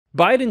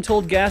Biden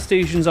told gas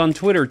stations on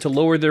Twitter to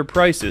lower their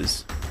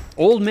prices.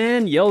 Old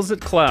man yells at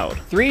cloud.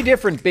 3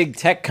 different big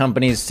tech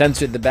companies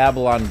censored the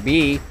Babylon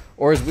Bee,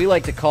 or as we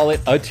like to call it,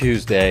 a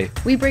Tuesday.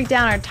 We break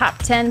down our top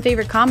 10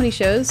 favorite comedy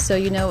shows so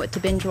you know what to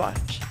binge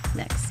watch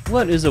next.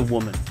 What is a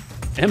woman?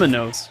 Emma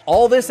knows.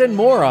 All this and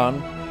more on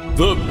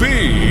The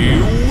Bee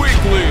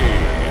Weekly.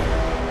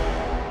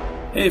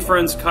 Hey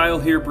friends, Kyle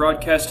here,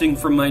 broadcasting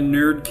from my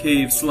nerd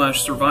cave /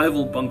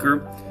 survival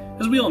bunker.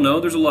 As we all know,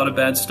 there's a lot of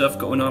bad stuff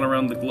going on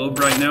around the globe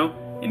right now,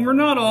 and we're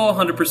not all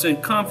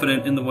 100%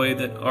 confident in the way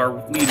that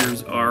our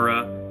leaders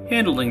are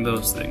handling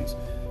those things.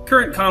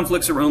 Current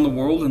conflicts around the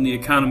world and the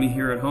economy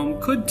here at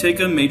home could take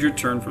a major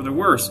turn for the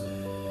worse,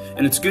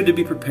 and it's good to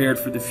be prepared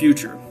for the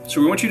future.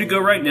 So we want you to go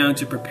right now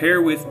to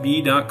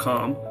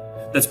preparewithbee.com.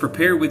 That's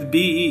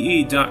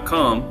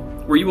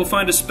preparewithbee.com, where you will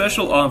find a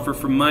special offer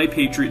from My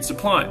Patriot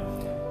Supply,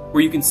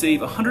 where you can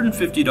save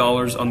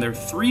 $150 on their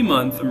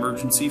 3-month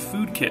emergency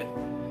food kit.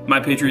 My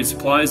Patriot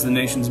Supply is the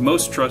nation's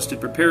most trusted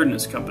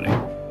preparedness company,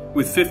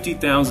 with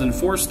 50,000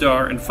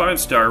 4-star and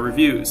 5-star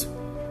reviews.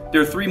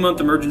 Their 3-month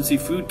emergency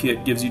food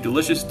kit gives you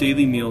delicious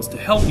daily meals to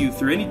help you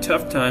through any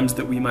tough times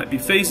that we might be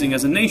facing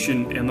as a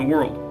nation and the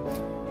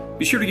world.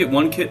 Be sure to get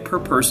 1 kit per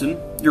person.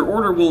 Your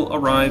order will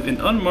arrive in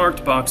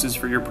unmarked boxes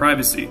for your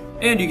privacy,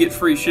 and you get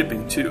free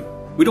shipping too.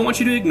 We don't want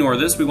you to ignore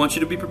this. We want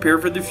you to be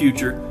prepared for the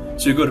future,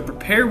 so go to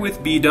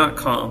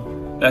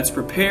preparewithbee.com. That's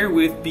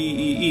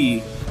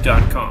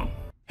preparewithbee.com.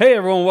 Hey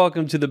everyone,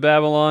 welcome to the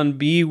Babylon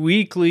Bee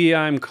Weekly.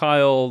 I'm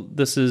Kyle,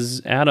 this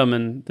is Adam,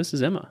 and this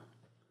is Emma.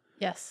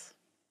 Yes.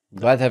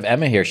 Glad to have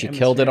Emma here. She Emma's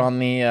killed it here. on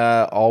the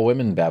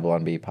all-women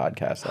Babylon Bee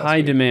podcast last High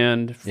week.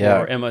 demand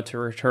for Emma to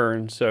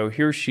return, so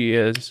here she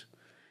is.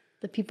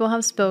 The people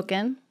have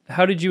spoken.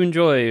 How did you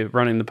enjoy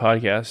running the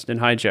podcast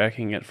and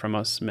hijacking it from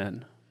us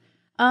men?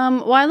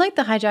 Well, I like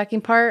the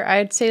hijacking part.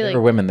 I'd say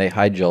For women, they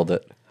hijilled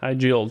it.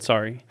 Hijilled,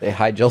 sorry. They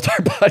hijilled our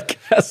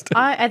podcast.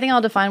 I think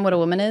I'll define what a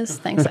woman is.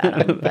 Thanks,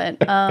 Adam. But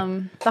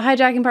the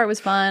hijacking part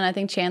was fun. I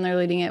think Chandler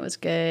leading it was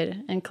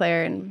good. And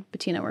Claire and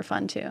Bettina were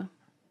fun too.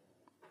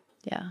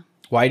 Yeah.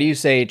 Why do you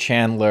say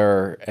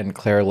Chandler and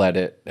Claire led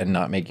it and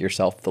not make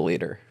yourself the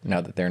leader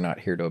now that they're not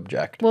here to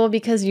object? Well,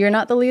 because you're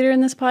not the leader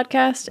in this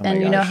podcast, Oh my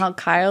and you know gosh. how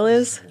Kyle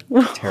is.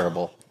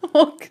 Terrible.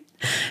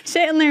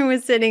 Chandler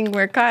was sitting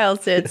where Kyle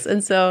sits,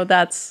 and so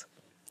that's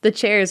the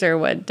chairs are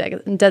what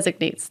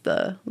designates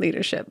the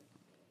leadership.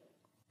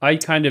 I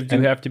kind of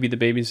do have to be the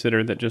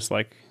babysitter that just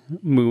like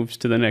moves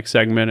to the next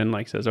segment and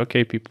like says,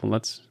 okay, people,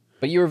 let's...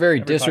 But you were very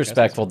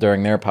disrespectful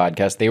during their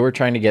podcast. They were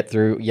trying to get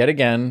through, yet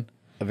again,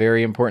 a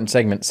very important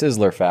segment,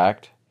 Sizzler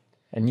Fact,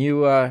 and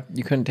you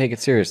couldn't take it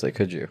seriously,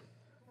 could you?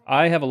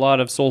 I have a lot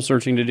of soul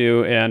searching to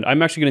do, and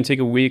I'm actually going to take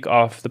a week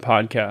off the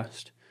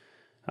podcast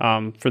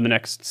for the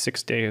next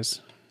 6 days.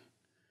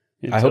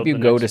 I hope you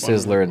go to next one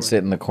Sizzler and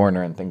sit in the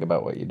corner and think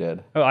about what you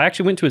did. Oh, I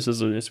actually went to a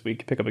Sizzler this week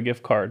to pick up a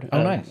gift card.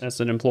 Oh, nice. That's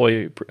an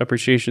employee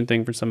appreciation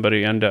thing for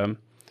somebody, and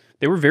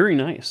they were very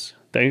nice.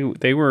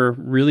 They were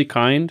really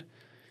kind,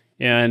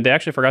 and they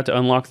actually forgot to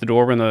unlock the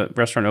door when the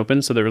restaurant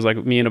opened, so there was like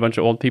me and a bunch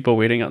of old people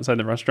waiting outside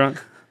the restaurant,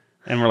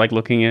 and we're like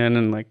looking in,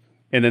 and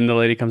then the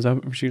lady comes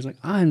up, and she was like,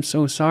 "I'm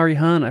so sorry,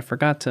 hon, I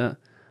forgot to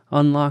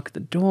unlock the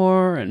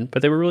door,"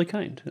 but they were really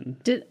kind. And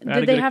Did I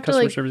had a they good have to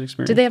customer like? service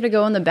experience. Did they have to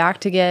go in the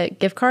back to get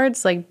gift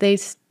cards? Like they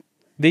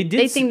did.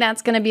 They think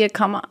that's going to be a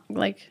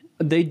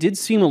They did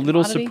seem a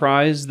little commodity?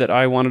 surprised that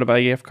I wanted to buy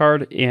a gift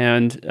card,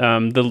 and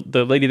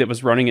the lady that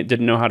was running it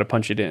didn't know how to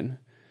punch it in.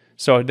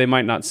 So they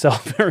might not sell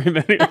very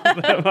many of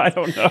them. I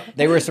don't know.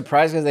 They were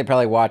surprised because they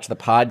probably watched the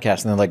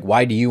podcast and they're like,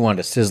 why do you want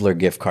a Sizzler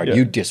gift card? Yeah.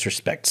 You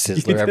disrespect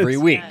Sizzler every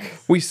week.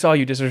 We saw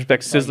you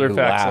disrespect Sizzler You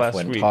facts laugh last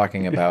when week.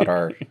 talking about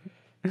our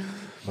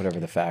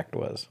whatever the fact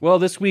was. Well,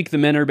 this week the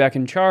men are back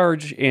in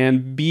charge,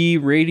 and B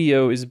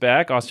Radio is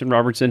back. Austin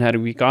Robertson had a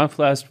week off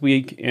last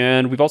week,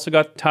 and we've also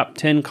got top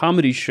 10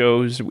 comedy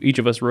shows. Each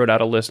of us wrote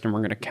out a list, and we're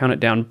going to count it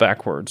down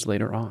backwards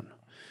later on.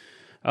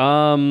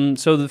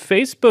 So the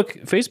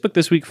Facebook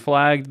this week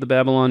flagged the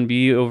Babylon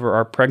Bee over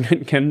our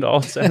pregnant Ken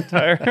doll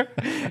satire,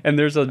 and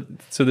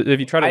if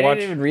you try to I watch,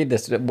 didn't even read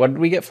this. What did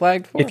we get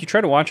flagged for? if you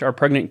try to watch our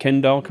pregnant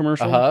Ken doll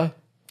commercial,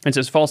 it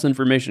says false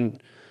information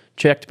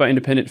checked by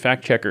independent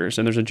fact checkers,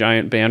 and there's a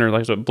giant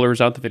banner so it blurs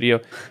out the video,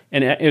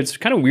 and it's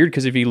kind of weird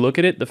because if you look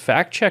at it, the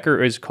fact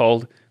checker is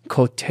called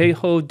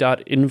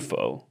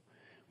cotejo.info,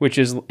 which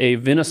is a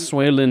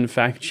Venezuelan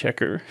fact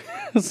checker.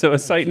 So a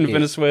site in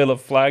Venezuela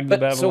flagged the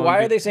Babylon So why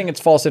Bee. are they saying it's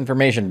false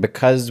information?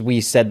 Because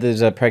we said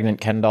there's a pregnant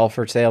Ken doll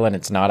for sale and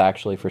it's not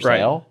actually for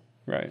sale?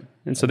 Right.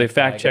 And so they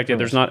fact checked it.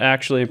 There's not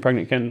actually a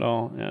pregnant Ken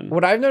doll. And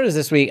What I've noticed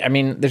this week, I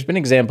mean, there's been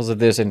examples of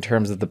this in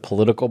terms of the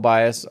political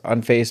bias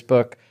on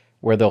Facebook,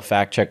 where they'll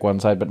fact check one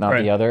side but not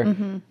the other.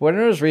 What I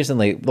noticed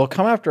recently, they'll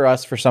come after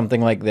us for something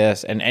like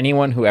this, and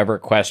anyone who ever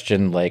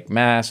questioned like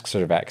masks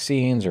or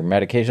vaccines or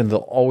medications,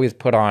 they'll always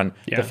put on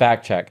the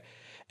fact check.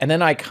 And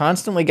then I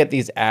constantly get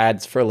these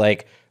ads for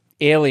like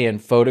alien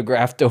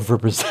photographed over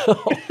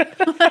Brazil.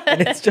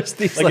 And it's just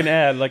these like an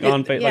ad, like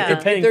on Facebook. Yeah. Like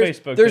they're paying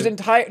Facebook. There's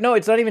no,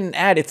 it's not even an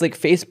ad. It's like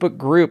Facebook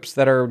groups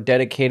that are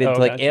dedicated to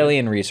like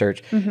alien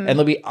research. And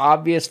there'll be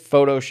obvious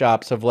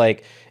photoshops of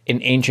like an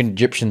ancient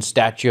Egyptian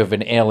statue of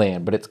an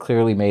alien, but it's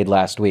clearly made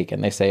last week,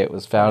 and they say it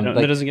was found.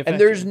 It doesn't get and fact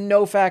there's checked.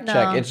 no fact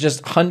check. It's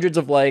just hundreds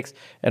of likes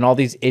and all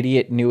these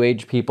idiot New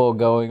Age people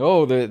going,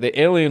 "Oh, the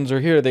aliens are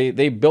here.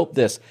 They built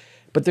this,"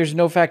 but there's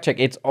no fact check.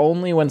 It's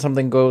only when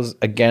something goes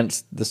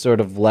against the sort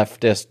of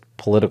leftist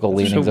political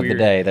leanings of the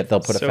day that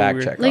they'll put a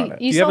fact check on it.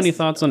 Do you have any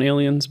thoughts on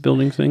aliens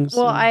building things?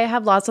 Well, I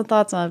have lots of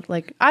thoughts on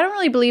like I don't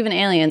really believe in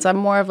aliens. I'm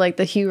more of like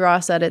the Hugh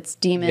Ross at its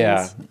demons.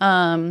 Yeah.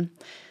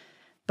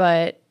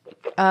 But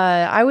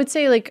I would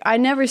say like I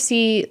never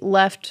see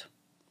left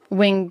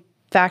wing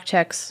fact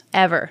checks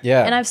ever.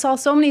 Yeah. And I've saw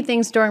so many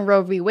things during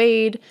Roe v.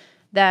 Wade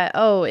that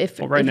if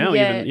right if now, you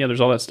get, even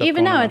there's all that stuff.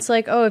 even going now on. it's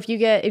like if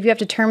you have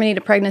to terminate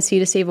a pregnancy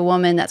to save a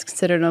woman, that's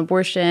considered an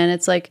abortion.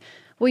 It's like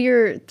what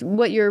you're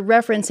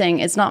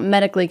referencing is not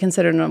medically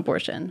considered an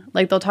abortion.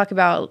 Like they'll talk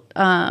about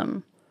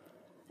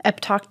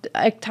Ectopic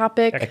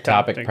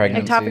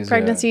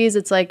pregnancies.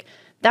 It's like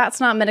that's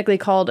not medically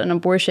called an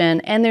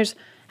abortion, and there's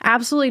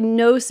absolutely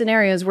no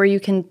scenarios where you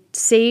can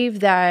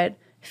save that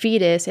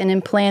fetus and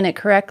implant it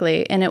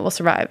correctly and it will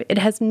survive. It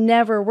has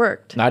never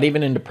worked. Not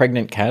even into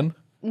pregnant Ken?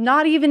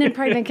 Not even in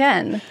pregnant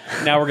Ken.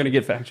 Now we're gonna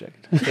get fact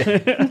checked.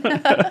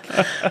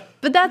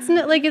 But that's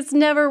like it's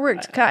never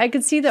worked. I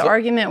could see the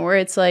argument where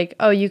it's like,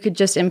 oh, you could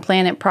just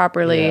implant it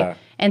properly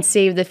and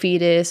save the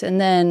fetus,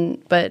 and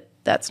then, but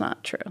that's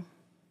not true.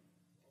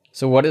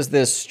 So what does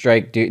this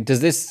strike do?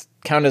 Does this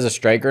count as a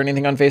strike or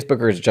anything on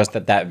Facebook, or is it just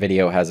that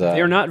video has a...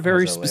 They're not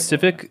very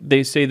specific.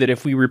 They say that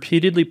if we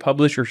repeatedly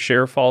publish or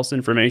share false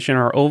information,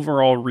 our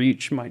overall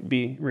reach might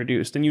be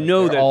reduced. And you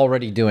know they're that...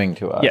 already doing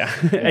to us. Yeah.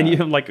 And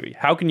you're like,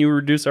 how can you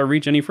reduce our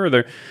reach any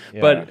further? Yeah.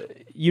 But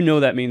you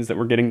know that means that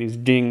we're getting these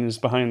dings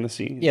behind the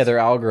scenes. Yeah, their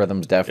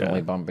algorithm's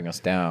definitely bumping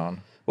us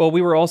down. Well,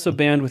 we were also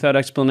banned without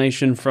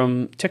explanation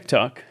from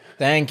TikTok.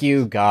 Thank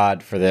you,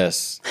 God, for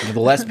this. The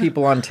less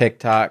people on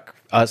TikTok...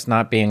 Us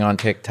not being on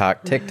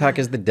TikTok. TikTok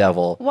is the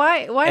devil.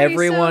 Why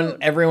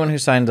everyone who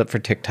signs up for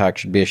TikTok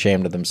should be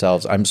ashamed of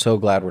themselves. I'm so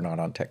glad we're not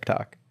on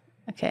TikTok.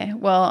 Okay,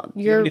 well,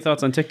 you have any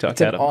thoughts on TikTok?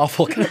 It's an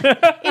awful.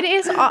 It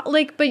is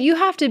like, but you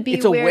have to be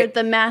where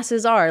the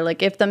masses are.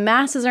 Like, if the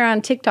masses are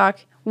on TikTok,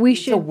 we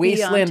should be on TikTok. It's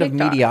a wasteland of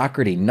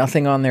mediocrity.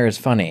 Nothing on there is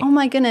funny. Oh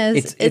my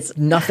goodness, it's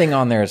nothing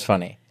on there is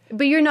funny.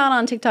 But you're not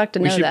on TikTok to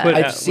know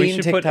that. We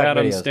should put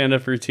Adam's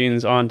stand-up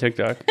routines on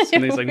TikTok.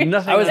 And he's like,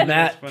 nothing. I was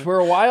mad. For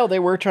a while, they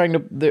were trying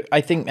to...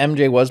 I think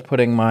MJ was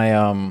putting my...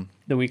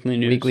 the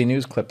weekly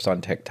news clips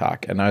on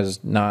TikTok, and I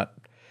was not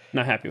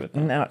happy with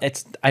that. No,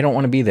 I don't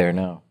want to be there,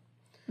 no.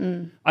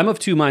 I'm of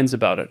two minds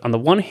about it. On the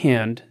one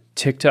hand,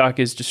 TikTok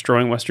is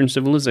destroying Western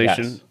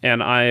civilization,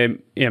 and I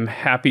am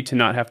happy to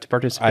not have to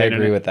participate in it. I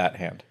agree with that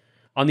hand.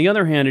 On the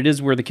other hand, it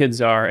is where the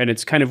kids are, and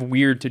it's kind of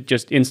weird to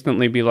just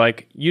instantly be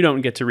like, you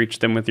don't get to reach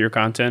them with your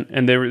content.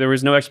 And there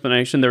was no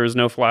explanation. There was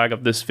no flag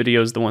of this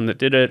video is the one that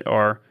did it,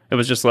 or it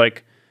was just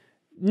like,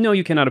 no,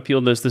 you cannot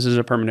appeal this. This is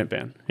a permanent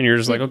ban. And you're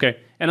just like, okay.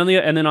 And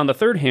then on the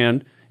third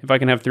hand, if I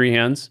can have three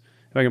hands,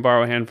 if I can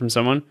borrow a hand from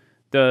someone,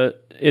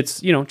 it's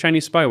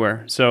Chinese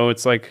spyware. So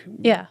it's like,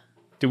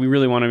 do we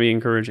really want to be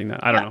encouraging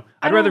that? I don't know.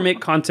 I'd rather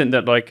make content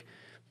that like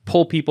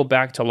pull people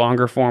back to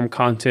longer form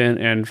content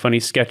and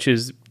funny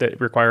sketches that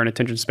require an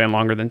attention span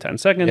longer than 10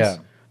 seconds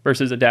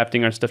versus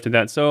adapting our stuff to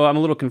that. So I'm a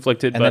little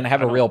conflicted. And then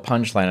have a real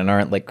punchline and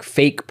aren't like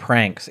fake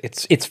pranks.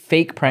 It's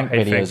fake prank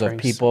videos of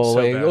people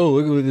like, oh,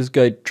 look at this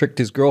guy tricked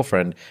his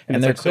girlfriend.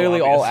 And they're clearly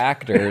all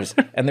actors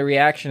and the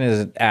reaction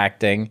is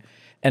acting.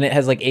 And it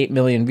has like 8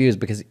 million views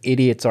because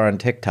idiots are on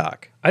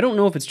TikTok. I don't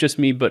know if it's just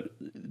me, but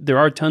there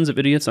are tons of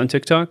idiots on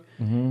TikTok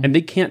and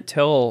they can't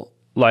tell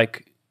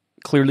like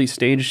clearly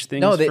staged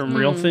things from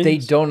real things. They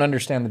don't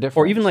understand the difference.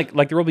 Or even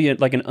like there will be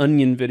like an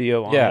Onion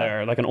video on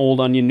there, like an old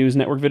Onion News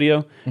Network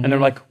video, and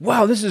they're like,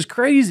 "Wow, this is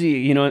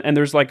crazy," and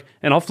there's like,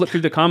 and I'll flip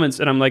through the comments,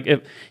 and I'm like,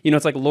 if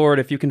it's like, Lord,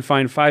 if you can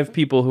find 5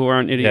 people who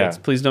aren't idiots,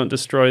 please don't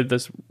destroy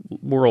this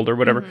world or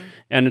whatever.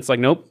 And it's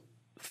like, nope.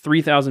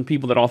 3,000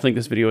 people that all think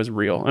this video is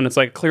real, and it's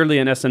like clearly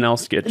an SNL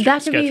sketch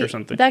or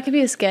something. That could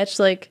be a sketch,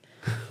 like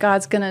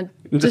God's gonna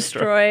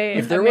destroy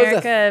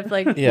America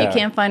if you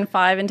can't find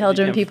 5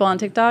 intelligent people on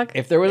TikTok.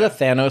 If there was a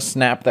Thanos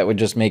snap that would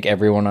just make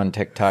everyone on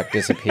TikTok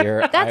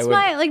disappear, that's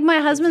my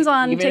husband's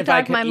on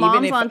TikTok, my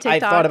mom's on TikTok. I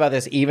thought about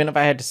this. Even if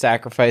I had to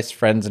sacrifice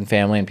friends and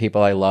family and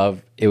people I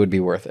love, it would be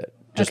worth it.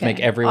 Just make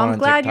everyone on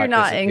TikTok disappear. I'm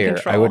glad you're not in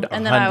control. I would,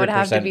 and then I would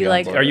have to be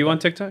like, are you on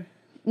TikTok?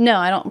 No,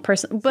 I don't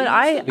personally, but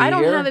I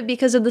don't have it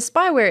because of the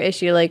spyware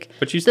issue. Like,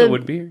 but you still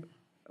would be here.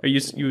 Or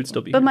you would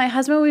still be. But my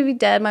husband would be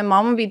dead. My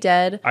mom would be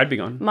dead. I'd be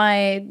gone.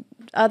 My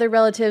other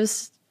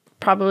relatives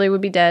probably would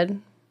be dead.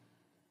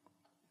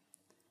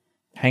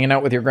 Hanging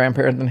out with your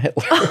grandparents and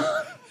Hitler.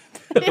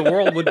 But the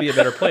world would be a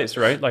better place,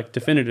 right? Like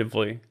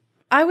definitively.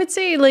 I would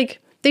say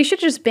like They should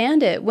just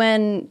ban it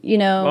when, you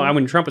know. Well,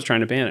 when Trump was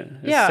trying to ban it.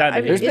 It's Yeah, sad I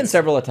mean, There's been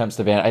several attempts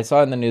to ban it. I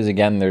saw in the news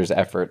again there's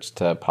efforts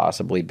to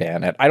possibly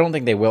ban it. I don't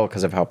think they will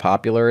because of how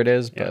popular it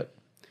is, but...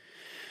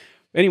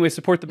 Anyway,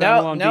 support the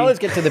Babylon Now Bee. let's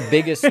get to the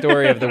biggest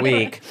story of the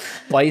week,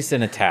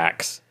 bison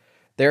attacks.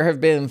 There have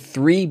been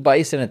 3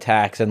 bison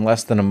attacks in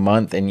less than a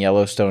month in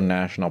Yellowstone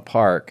National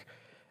Park,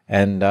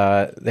 and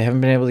they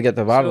haven't been able to get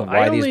to the bottom of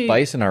why these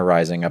bison are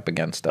rising up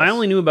against us. I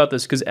only knew about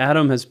this because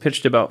Adam has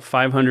pitched about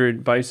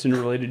 500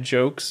 bison-related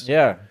jokes.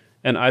 Yeah.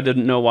 And I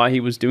didn't know why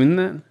he was doing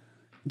that.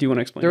 Do you want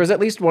to explain? There was at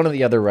least one of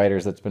the other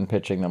writers that's been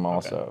pitching them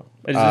also.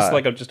 Is this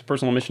like just a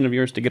personal mission of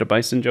yours to get a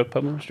bison joke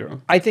published?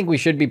 Or? I think we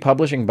should be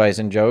publishing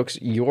bison jokes.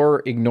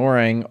 You're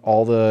ignoring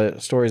all the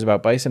stories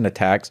about bison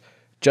attacks,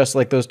 just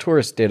like those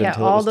tourists did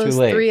until it was too late. All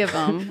those 3 of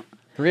them.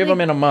 3 of them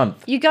in a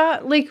month. You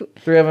got, like...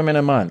 3 of them in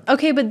a month.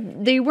 Okay,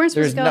 but they weren't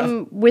supposed to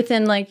come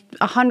within, like,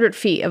 100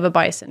 feet of a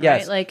bison,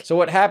 yes. right? Like, so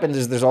what happens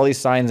is there's all these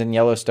signs in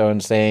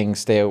Yellowstone saying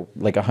stay,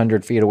 like,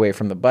 100 feet away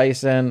from the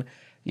bison.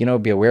 You know,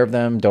 be aware of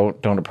them.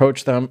 Don't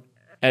approach them.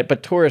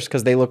 But tourists,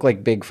 because they look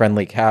like big,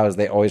 friendly cows,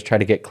 they always try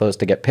to get close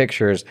to get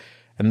pictures,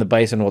 and the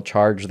bison will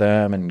charge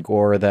them and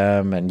gore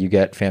them, and you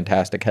get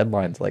fantastic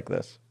headlines like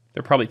this.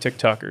 They're probably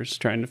TikTokers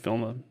trying to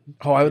film them.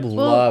 Oh, I would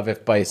love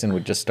if bison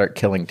would just start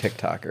killing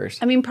TikTokers.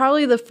 I mean,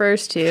 probably the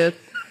first 2,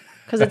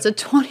 because it's a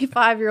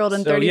 25-year-old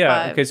and 35.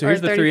 Yeah, okay, so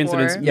here's the 3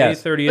 incidents.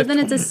 Yes. May 30th. But then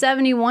it's a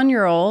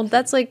 71-year-old.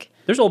 That's like...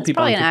 There's old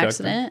people on probably an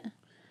TikTok. accident.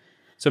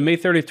 So May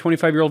 30th,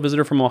 25-year-old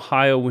visitor from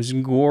Ohio was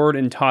gored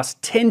and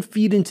tossed 10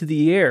 feet into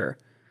the air.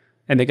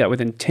 And they got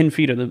within 10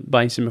 feet of the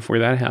bison before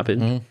that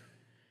happened. Mm-hmm.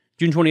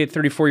 June 28th,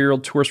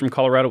 34-year-old tourist from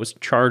Colorado was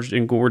charged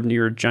and gored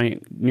near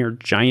Giant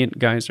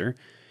Geyser.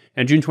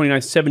 And June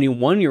 29th,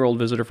 71-year-old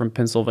visitor from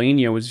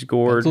Pennsylvania was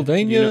gored.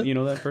 Pennsylvania? You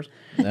know that person?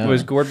 No.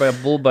 Was gored by a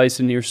bull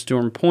bison near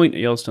Storm Point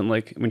at Yellowstone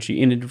Lake when she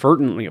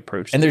inadvertently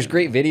approached. And there's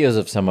great videos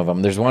of some of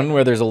them. There's one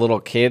where there's a little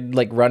kid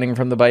like running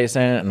from the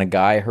bison, and a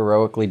guy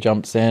heroically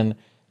jumps in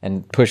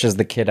and pushes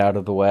the kid out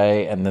of the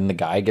way, and then the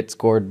guy gets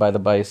gored by the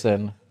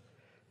bison.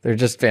 They're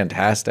just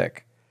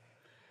fantastic.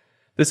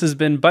 This has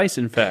been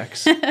Bison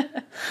Facts.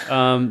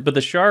 But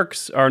the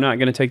sharks are not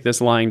going to take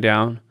this lying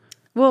down,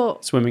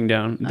 swimming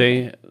down.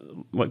 Okay.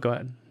 Go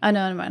ahead. I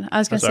know, never mind. I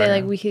was going to say,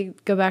 like, we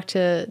could go back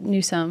to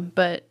Newsom,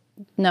 but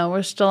no,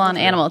 we're still on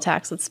animal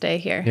attacks. Let's stay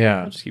here.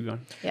 Yeah. I'll just keep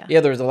going. Yeah,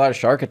 there was a lot of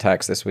shark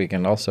attacks this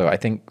weekend also. I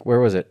think, where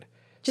was it?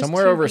 Just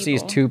somewhere 2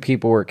 overseas, people. 2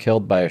 people were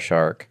killed by a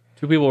shark.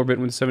 2 people were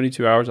bitten within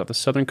 72 hours off the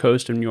southern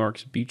coast of New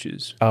York's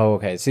beaches. Oh,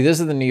 okay. See, this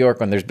is the New York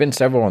one. There's been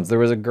several ones. There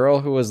was a girl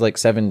who was like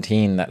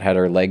 17 that had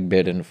her leg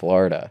bit in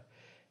Florida,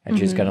 and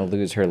she's going to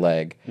lose her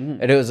leg.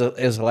 And it was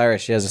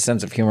hilarious. She has a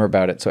sense of humor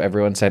about it, so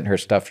everyone sent her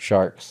stuffed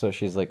sharks. So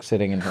she's like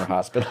sitting in her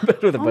hospital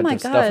bed with a bunch of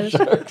stuffed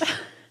sharks.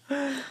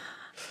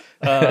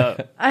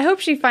 I hope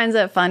she finds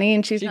that funny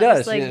and she's not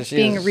just like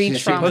being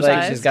reached traumatized.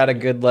 Like, she's got a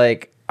good,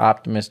 like,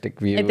 optimistic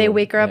view. If they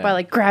wake her up by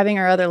like grabbing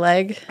her other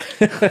leg.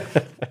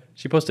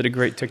 She posted a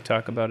great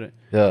TikTok about it.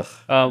 Ugh.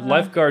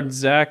 Lifeguard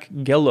Zach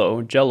Jello,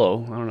 I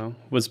don't know,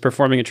 was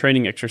performing a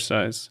training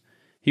exercise.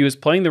 He was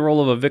playing the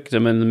role of a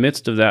victim, and in the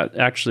midst of that,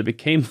 actually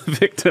became the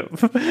victim.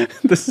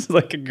 This is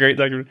like a great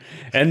document.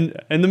 And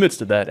in the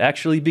midst of that,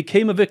 actually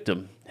became a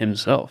victim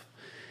himself.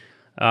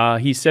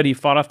 He said he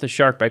fought off the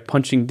shark by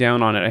punching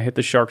down on it. I hit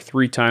the shark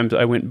 3 times.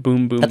 I went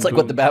boom, boom, That's like boom.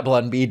 what the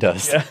Babylon Bee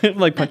does. Yeah,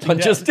 like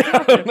punches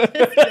down.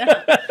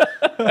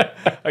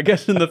 I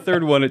guess in the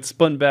 3rd one, it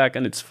spun back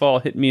and its tail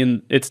hit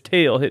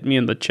me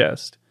in the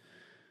chest.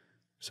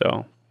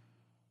 So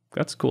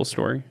that's a cool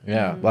story.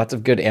 Yeah, lots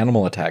of good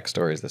animal attack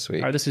stories this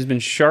week. All right, this has been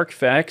Shark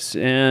Facts,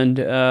 and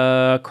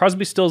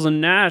Crosby, Stills, and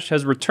Nash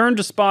has returned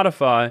to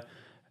Spotify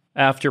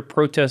after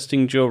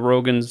protesting Joe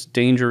Rogan's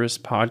dangerous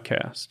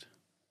podcast.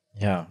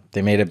 Yeah,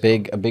 they made a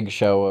big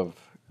show of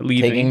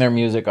Leaving. taking their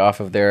music off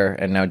of there,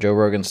 and now Joe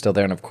Rogan's still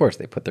there, and of course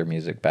they put their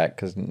music back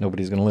because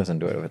nobody's going to listen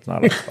to it if it's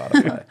not on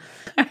Spotify.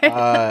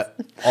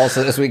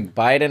 Also this week,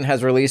 Biden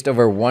has released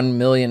over 1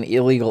 million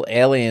illegal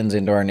aliens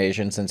into our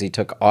nation since he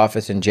took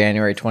office in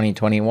January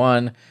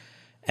 2021,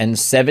 and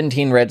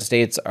 17 red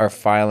states are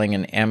filing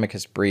an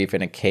amicus brief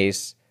in a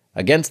case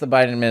against the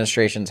Biden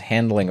administration's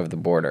handling of the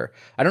border.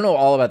 I don't know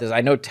all about this.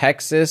 I know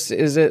Texas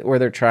is it where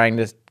they're trying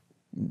to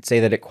say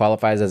that it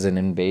qualifies as an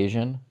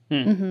invasion.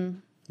 Mm-hmm.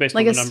 Based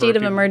like on a state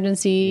of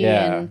emergency.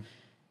 Yeah. And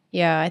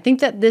yeah, I think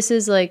that this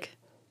is like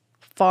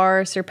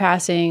far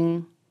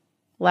surpassing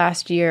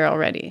last year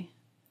already.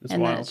 It's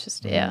and wild. that's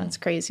just, it's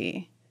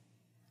crazy.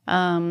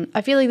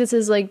 I feel like this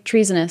is like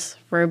treasonous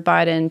for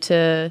Biden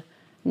to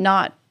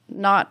not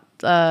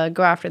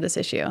go after this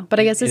issue. But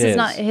I guess this is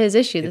not his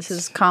issue. This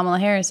is Kamala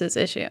Harris's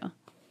issue.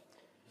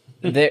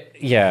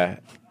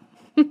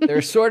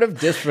 Their sort of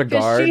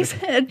disregard. She's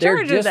in Their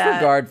charge of that.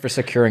 disregard for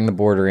securing the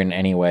border in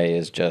any way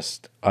is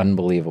just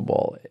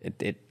unbelievable.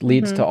 It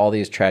leads to all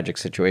these tragic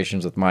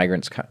situations with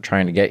migrants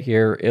trying to get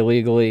here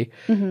illegally,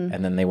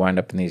 and then they wind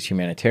up in these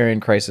humanitarian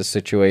crisis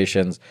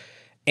situations.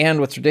 And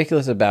what's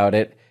ridiculous about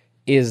it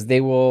is they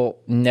will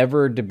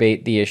never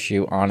debate the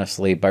issue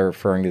honestly by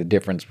referring to the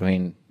difference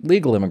between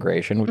legal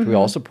immigration, which we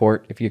all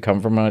support. If you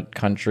come from a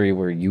country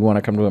where you want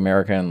to come to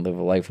America and live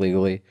a life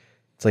legally,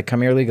 it's like,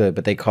 come here legally.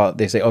 But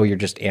they say, oh, you're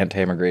just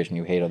anti-immigration.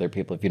 You hate other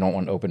people if you don't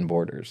want open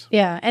borders.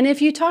 Yeah. And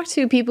if you talk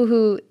to people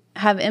who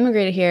have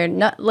immigrated here,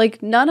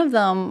 none of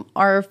them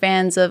are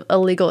fans of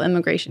illegal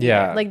immigration.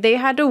 Yeah. Here. Like they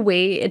had to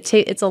wait.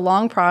 It's a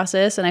long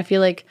process. And I feel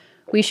like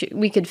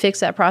we could fix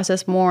that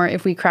process more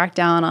if we crack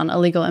down on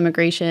illegal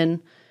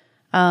immigration.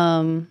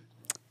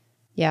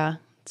 Yeah,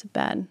 it's a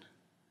bad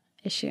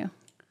issue.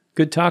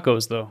 Good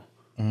tacos, though.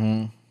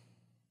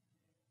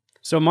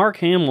 So Mark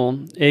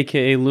Hamill,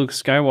 a.k.a. Luke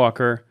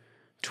Skywalker,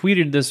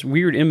 tweeted this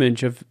weird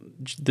image of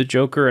the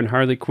Joker and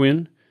Harley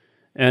Quinn,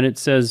 and it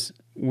says,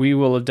 "We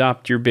will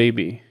adopt your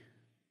baby."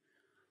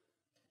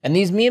 And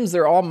these memes,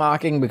 they're all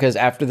mocking because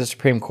after the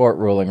Supreme Court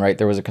ruling, right,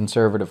 there was a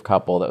conservative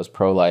couple that was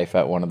pro-life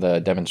at one of the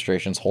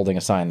demonstrations holding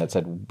a sign that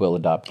said, "We'll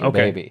adopt your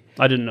baby."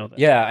 I didn't know that.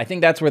 Yeah, I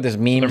think that's where this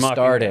meme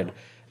started.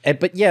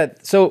 But yeah,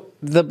 so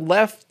the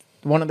left,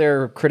 one of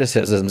their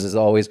criticisms is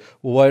always,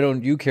 well, why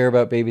don't you care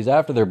about babies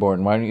after they're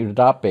born? Why don't you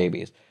adopt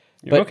babies?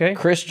 But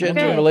Christians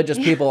and religious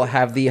people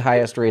have the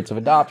highest rates of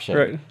adoption.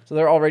 Right. So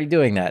they're already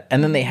doing that.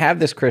 And then they have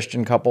this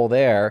Christian couple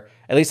there,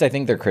 at least I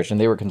think they're Christian,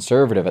 they were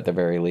conservative at the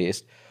very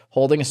least,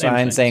 holding a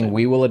sign saying,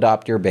 "We will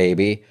adopt your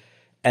baby."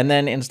 And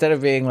then instead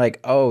of being like,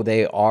 oh,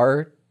 they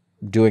are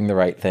doing the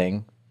right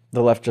thing,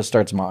 the left just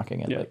starts mocking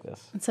it like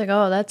this. It's like,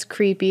 oh, that's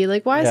creepy.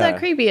 Like, why is that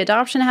creepy?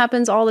 Adoption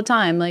happens all the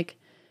time. Like,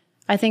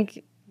 I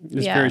think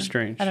it's very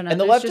strange. I don't know. And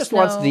the left just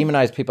wants to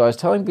demonize people. I was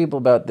telling people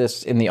about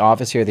this in the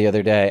office here the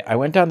other day. I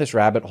went down this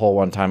rabbit hole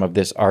one time of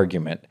this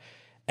argument,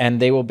 and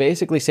they will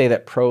basically say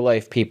that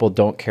pro-life people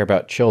don't care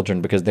about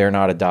children because they're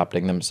not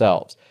adopting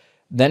themselves.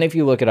 Then if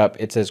you look it up,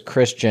 it says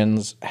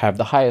Christians have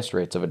the highest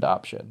rates of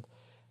adoption.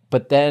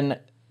 But then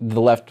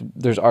the left,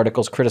 there's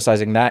articles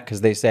criticizing that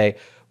because they say,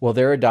 well,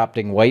 they're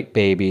adopting white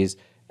babies,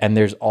 and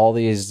there's all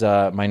these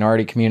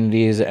minority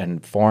communities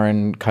and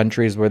foreign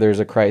countries where there's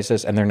a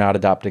crisis, and they're not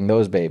adopting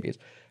those babies.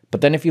 But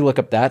then if you look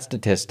up that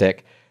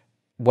statistic,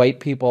 white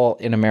people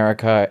in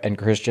America and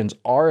Christians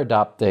are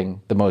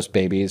adopting the most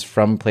babies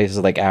from places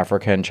like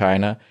Africa and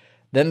China.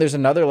 Then there's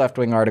another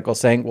left-wing article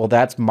saying, well,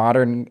 that's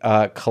modern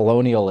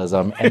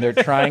colonialism, and they're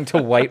trying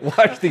to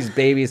whitewash these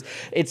babies.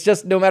 It's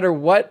just no matter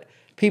what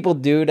people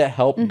do to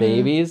help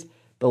babies,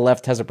 the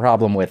left has a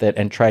problem with it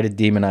and try to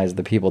demonize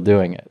the people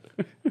doing it.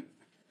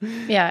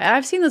 Yeah,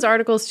 I've seen those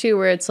articles too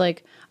where it's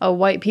like, oh,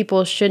 white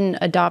people shouldn't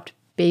adopt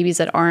babies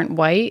that aren't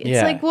white.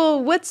 It's like,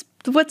 well, what's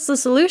the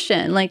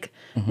solution? Like,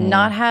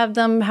 not have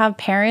them have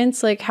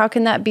parents? Like, how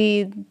can that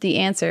be the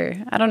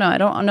answer? I don't know. I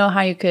don't know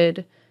how you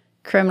could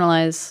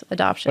criminalize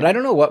adoption. But I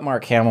don't know what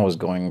Mark Hamill was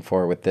going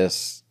for with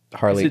this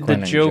Harley Quinn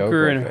and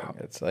Joker thing.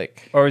 It's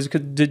like, or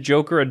did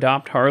Joker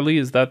adopt Harley?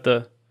 Is that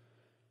the?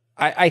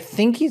 I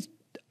think he's.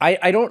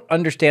 I don't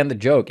understand the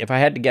joke. If I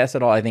had to guess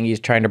at all, I think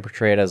he's trying to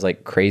portray it as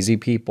like crazy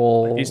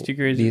people. Like he's too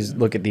crazy.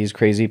 Look at these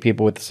crazy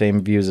people with the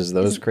same views as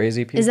those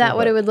crazy people. Is that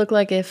what it would look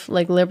like if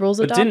like liberals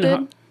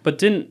adopted? But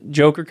didn't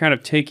Joker kind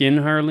of take in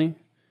Harley?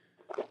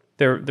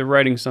 They're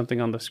writing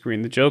something on the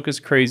screen. The joke is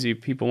crazy.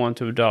 People want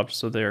to adopt,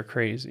 so they're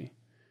crazy.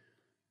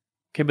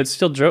 Okay, but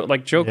still,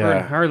 Joker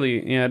and Harley,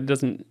 it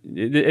doesn't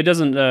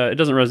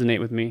resonate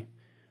with me.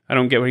 I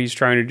don't get what he's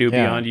trying to do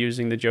beyond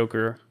using the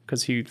Joker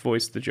because he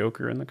voiced the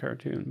Joker in the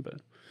cartoon.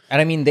 But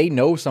and I mean, they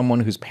know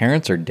someone whose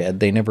parents are dead.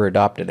 They never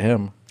adopted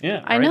him.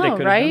 Yeah, I know,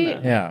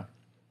 right? Yeah,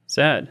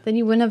 sad. Then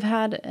you wouldn't have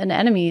had an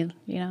enemy,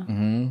 you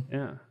know.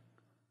 Yeah.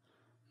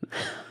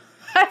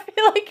 I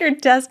feel like you're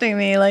testing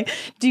me. Like,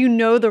 do you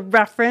know the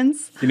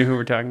reference? Do you know who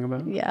we're talking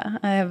about? Yeah,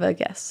 I have a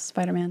guess,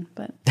 Spider-Man,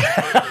 but.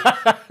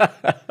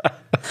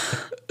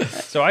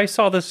 So I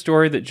saw this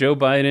story that Joe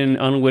Biden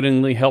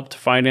unwittingly helped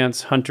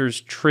finance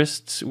Hunter's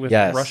trysts with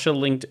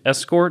Russia-linked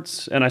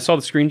escorts, and I saw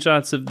the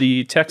screenshots of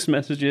the text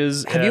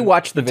messages. Have you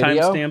watched the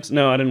video? Timestamps.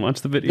 No, I didn't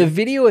watch the video. The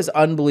video is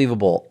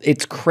unbelievable.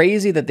 It's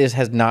crazy that this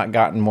has not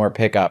gotten more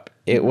pickup.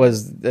 It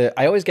was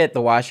I always get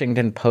the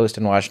Washington Post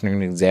and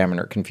Washington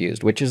Examiner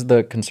confused, which is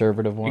the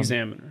conservative one.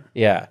 Examiner.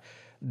 Yeah.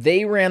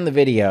 They ran the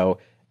video,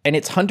 and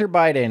it's Hunter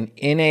Biden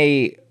in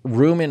a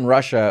room in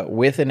Russia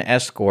with an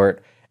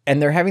escort. And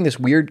they're having this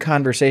weird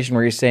conversation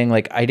where he's saying,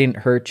 like, I didn't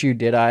hurt you,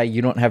 did I?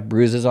 You don't have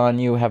bruises on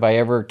you. Have I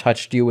ever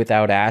touched you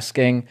without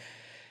asking?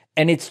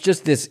 And it's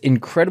just this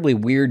incredibly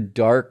weird,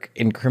 dark,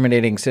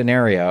 incriminating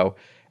scenario.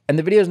 And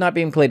the video is not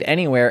being played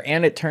anywhere.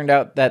 And it turned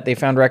out that they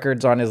found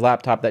records on his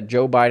laptop that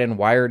Joe Biden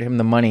wired him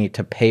the money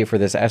to pay for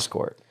this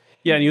escort.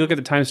 Yeah, and you look at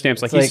the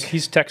timestamps, like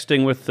he's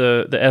texting with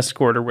the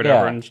escort or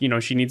whatever, and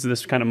she needs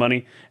this kind of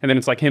money, and then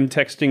it's like him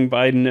texting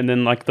Biden, and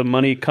then like the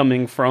money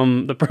coming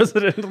from the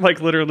president,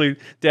 like literally,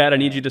 Dad, I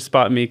need you to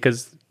spot me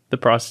because the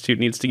prostitute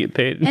needs to get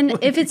paid. And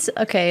if it's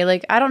okay,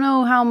 like I don't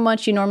know how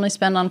much you normally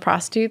spend on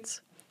prostitutes,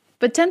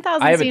 but $10,000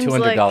 I have seems a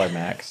 $200 like,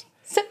 max.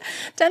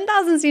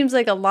 10,000 seems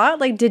like a lot.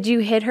 Like, did you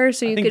hit her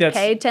so you could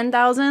pay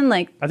 10,000?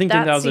 Like, I think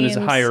that 10,000 is a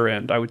seems- higher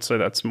end. I would say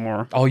that's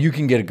more. Oh, you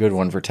can get a good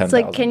one for 10,000.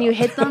 It's like, can you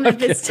hit them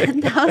if it's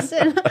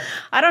 10,000?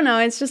 I don't know.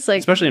 It's just like,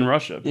 Especially in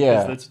Russia, because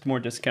Yeah. that's more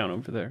discount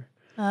over there.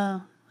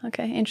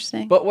 okay,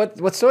 interesting. But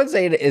what's so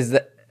insane is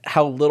that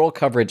how little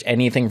coverage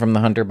anything from the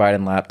Hunter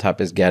Biden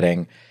laptop is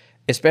getting,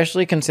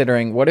 especially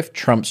considering what if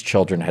Trump's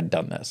children had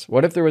done this?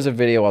 What if there was a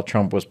video while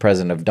Trump was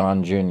president of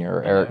Don Jr.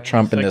 or Eric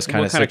Trump in like, this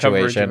kind of what kind of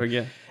coverage situation? would we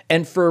get?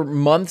 And for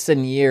months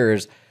and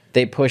years,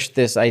 they pushed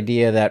this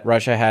idea that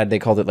Russia had, they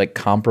called it like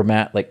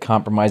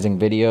compromising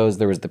videos.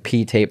 There was the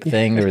P-tape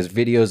thing. There was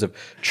videos of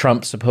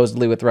Trump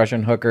supposedly with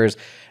Russian hookers.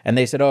 And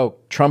they said, oh,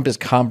 Trump is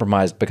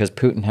compromised because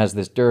Putin has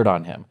this dirt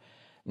on him.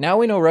 Now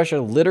we know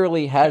Russia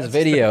literally has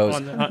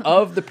videos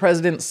of the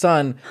president's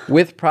son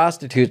with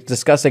prostitutes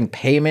discussing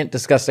payment,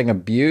 discussing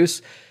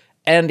abuse.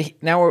 And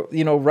now,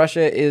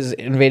 Russia is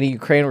invading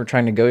Ukraine. We're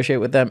trying to negotiate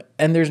with them.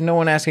 And there's no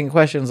one asking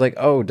questions like,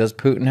 oh, does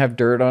Putin have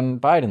dirt on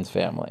Biden's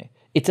family?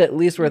 It's at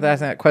least worth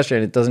asking that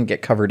question. It doesn't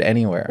get covered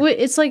anywhere. Well,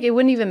 it's like, it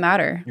wouldn't even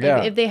matter. Like,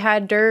 Yeah. if they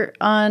had dirt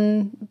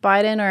on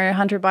Biden or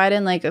Hunter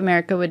Biden, like,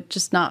 America would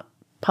just not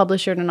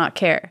publish it or not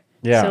care.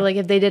 Yeah. So, like,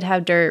 if they did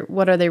have dirt,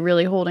 what are they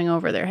really holding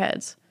over their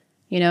heads?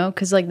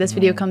 Because, like, this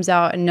video comes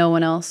out and no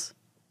one else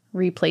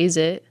replays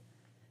it.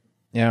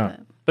 Yeah.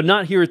 But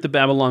not here at the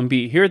Babylon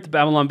Bee. Here at the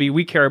Babylon Bee,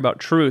 we care about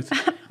truth,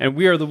 and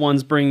we are the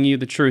ones bringing you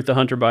the truth, the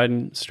Hunter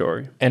Biden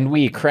story. And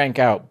we crank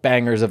out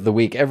bangers of the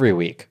week every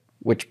week,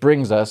 which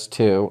brings us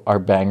to our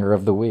banger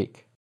of the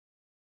week.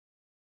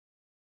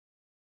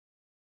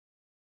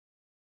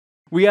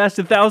 We asked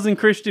 1,000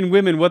 Christian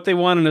women what they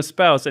want in a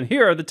spouse, and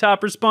here are the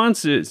top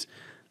responses.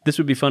 This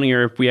would be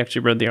funnier if we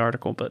actually read the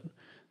article, but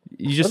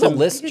you just It's a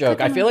list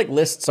joke. I feel like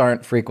lists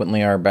aren't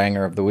frequently our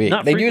banger of the week.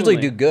 Not They usually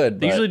frequently. do good.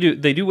 They but- usually do.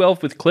 They do well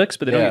with clicks,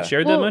 but they don't Yeah. get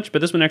shared that Well- much.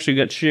 But this one actually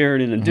got shared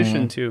in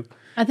addition to.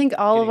 I think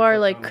all of our,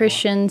 like,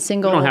 Christian You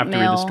single don't have to read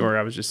male... the story.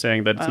 I was just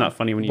saying that it's not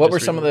funny when you. What just were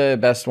read some of it. the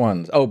best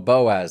ones? Oh,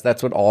 Boaz.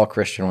 That's what all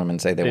Christian women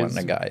say they want in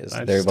a guy. Is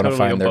I they just want to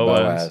totally find go their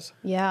Boaz. Boaz.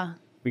 Yeah.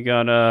 We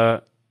got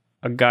a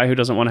guy who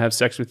doesn't want to have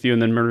sex with you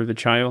and then murder the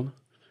child.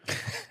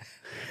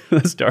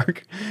 That's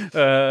dark.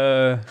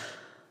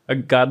 A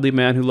godly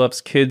man who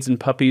loves kids and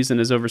puppies and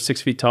is over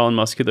 6 feet tall and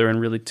muscular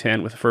and really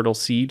tan with fertile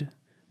seed.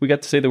 We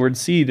got to say the word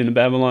seed in a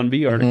Babylon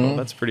Bee article.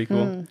 That's pretty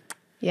cool.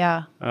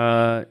 Yeah.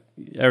 Are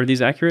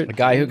these accurate? A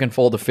guy who can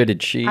fold a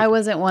fitted sheet. I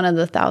wasn't one of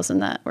the 1,000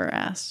 that were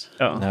asked.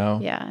 Oh. No.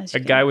 Yeah. A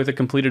guy with a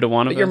completed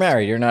Awana. But you're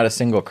married. You're not a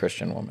single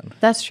Christian woman.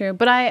 That's true.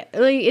 But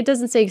it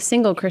doesn't say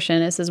single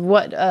Christian. It says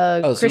what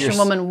a Oh, so Christian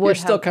you're, would You're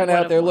still kind of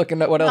out there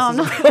looking at what else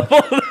No, is I'm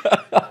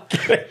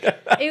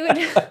not. It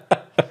would,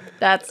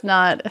 that's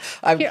not.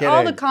 I'm All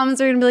the kidding.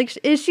 comments are going to be like,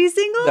 is she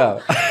single?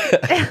 No.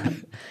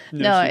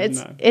 No,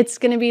 she's it's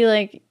going to be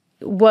like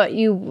what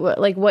you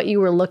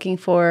were looking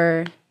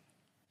for.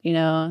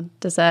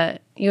 Does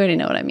that, you already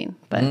know what I mean.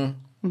 But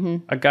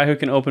A guy who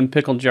can open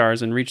pickle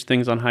jars and reach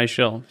things on high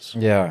shelves.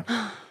 Yeah.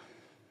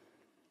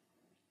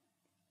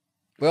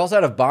 We also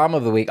had a bomb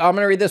of the week. Oh, I'm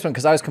going to read this one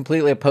because I was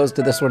completely opposed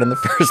to this one in the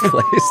first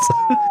place.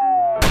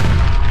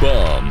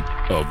 Bomb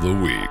of the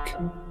week.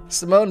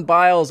 Simone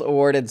Biles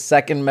awarded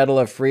second Medal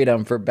of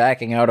Freedom for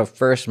backing out of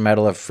first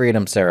Medal of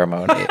Freedom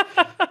ceremony.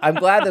 I'm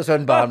glad this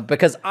one bombed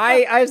because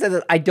I've said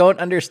this. I don't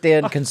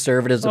understand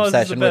conservatives' this is the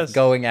obsession with best.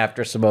 going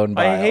after Simone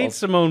Biles. I hate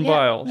Simone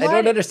Biles. I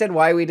don't understand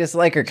why we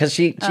dislike her because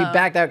she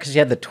backed out because she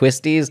had the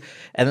twisties,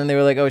 and then they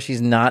were like, "Oh,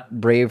 she's not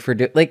brave for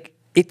doing." Like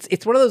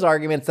it's one of those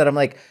arguments that I'm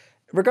like,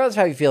 regardless of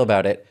how you feel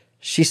about it,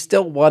 she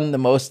still won the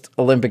most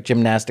Olympic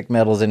gymnastic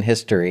medals in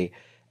history,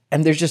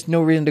 and there's just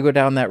no reason to go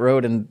down that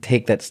road and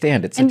take that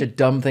stand. It's such a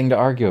dumb thing to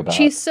argue about.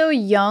 she's so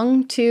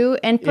young too,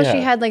 and plus she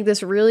Yeah. had like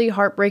this really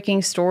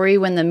heartbreaking story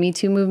when the Me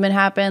Too movement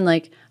happened.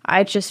 Like,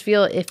 I just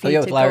feel iffy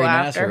with to Larry go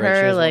after Nassar, right?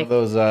 She her. was Like,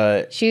 one of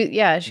those.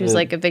 she was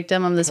like a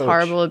victim of this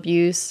horrible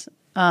abuse.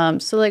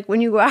 So like when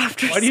you go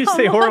after Why do you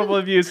say horrible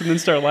abuse and then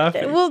start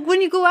laughing? Well,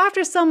 when you go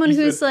after someone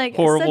who's like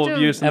horrible such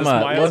abuse and Emma,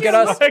 smile. look at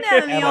us. looking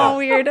at me all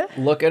weird.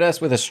 Look at us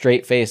with a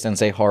straight face and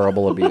say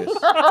horrible abuse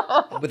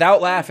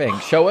without laughing.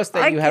 Show us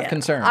that you have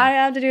concern. I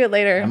have to do it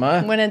later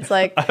Emma? when it's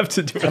like I have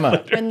to do it.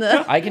 Emma, when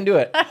the I can do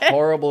it.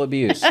 Horrible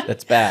abuse.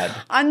 That's bad.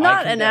 I'm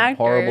not I can an do actor.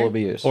 Horrible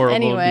abuse. Horrible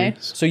Anyway.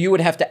 abuse. So you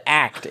would have to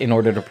act in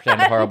order to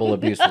pretend horrible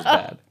abuse was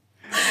bad.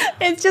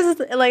 It's just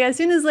like as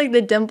soon as like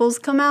the dimples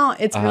come out,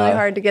 it's really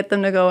hard to get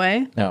them to go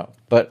away. No,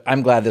 but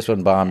I'm glad this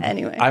one bombed.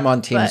 Anyway, I'm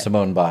on Team but-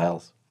 Simone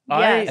Biles.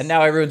 Yes. And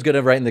now everyone's going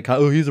to write in the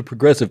oh, he's a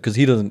progressive because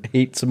he doesn't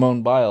hate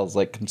Simone Biles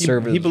like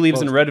conservatives. He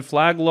believes in red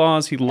flag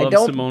laws. He loves I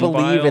don't Simone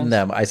believe Biles. in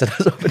them. I said I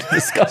was open to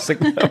discussing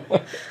them.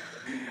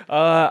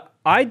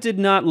 I did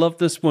not love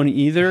this one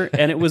either,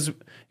 and it was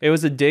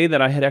a day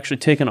that I had actually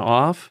taken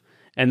off,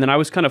 and then I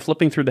was kind of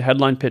flipping through the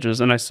headline pitches,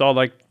 and I saw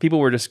like people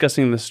were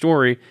discussing the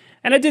story,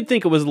 and I did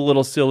think it was a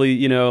little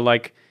silly,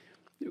 like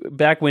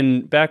back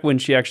when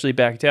she actually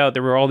backed out,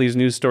 there were all these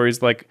news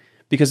stories like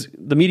because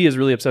the media is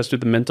really obsessed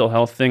with the mental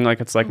health thing,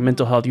 like it's like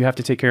mental health, you have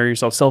to take care of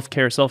yourself,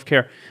 self-care,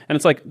 and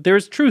it's like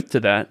there's truth to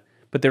that.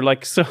 But they're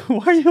like, so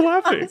why are you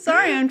laughing?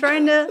 Sorry, I'm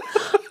trying to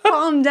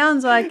calm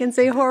down so I can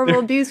say horrible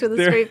abuse with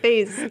a straight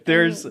face.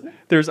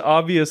 There's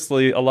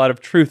obviously a lot of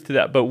truth to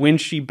that, but when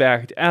she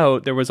backed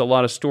out, there was a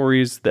lot of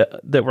stories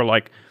that were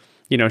like,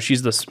 you know,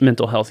 she's the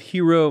mental health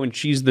hero and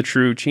she's the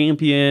true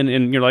champion,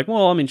 and you're like,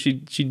 well, I mean,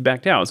 she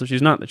backed out, so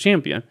she's not the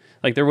champion.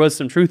 Like, there was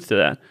some truth to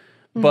that.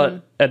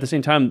 But at the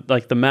same time,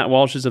 like, the Matt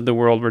Walshes of the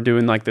world were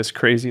doing like this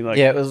crazy, like,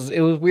 Yeah,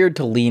 it was weird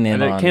to lean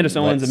in on Candace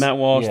Owens and Matt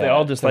Walsh. They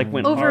all just like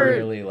went hard.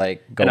 really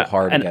like go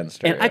hard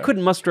against her. And I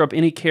couldn't muster up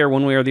any care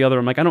one way or the other.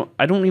 I'm like, I don't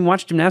even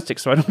watch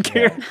gymnastics, so I don't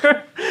care.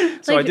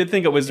 So I did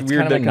think it was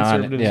weird that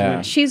conservatives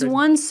went She's crazy.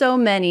 won so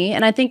many,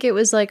 and I think it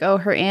was like, oh,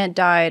 her aunt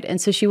died,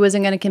 and so she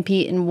wasn't going to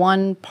compete in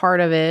one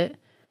part of it.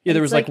 Yeah,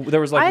 there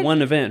was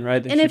one event,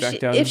 right? That And she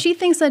backed out if she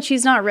thinks that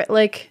she's not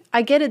like,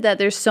 I get it that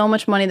there's so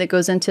much money that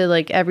goes into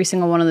like every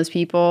single one of those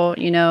people,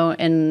 you know,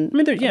 and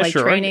I mean, yeah, like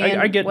sure. training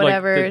I get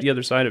whatever. like the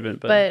other side of it,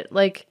 but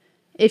like,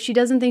 if she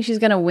doesn't think she's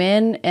gonna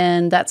win,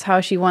 and that's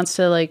how she wants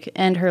to like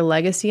end her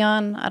legacy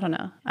on, I don't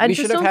know. I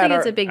just don't think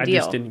it's a big I deal.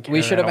 just didn't care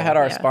We should have at had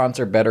all. our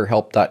sponsor,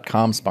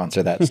 BetterHelp.com,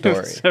 sponsor that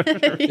story.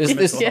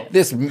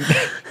 This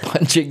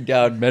punching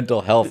down mental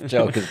health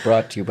joke is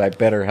brought to you by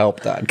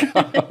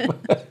BetterHelp.com.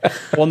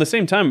 Well, at the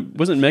same time,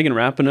 wasn't Megan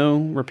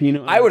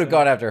Rapinoe? I would have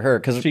gone after her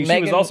because She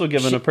was also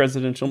given a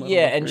presidential medal.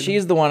 Yeah, and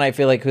she's the one I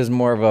feel like who's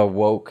more of a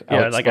woke,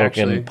 Yeah, like outspoken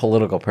actually.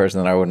 political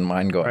person that I wouldn't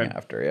mind going Right.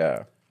 after.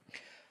 Yeah.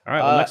 All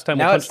right, well, next time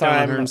we'll now punch it's down on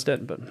time her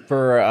instead. But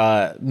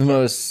for the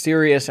most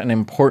serious and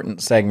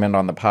important segment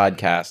on the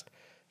podcast,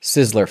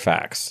 Sizzler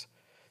Facts.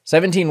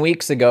 17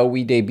 weeks ago,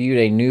 we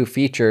debuted a new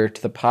feature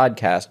to the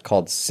podcast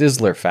called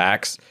Sizzler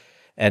Facts.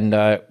 And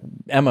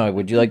Emma,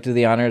 would you like to do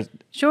the honors?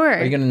 Sure.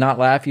 Are you going to not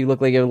laugh? You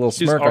look like you have a little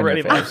she's smirk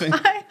already on your face.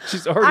 laughing.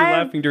 She's already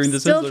laughing during the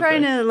Still Sizzler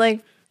trying thing. to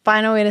like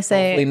find a way to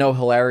say. Hopefully no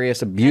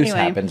hilarious abuse Anyway.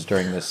 happens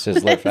during this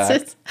Sizzler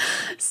Fact.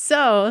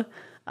 So,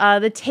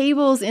 the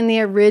tables in the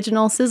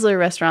original Sizzler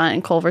restaurant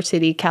in Culver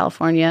City,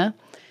 California,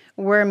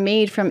 were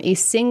made from a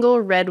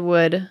single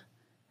redwood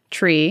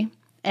tree.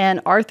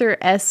 And Arthur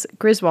S.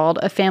 Griswold,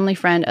 a family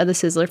friend of the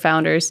Sizzler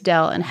founders,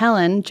 Dell and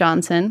Helen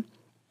Johnson,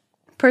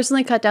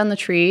 personally cut down the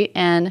tree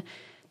and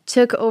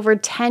took over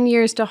 10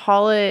 years to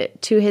haul it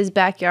to his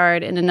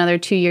backyard and another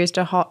 2 years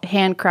to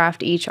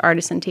handcraft each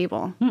artisan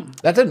table.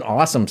 That's an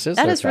awesome Sizzler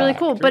That is really fact.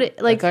 cool. But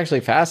it, like, It's actually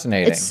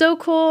fascinating. it's so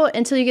cool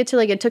until you get to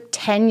like, it took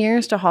 10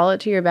 years to haul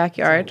it to your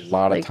backyard. A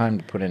lot Like, of time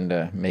to put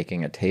into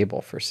making a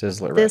table for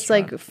Sizzler this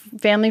restaurant.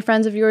 like family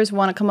friends of yours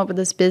want to come up with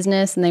this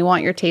business and they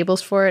want your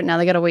tables for it. Now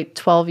they got to wait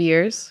 12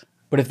 years.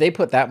 But if they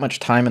put that much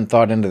time and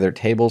thought into their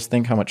tables,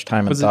 think how much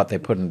time and thought they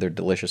put into their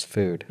delicious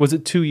food. Was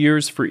it 2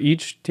 years for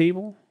each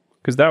table?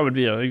 Because that would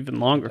be even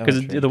longer.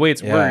 Because the way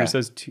it's worded, it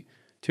says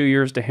 2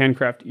 years to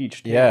handcraft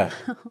each table. Yeah.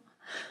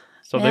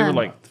 So they were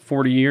like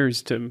 40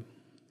 years to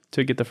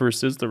get the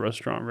first Sizzler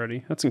restaurant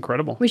ready. That's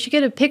incredible. We should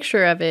get a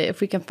picture of it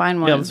if we can find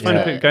one. Yeah, let's find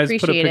a picture. Guys, put a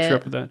Appreciate picture it.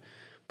 up of that,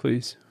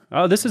 please.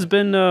 This has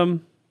been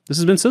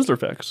Sizzler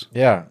Facts.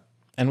 Yeah.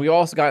 And we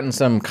also gotten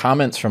some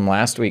comments from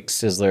last week's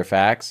Sizzler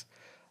Facts.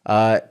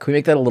 Can we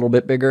make that a little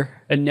bit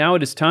bigger? And now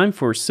it is time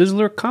for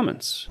Sizzler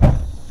Comments.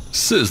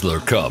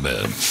 Sizzler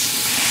comments.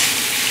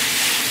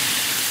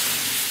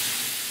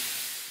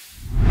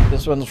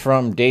 This one's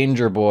from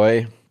Danger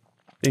Boy.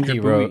 Danger He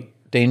Buoy. wrote,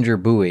 Danger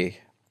Buoy.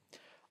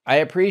 I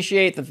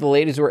appreciate that the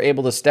ladies were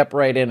able to step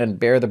right in and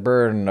bear the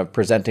burden of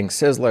presenting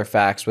Sizzler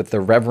Facts with the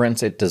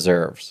reverence it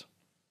deserves.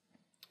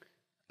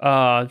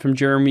 From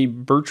Jeremy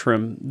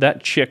Bertram,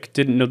 that chick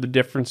didn't know the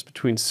difference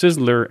between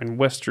Sizzler and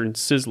Western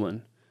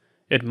Sizzlin'.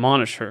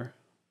 Admonish her.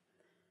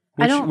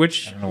 I don't-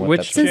 Which know what which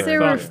that's chick Since there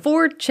thought were it?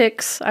 4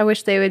 chicks, I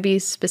wish they would be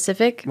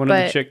specific. One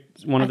but of the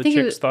think it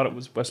chicks was- thought it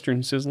was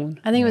Western Sizzlin'.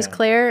 I think it was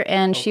Claire,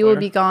 and she will Claire.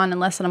 be gone in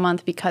less than a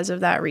month because of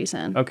that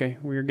reason. Okay,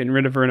 we're getting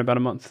rid of her in about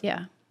a month.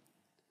 Yeah.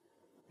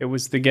 It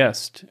was the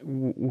guest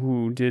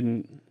who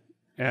didn't.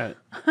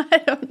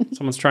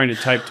 Someone's trying to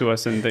type to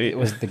us, and it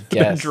was the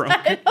guest.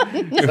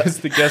 It was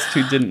the guest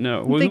who didn't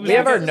know. Who was We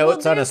have the our guest?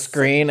 notes on a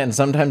screen, and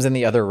sometimes in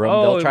the other room,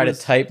 Oh, they'll it try was-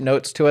 to type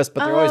notes to us,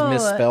 but they're always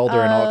misspelled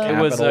or in all It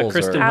capitals. was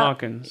Kristen or,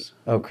 Hawkins.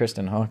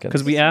 Kristen Hawkins.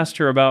 Because we asked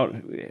her about,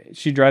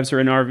 she drives her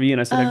an RV, and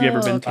I said, have you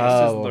ever been to a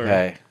Sizzler?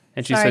 okay.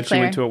 And she Sorry, said she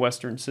went Claire. to a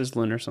Western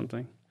Sizzlin' or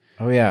something.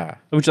 Oh, yeah.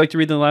 Would you like to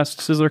read the last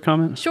Sizzler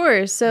comment?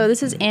 Sure. So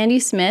this is Andy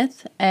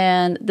Smith,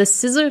 and the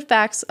Sizzler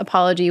Facts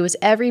apology was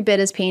every bit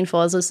as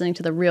painful as listening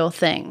to the real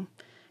thing.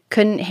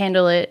 Couldn't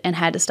handle it and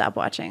had to stop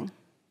watching.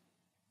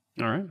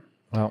 All right.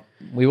 Well,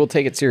 we will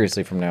take it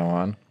seriously from now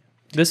on.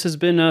 This has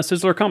been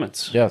Sizzler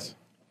Comments. Yes.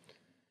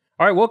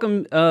 All right,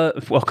 welcome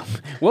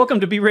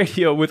to B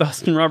Radio with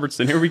Austin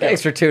Robertson. Here we go.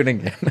 Thanks for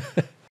tuning in.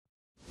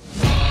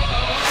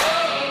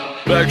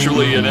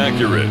 Factually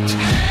inaccurate.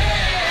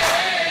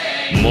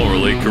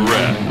 Morally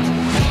correct.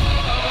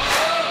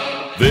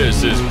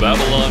 This is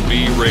Babylon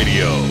Bee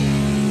Radio.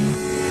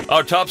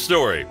 Our top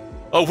story.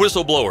 A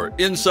whistleblower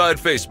inside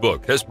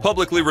Facebook has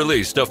publicly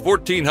released a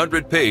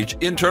 1,400-page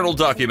internal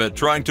document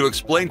trying to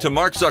explain to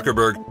Mark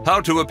Zuckerberg how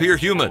to appear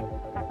human.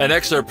 An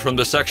excerpt from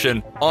the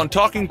section on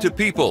talking to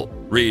people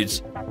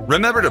reads,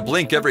 Remember to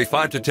blink every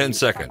 5 to 10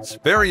 seconds.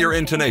 Vary your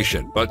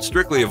intonation, but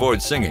strictly avoid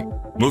singing.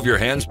 Move your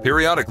hands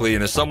periodically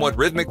in a somewhat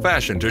rhythmic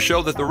fashion to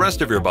show that the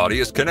rest of your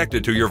body is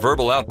connected to your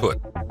verbal output.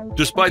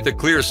 Despite the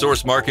clear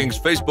source markings,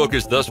 Facebook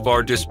is thus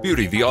far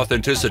disputing the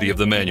authenticity of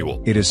the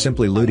manual. It is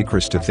simply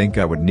ludicrous to think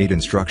I would need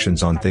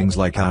instructions on things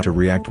like how to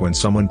react when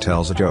someone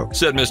tells a joke,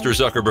 said Mr.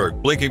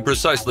 Zuckerberg, blinking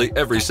precisely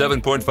every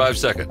 7.5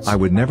 seconds. I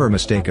would never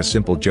mistake a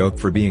simple joke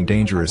for being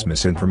dangerous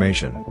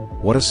misinformation.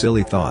 What a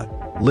silly thought.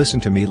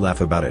 Listen to me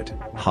laugh about it.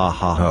 Ha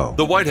ha ho.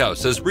 The White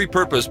House has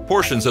repurposed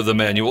portions of the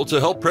manual to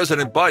help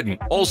President Biden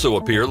also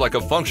appear like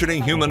a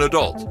functioning human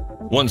adult.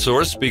 One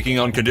source, speaking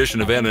on condition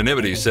of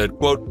anonymity, said,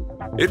 quote,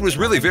 "It was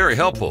really very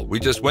helpful. We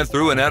just went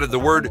through and added the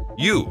word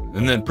you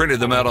and then printed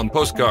them out on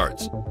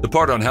postcards. The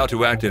part on how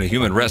to act in a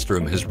human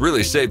restroom has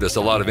really saved us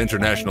a lot of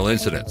international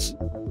incidents."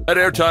 At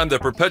airtime, the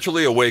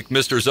perpetually awake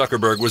Mr.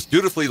 Zuckerberg was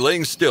dutifully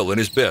laying still in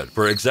his bed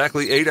for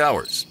exactly 8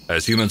 hours,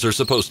 as humans are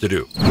supposed to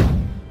do.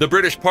 The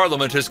British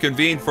Parliament has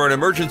convened for an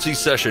emergency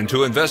session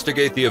to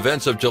investigate the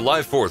events of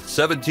July 4th,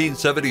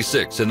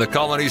 1776 in the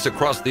colonies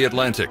across the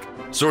Atlantic.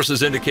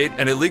 Sources indicate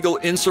an illegal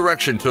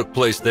insurrection took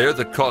place there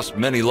that cost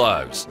many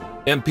lives.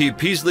 MP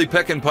Peasley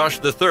Peckinpah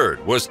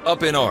III was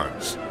up in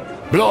arms.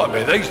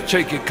 Blimey, these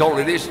cheeky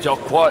colonists are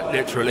quite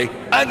literally,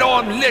 and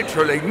I'm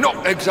literally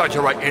not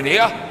exaggerating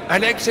here,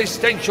 an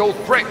existential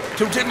threat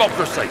to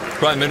democracy.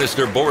 Prime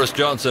Minister Boris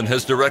Johnson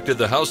has directed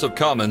the House of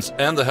Commons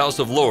and the House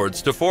of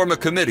Lords to form a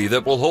committee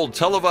that will hold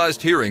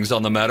televised hearings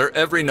on the matter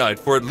every night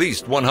for at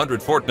least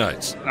 100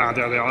 fortnights.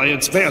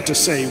 It's fair to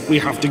say we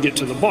have to get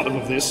to the bottom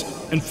of this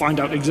and find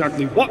out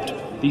exactly what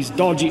these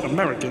dodgy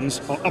Americans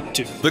are up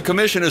to. The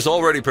commission is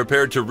already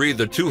prepared to read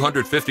the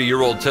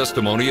 250-year-old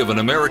testimony of an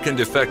American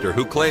defector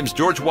who claims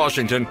George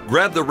Washington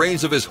grabbed the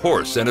reins of his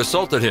horse and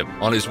assaulted him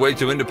on his way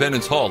to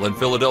Independence Hall in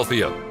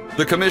Philadelphia.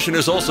 The commission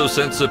has also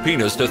sent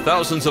subpoenas to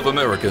thousands of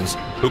Americans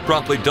who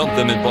promptly dumped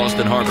them in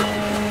Boston Harbor.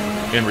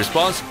 In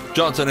response,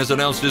 Johnson has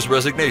announced his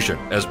resignation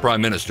as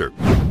prime minister.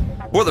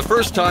 For the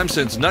first time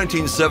since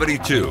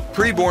 1972,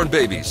 preborn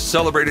babies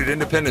celebrated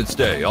Independence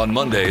Day on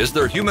Monday as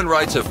their human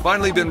rights have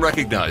finally been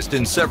recognized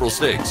in several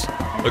states.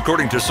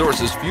 According to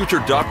sources,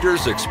 future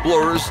doctors,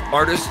 explorers,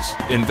 artists,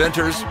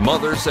 inventors,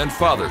 mothers, and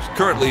fathers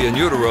currently in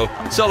utero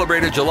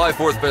celebrated July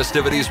 4th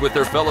festivities with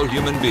their fellow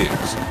human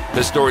beings.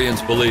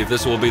 Historians believe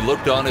this will be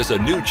looked on as a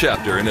new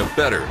chapter in a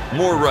better,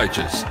 more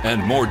righteous,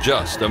 and more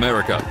just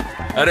America.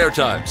 At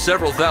airtime,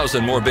 several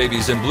thousand more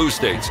babies in blue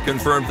states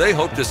confirmed they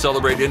hope to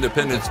celebrate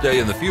Independence Day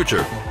in the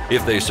future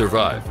if they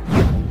survive.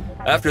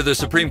 After the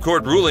Supreme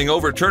Court ruling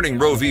overturning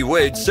Roe v.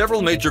 Wade,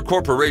 several major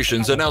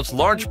corporations announced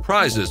large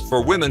prizes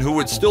for women who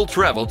would still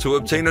travel to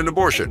obtain an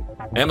abortion.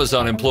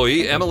 Amazon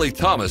employee Emily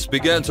Thomas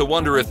began to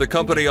wonder if the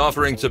company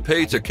offering to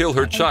pay to kill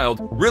her child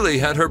really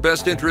had her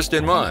best interest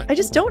in mind. I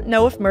just don't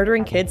know if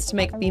murdering kids to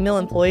make female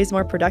employees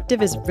more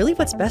productive is really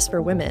what's best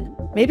for women.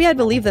 Maybe I'd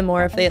believe them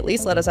more if they at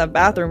least let us have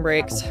bathroom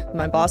breaks.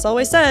 My boss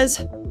always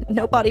says,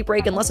 no body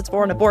break unless it's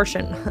for an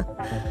abortion.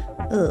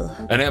 Ugh.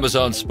 An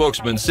Amazon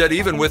spokesman said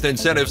even with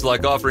incentives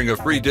like offering a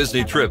free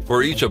Disney trip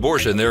for each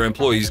abortion their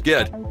employees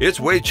get, it's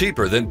way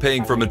cheaper than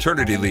paying for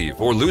maternity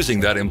leave or losing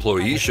that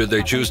employee should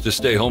they choose to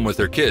stay home with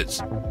their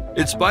kids.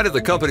 In spite of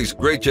the company's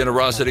great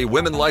generosity,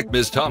 women like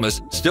Ms.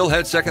 Thomas still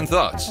had second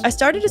thoughts. I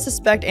started to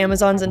suspect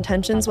Amazon's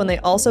intentions when they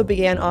also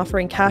began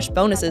offering cash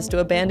bonuses to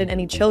abandon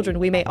any children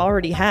we may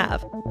already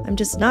have. I'm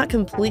just not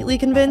completely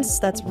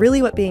convinced that's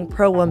really what being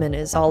pro-woman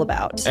is all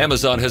about.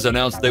 Amazon has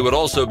announced they would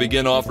also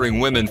begin offering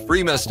women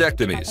free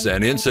mastectomies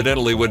and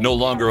incidentally would no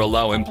longer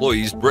allow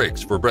employees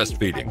breaks for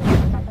breastfeeding.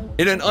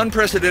 In an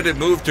unprecedented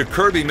move to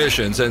curb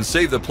emissions and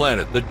save the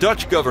planet, the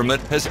Dutch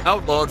government has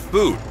outlawed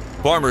food.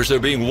 Farmers are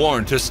being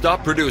warned to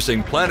stop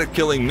producing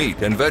planet-killing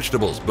meat and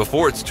vegetables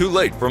before it's too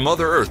late for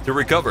Mother Earth to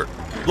recover.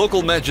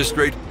 Local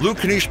magistrate Luc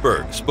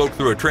Kniesberg spoke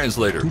through a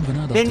translator.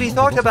 When we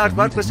thought about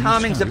what was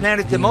harming the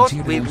planet the most,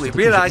 we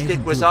realized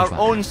it was our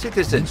own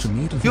citizens.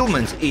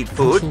 Humans eat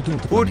food.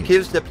 Food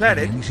kills the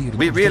planet.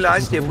 We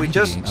realized if we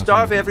just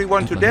starve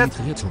everyone to death,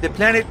 the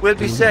planet will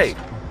be safe.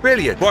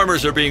 Brilliant.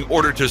 Farmers are being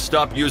ordered to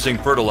stop using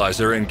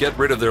fertilizer and get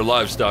rid of their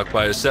livestock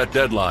by a set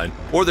deadline,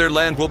 or their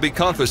land will be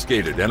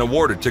confiscated and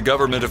awarded to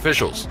government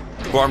officials.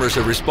 Farmers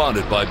have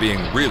responded by being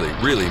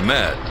really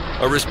mad,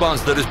 a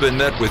response that has been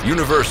met with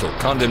universal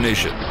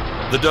condemnation.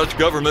 The Dutch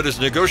government is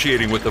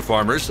negotiating with the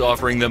farmers,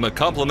 offering them a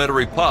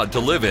complimentary pod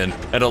to live in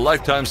and a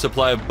lifetime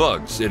supply of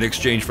bugs in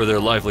exchange for their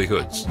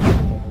livelihoods.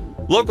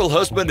 Local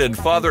husband and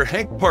father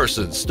Hank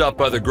Parsons stopped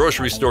by the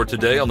grocery store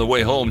today on the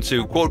way home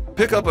to, quote,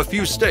 pick up a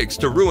few steaks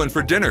to ruin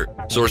for dinner.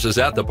 Sources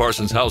at the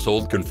Parsons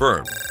household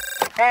confirmed.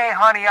 Hey,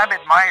 honey, I'm at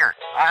Meijer.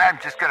 I'm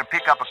just going to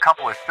pick up a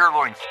couple of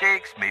sirloin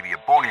steaks, maybe a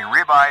bone-in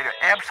ribeye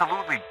to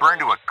absolutely burn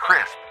to a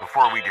crisp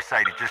before we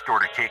decide to just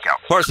order takeout.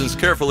 Parsons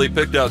carefully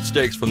picked out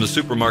steaks from the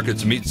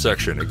supermarket's meat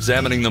section,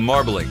 examining the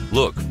marbling,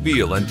 look,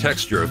 feel, and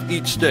texture of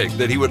each steak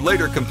that he would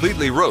later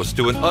completely roast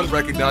to an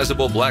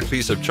unrecognizable black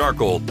piece of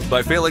charcoal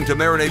by failing to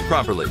marinate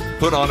properly,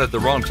 put on at the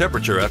wrong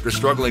temperature after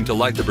struggling to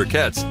light the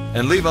briquettes,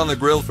 and leave on the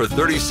grill for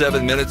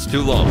 37 minutes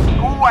too long.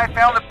 Ooh, I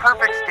found the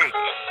perfect steak.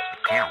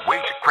 Can't wait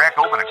wait to crack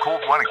open a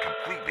cold one and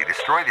completely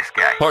destroy this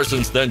guy.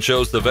 Parsons then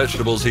chose the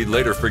vegetables he'd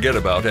later forget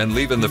about and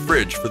leave in the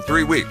fridge for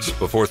 3 weeks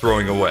before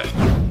throwing away.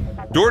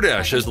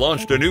 DoorDash has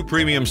launched a new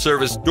premium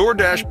service,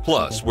 DoorDash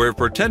Plus, where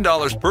for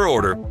 $10 per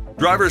order,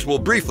 drivers will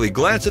briefly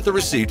glance at the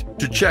receipt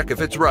to check if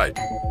it's right.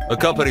 A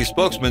company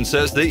spokesman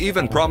says they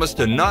even promise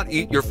to not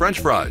eat your French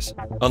fries,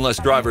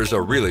 unless drivers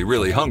are really,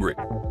 really hungry.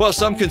 While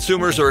some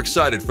consumers are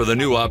excited for the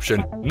new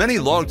option, many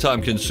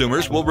longtime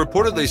consumers will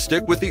reportedly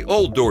stick with the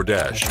old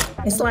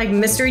DoorDash. It's like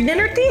mystery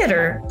dinner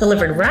theater,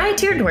 delivered right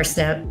to your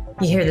doorstep.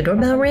 You hear the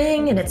doorbell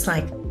ring and it's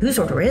like, whose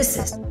order is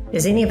this?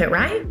 Is any of it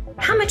right?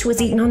 How much was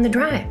eaten on the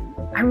drive?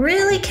 I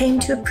really came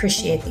to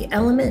appreciate the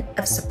element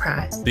of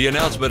surprise. The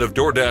announcement of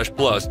DoorDash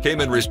Plus came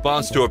in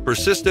response to a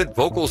persistent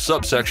vocal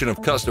subsection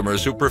of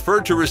customers who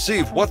preferred to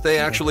receive what they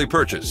actually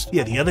purchased.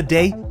 Yeah, the other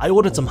day, I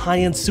ordered some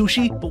high-end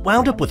sushi, but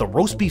wound up with a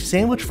roast beef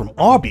sandwich from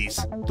Arby's.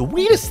 The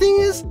weirdest thing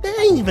is,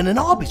 there ain't even an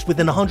Arby's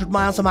within 100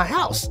 miles of my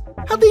house.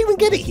 How'd they even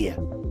get it here?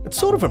 It's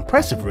sort of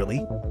impressive,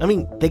 really. I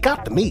mean, they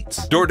got the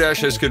meats.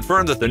 DoorDash has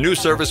confirmed that the new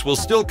service will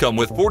still come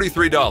with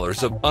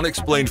 $43 of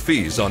unexplained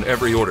fees on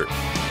every order.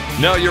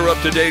 Now you're up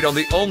to date on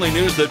the only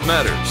news that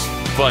matters.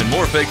 Find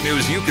more fake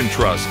news you can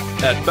trust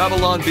at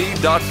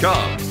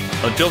BabylonBee.com.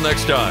 Until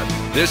next time,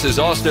 this is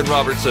Austin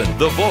Robertson,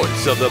 the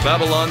voice of the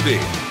Babylon Bee.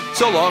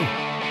 So long.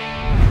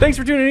 Thanks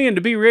for tuning in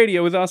to B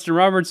Radio with Austin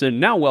Robertson.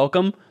 Now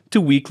welcome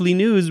to Weekly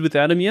News with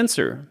Adam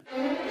Yenser.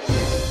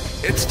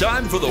 It's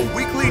time for the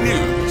Weekly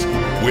News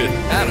with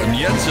Adam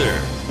Yenser.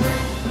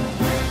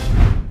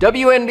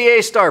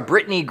 WNBA star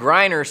Brittany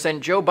Griner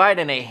sent Joe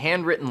Biden a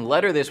handwritten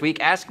letter this week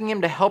asking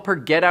him to help her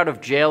get out of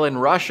jail in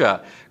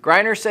Russia.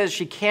 Griner says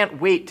she can't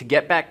wait to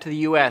get back to the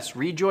U.S.,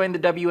 rejoin the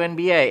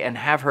WNBA, and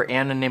have her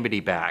anonymity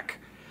back.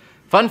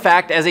 Fun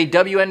fact, as a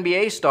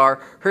WNBA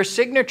star, her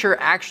signature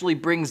actually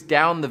brings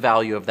down the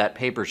value of that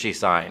paper she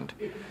signed.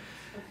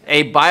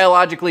 A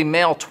biologically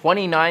male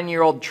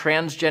 29-year-old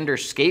transgender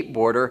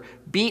skateboarder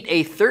beat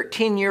a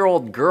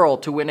 13-year-old girl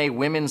to win a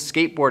women's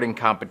skateboarding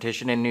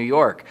competition in New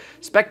York.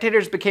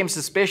 Spectators became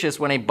suspicious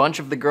when a bunch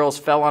of the girls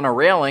fell on a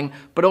railing,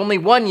 but only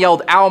one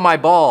yelled, "Ow, my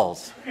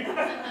balls."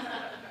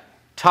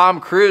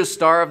 Tom Cruise,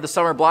 star of the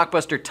summer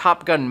blockbuster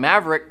Top Gun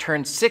Maverick,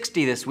 turned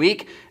 60 this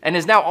week and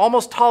is now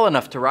almost tall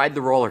enough to ride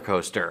the roller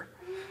coaster.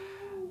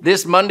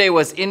 This Monday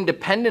was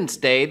Independence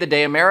Day, the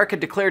day America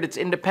declared its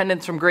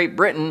independence from Great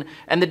Britain,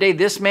 and the day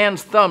this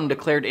man's thumb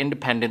declared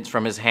independence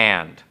from his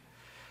hand.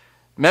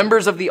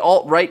 Members of the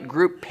alt-right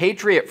group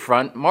Patriot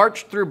Front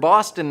marched through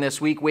Boston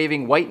this week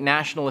waving white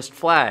nationalist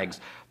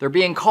flags. They're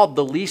being called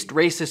the least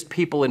racist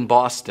people in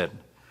Boston.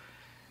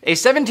 A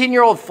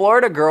 17-year-old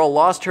Florida girl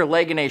lost her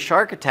leg in a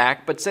shark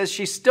attack, but says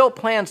she still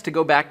plans to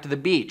go back to the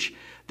beach.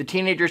 The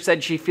teenager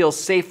said she feels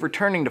safe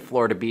returning to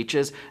Florida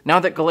beaches now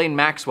that Ghislaine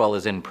Maxwell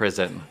is in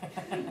prison.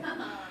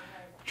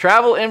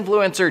 Travel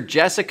influencer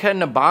Jessica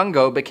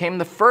Nabongo became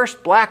the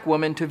first black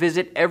woman to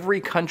visit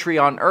every country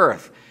on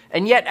Earth.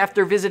 And yet,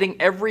 after visiting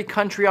every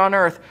country on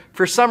Earth,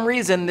 for some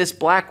reason, this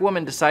black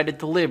woman decided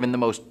to live in the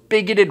most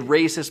bigoted,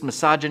 racist,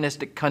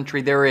 misogynistic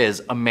country there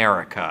is,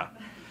 America.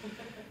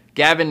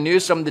 Gavin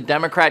Newsom, the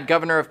Democrat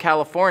governor of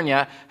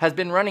California, has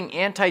been running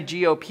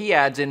anti-GOP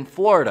ads in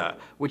Florida,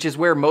 which is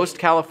where most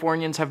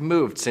Californians have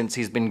moved since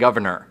he's been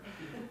governor.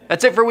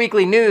 That's it for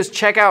Weekly News.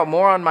 Check out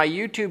more on my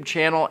YouTube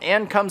channel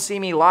and come see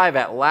me live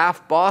at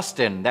Laugh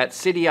Boston, that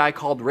city I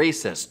called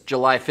racist,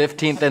 July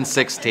 15th and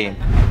 16th.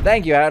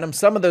 Thank you, Adam.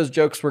 Some of those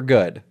jokes were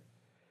good.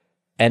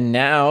 And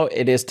now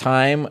it is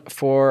time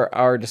for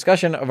our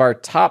discussion of our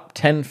top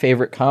 10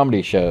 favorite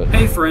comedy shows.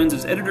 Hey friends,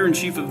 as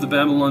editor-in-chief of the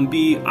Babylon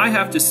Bee, I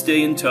have to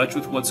stay in touch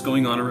with what's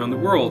going on around the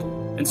world.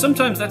 And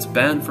sometimes that's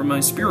bad for my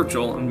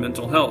spiritual and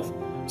mental health.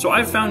 So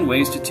I've found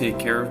ways to take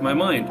care of my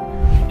mind.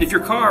 If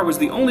your car was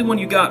the only one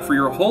you got for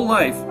your whole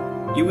life,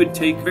 you would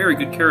take very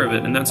good care of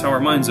it, and that's how our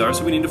minds are,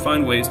 so we need to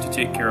find ways to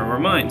take care of our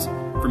minds.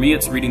 For me,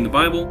 it's reading the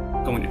Bible,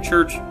 going to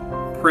church,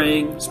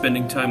 praying,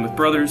 spending time with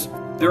brothers.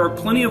 There are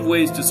plenty of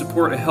ways to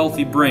support a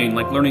healthy brain,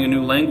 like learning a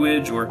new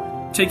language or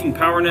taking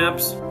power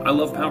naps. I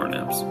love power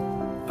naps.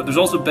 But there's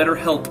also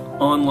BetterHelp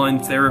online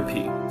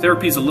therapy.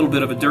 Therapy is a little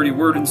bit of a dirty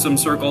word in some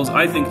circles.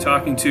 I think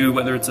talking to,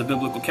 whether it's a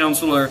biblical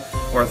counselor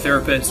or a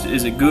therapist,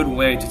 is a good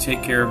way to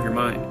take care of your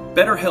mind.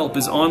 BetterHelp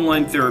is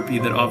online therapy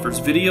that offers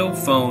video,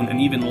 phone, and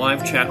even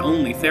live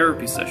chat-only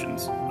therapy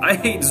sessions. I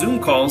hate Zoom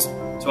calls,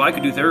 so I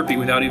could do therapy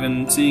without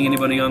even seeing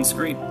anybody on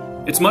screen.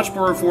 It's much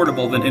more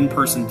affordable than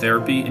in-person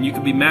therapy, and you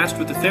can be matched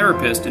with a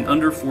therapist in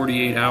under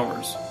 48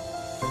 hours.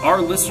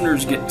 Our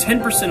listeners get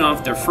 10%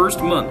 off their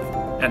first month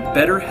at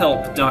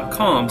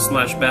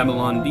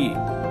betterhelp.com/BabylonB.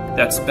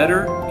 That's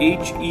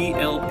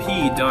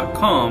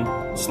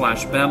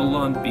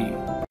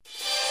betterhelp.com/BabylonB.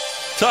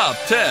 Top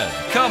 10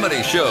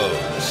 comedy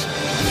shows.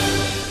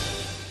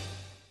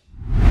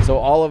 So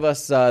all of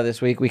us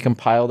this week, we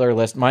compiled our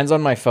list. Mine's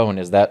on my phone.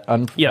 Is that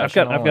unprofessional? Yeah,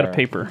 I've got a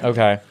paper.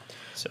 Okay.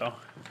 So.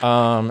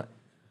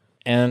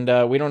 And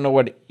we don't know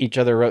what each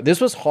other wrote. This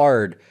was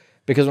hard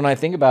because when I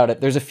think about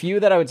it, there's a few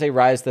that I would say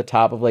rise to the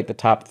top of like the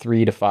top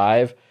 3 to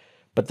 5,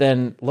 But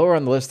then lower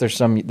on the list, there's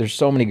so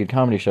many good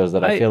comedy shows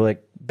that I feel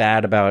like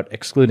bad about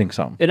excluding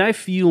some. And I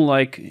feel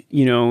like,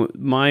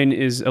 mine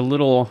is a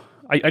little...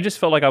 I just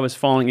felt like I was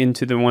falling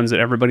into the ones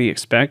that everybody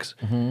expects.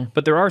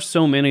 But there are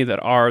so many that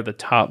are the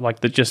top,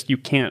 like that just you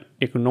can't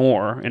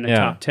ignore in a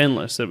top 10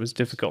 list that was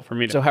difficult for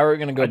me to... So how are we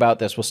going to go about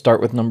this? We'll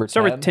start with number 10?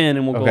 Start with 10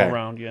 and we'll go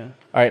around, yeah. All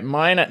right,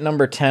 mine at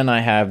number 10,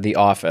 I have The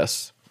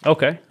Office.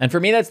 Okay. And for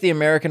me, that's the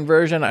American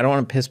version. I don't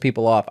want to piss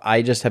people off.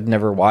 I just have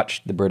never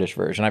watched the British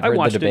version. I've heard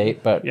the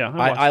debate, but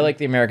I like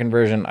the American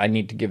version. I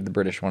need to give the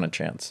British one a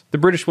chance. The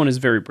British one is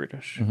very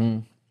British.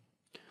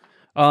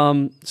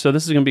 So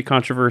this is going to be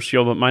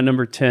controversial, but my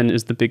number 10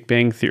 is The Big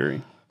Bang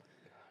Theory.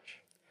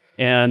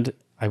 And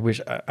I wish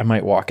I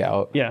might walk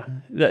out. Yeah.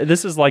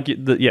 This is like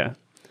this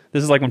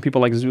is like when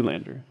people like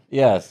Zoolander.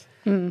 Yes.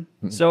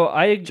 So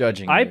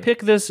I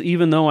pick this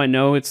even though I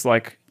know it's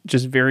like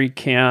just very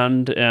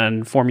canned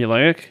and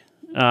formulaic,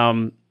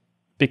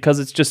 because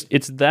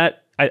it's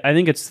that I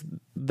think it's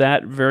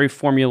that very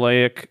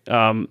formulaic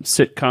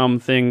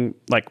sitcom thing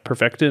like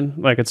perfected.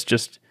 Like it's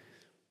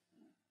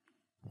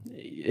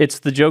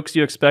the jokes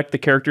you expect. The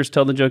characters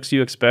tell the jokes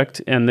you expect,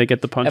 and they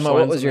get the punchlines. Emma,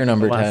 what was your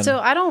number 10? So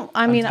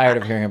I'm tired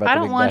of hearing about I the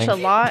don't Big watch Bang.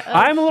 a lot.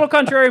 I'm a little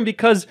contrarian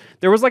because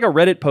there was like a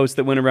Reddit post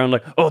that went around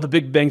like, "Oh, The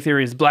Big Bang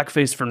Theory is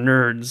blackface for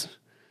nerds."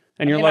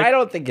 And you're like, I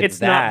don't think it's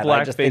that.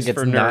 not I just think blackface it's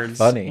for not nerds.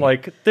 funny.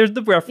 Like, there's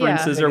the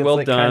references Yeah. I are think well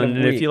it's, like, done, kind of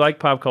and if weak. you like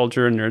pop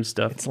culture and nerd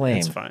stuff, It's lame.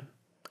 It's fine.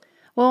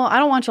 Well, I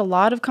don't watch a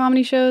lot of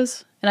comedy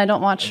shows, and I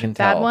don't watch can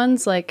bad tell.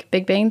 ones like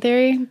Big Bang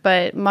Theory,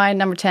 but my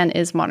number 10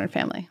 is Modern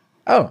Family.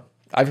 Oh,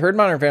 I've heard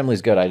Modern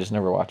Family's good. I just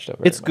never watched it.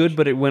 It's good,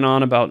 but it went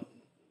on about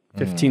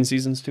 15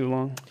 seasons too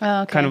long.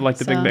 Oh, okay. Kind of like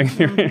the Big Bang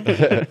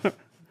Theory.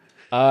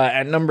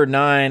 At number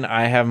 9,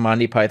 I have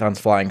Monty Python's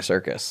Flying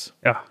Circus.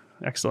 Yeah,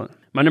 excellent.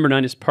 My number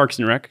 9 is Parks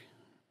and Rec,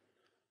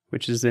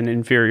 which is an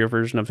inferior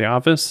version of The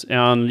Office,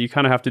 and you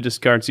kind of have to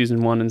discard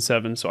season 1 and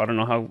 7. So I don't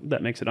know how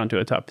that makes it onto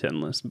a top 10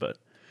 list, but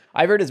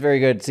I've heard it's very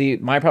good. See,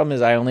 my problem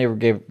is I only ever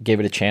gave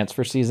it a chance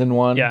for season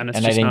 1, Yeah, and it's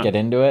I just didn't not- get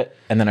into it.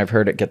 And then I've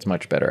heard it gets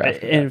much better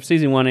after and that. if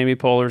season 1, Amy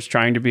Poehler's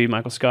trying to be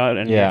Michael Scott,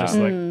 and Yeah. you're just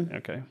like,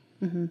 okay,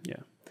 yeah.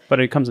 But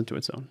it comes into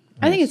its own.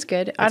 I think it's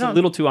good. I It's don't. a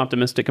little too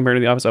optimistic compared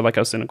to The Office. I like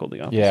how cynical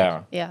The Office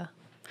is. Yeah.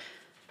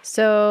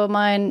 So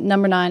my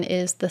number 9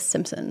 is The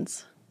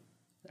Simpsons.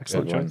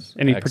 Excellent Good one. choice.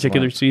 Any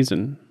particular Excellent.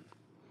 season?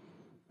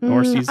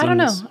 Or seasons? I don't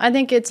know. I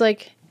think it's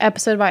like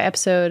episode by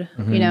episode,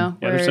 you know,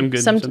 Yeah, there's where some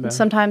good, some bad.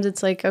 sometimes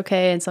it's like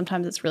okay, and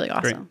sometimes it's really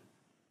awesome.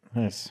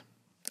 Nice.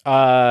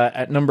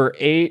 At number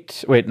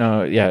 8,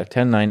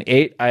 10, 9,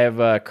 8, I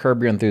have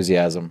Curb Your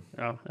Enthusiasm.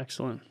 Oh,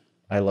 excellent.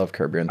 I love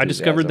Curb Your I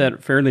Enthusiasm. discovered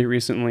that fairly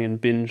recently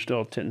and binged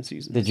all 10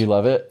 seasons. Did you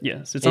love it?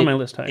 Yes, it's on my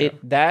list high up.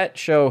 That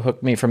show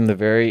hooked me from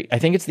I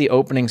think it's the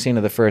opening scene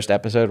of the first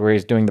episode where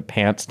he's doing the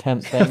pants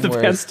tent thing. The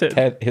where pants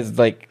tent. his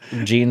like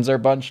jeans are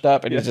bunched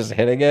up and he's just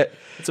hitting it.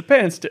 It's a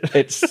pants tent.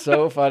 It's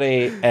so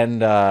funny.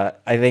 And I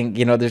think,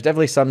 there's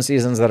definitely some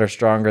seasons that are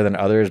stronger than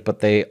others, but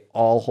they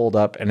all hold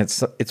up. And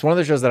it's one of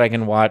the shows that I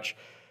can watch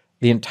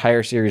the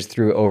entire series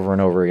through over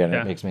and over again.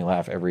 Yeah. It makes me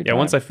laugh every time. Yeah,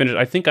 once I finish,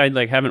 I think I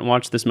haven't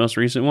watched this most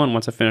recent one.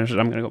 Once I finish it,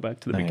 I'm going to go back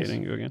to the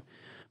beginning and go again.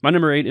 My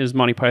number 8 is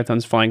Monty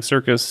Python's Flying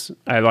Circus.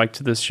 I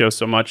liked this show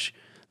so much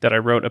that I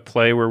wrote a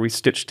play where we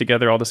stitched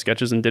together all the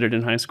sketches and did it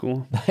in high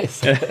school.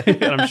 Nice.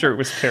 And I'm sure it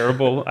was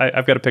terrible.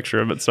 I've got a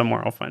picture of it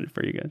somewhere. I'll find it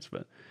for you guys.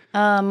 But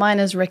Mine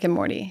is Rick and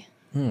Morty.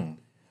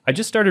 I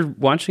just started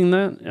watching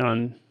that,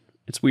 and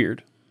it's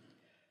weird.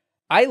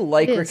 I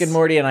like It Rick is. and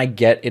Morty, and I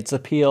get its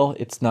appeal.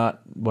 It's not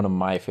one of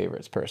my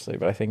favorites personally,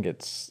 but I think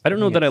it's. I don't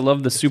know that I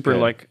love the it's super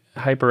good. like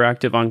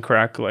hyperactive on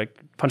crack like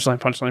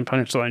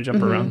punchline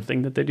jump around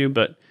thing that they do,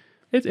 but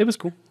it was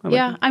cool. I liked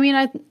Yeah, it. I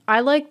mean,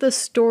 I like the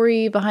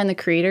story behind the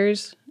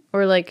creators,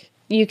 or like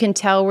you can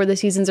tell where the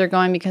seasons are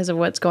going because of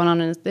what's going on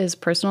in his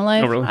personal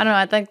life. Oh, really? I don't know.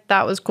 I think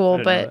that was cool,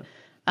 I didn't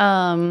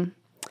know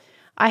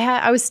but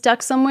I was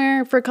stuck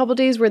somewhere for a couple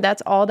days where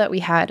that's all that we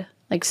had.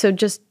 Like, so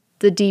just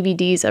the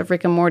DVDs of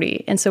Rick and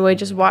Morty, and so I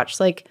just watched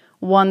like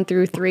 1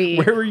 through 3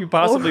 Where were you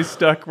possibly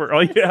stuck where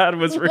all you had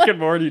was Rick and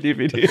Morty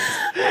DVDs?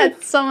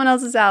 at someone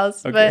else's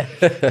house. Okay.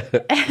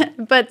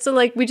 But so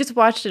like we just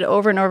watched it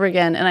over and over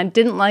again, and I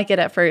didn't like it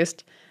at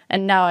first,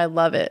 and now I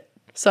love it.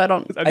 So I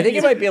don't. I think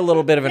it might be a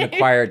little bit of an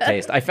acquired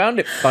taste. I found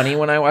it funny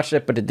when I watched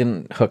it, but it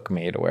didn't hook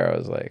me to where I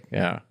was like,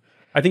 yeah.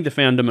 I think the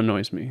fandom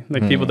annoys me.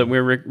 Like people that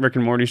wear Rick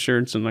and Morty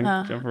shirts and like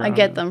jump around. I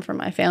get them from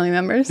my family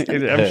members.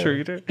 I'm sure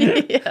you do.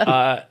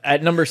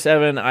 At number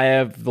 7, I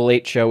have The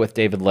Late Show with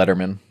David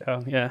Letterman.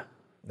 Oh yeah.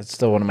 It's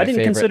still one of my I didn't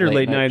favorite consider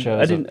late night.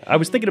 shows. I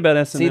was thinking about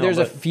SNL. See, there's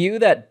a but few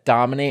that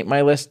dominate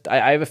my list.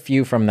 I have a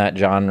few from that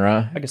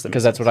genre. I guess that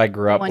because makes that's what I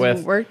grew up One with.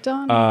 you worked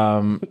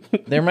on.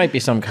 There might be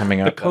some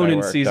coming up. the that I Conan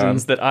worked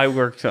seasons on. that I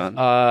worked on.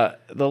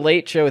 The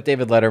Late Show with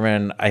David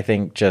Letterman, I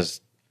think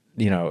just,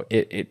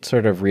 it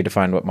sort of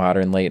redefined what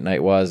modern late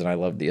night was, and I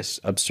love the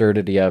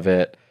absurdity of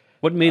it.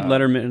 What made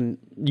Letterman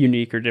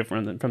unique or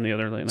different than from the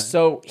other late night?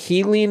 So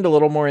he leaned a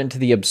little more into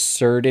the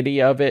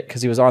absurdity of it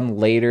because he was on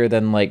later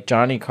than like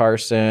Johnny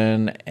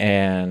Carson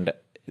and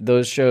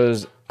those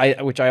shows,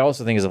 which I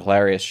also think is a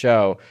hilarious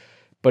show.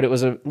 but it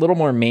was a little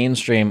more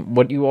mainstream.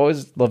 What you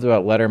always loved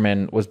about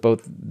Letterman was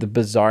both the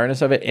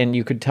bizarreness of it, and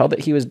you could tell that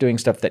he was doing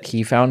stuff that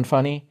he found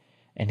funny,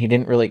 and he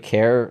didn't really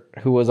care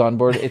who was on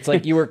board. It's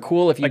like you were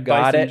cool if you like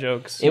got Bison it.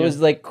 Jokes, it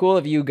was like cool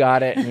if you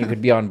got it and you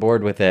could be on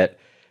board with it.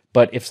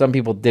 But if some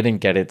people didn't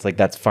get it, it's like,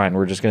 that's fine.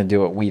 We're just going to do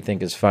what we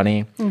think is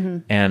funny.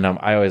 And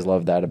I always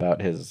loved that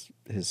about his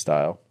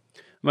style.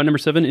 My number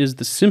 7 is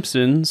The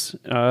Simpsons.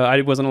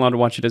 I wasn't allowed to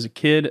watch it as a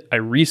kid. I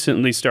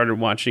recently started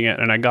watching it,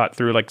 and I got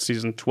through like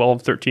season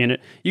 12, 13.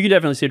 You can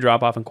definitely see a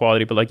drop off in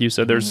quality, but like you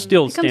said, there's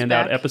still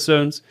standout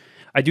episodes.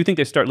 I do think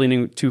they start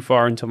leaning too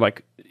far into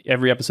like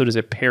every episode is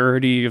a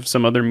parody of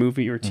some other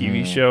movie or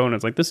TV show, and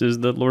it's like, this is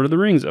the Lord of the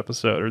Rings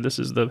episode, or this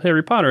is the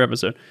Harry Potter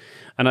episode.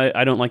 And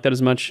I don't like that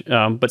as much.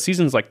 But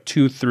seasons like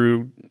 2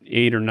 through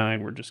 8 or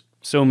 9 were just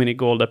so many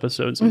gold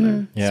episodes in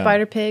there. Yeah.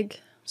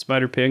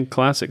 Spider Pig,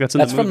 classic. That's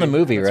from the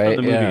movie, That's right?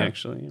 from the movie, Yeah.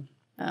 actually.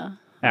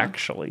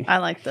 Actually. I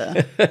like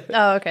the.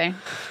 Oh, okay.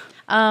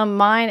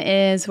 Mine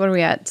is, what are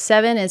we at?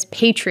 7 is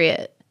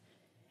Patriot.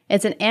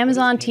 It's an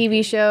Amazon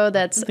TV show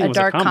that's a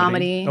dark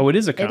comedy. Oh, it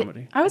is a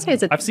comedy. I would say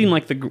it's a. I've seen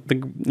like the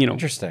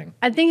Interesting.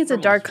 I think it's a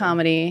dark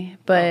comedy,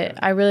 but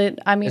I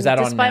mean, Is that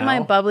on despite my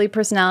now? bubbly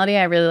personality,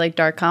 I really like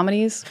dark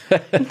comedies.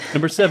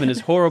 Number 7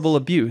 is Horrible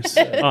Abuse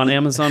on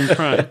Amazon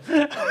Prime.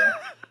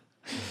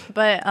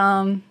 But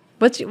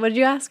what did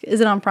you ask?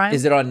 Is it on Prime?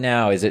 Is it on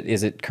now? Is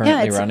it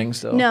currently it's- running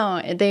still?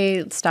 No,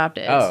 they stopped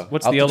it. Oh,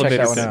 What's I'll the have to check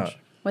elevator that one pitch? out.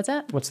 What's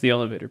that? What's the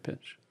elevator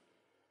pitch?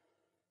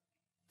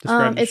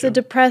 Describe the It's show. a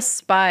depressed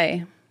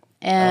spy,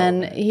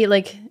 and he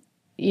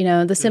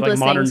the simplest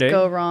modern things day?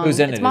 go wrong. Who's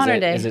in it's it? modern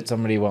day. Is it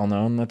somebody well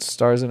known that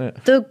stars in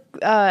it? The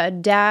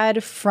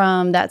dad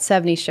from That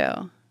 70s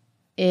Show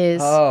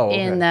is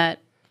in that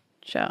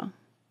show,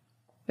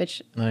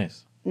 which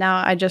Nice.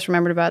 now I just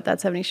remembered about That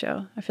 70s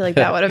Show. I feel like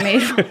that would have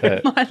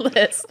made my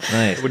list.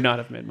 Nice. It would not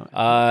have made mine.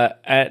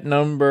 At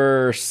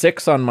number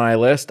 6 on my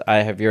list, I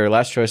have your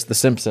last choice, The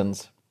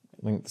Simpsons.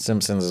 I think The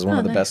Simpsons is one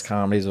of the best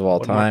comedies of all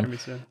What more can time. we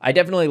say? I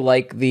definitely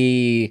like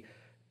the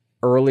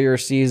earlier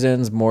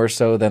seasons more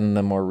so than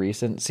the more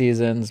recent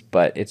seasons,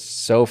 but it's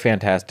so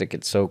fantastic.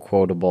 It's so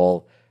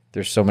quotable.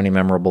 There's so many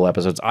memorable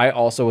episodes. I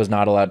also was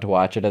not allowed to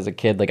watch it as a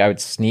kid. Like I would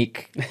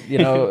sneak,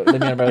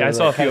 I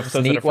saw a few episodes at a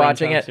sneak friend's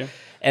watching house, it. yeah.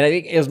 And I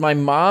think it was my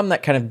mom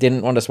that kind of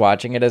didn't want us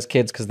watching it as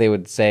kids because they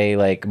would say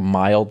like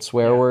mild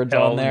swear words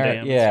hell on and there.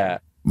 damn. Yeah.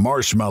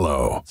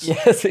 Marshmallow.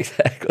 Yes,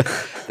 exactly.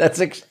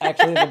 That's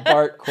actually the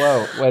Bart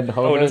quote when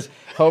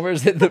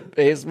Homer's in the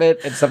basement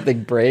and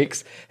something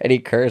breaks and he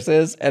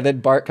curses, and then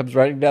Bart comes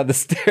running down the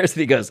stairs and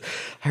he goes,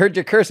 "I heard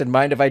you cursing.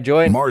 Mind if I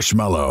join?"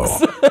 Marshmallow.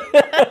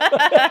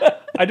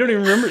 I don't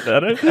even remember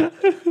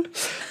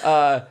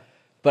that.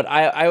 But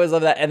I always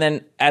love that. And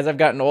then as I've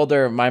gotten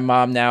older, my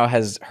mom now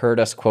has heard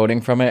us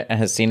quoting from it and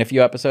has seen a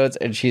few episodes.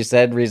 And she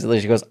said recently,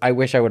 she goes, "I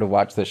wish I would have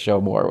watched this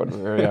show more when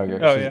we were younger."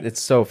 It's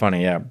so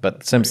funny, yeah.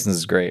 But Simpsons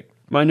is great.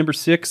 My number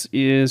 6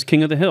 is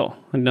King of the Hill,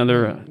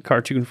 another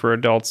cartoon for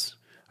adults.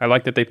 I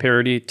like that they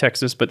parody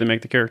Texas, but they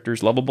make the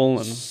characters lovable.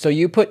 And So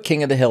you put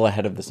King of the Hill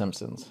ahead of The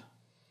Simpsons.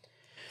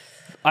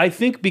 I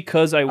think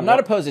because I'm not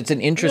opposed. It's an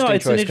interesting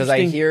it's an choice because I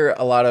interesting- hear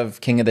a lot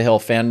of King of the Hill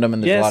fandom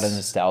and there's a lot of Yes.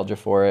 nostalgia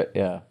for it.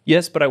 Yeah.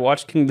 Yes, but I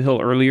watched King of the Hill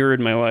earlier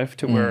in my life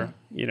to where,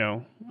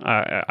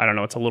 I don't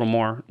know, it's a little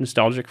more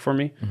nostalgic for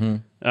me.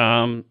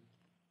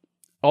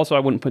 Also, I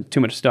wouldn't put too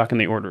much stock in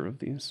the order of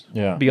these.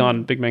 Yeah.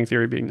 Beyond Big Bang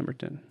Theory being number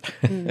 10.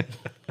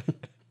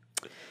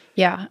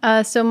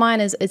 Yeah. So mine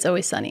is It's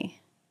Always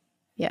Sunny.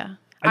 Yeah.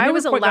 I never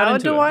was quite got allowed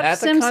into to it. watch That's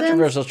Simpsons. a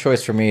controversial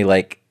choice for me.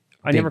 Like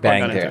I Big never quite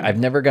Bang got into Theory. it. I've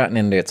never gotten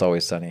into It's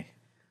Always Sunny.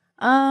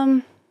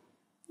 What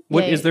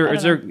Yeah, is there? I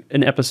Is don't there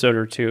an episode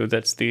or two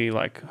that's the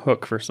like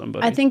hook for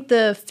somebody? I think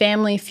the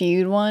Family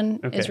Feud one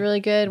is Okay. really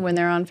good when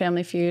they're on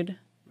Family Feud.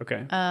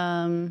 Okay.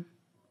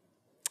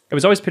 It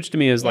was always pitched to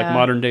me as like Yeah.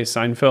 modern day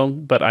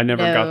Seinfeld, but I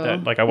never got No.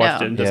 that. Like I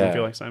watched No. it and it doesn't Yeah.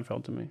 feel like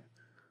Seinfeld to me.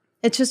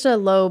 It's just a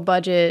low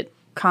budget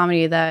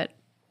comedy that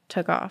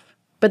took off.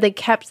 But they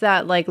kept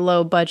that like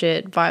low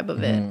budget vibe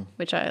of it,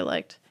 which I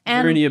liked. Is there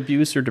And any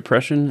abuse or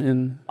depression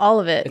in? all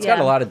of it. It's yeah.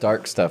 got a lot of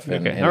dark stuff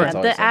in Okay, it. all right. It's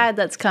Always The Sunny. ad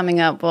that's coming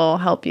up will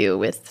help you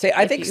with. See,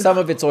 I if think you- some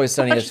of It's Always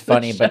Sunny is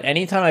funny, but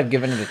anytime I've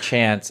given it a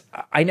chance,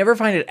 I never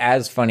find it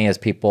as funny as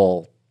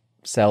people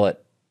sell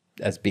it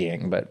as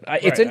being. But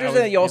it's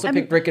interesting that you also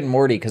picked Rick and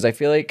Morty because I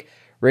feel like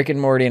Rick and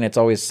Morty and It's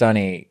Always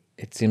Sunny,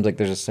 it seems like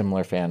there's a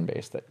similar fan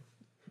base that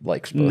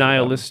likes both of them.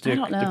 Nihilistic, I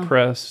don't know.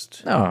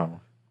 depressed. No.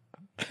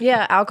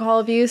 Yeah, alcohol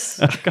abuse.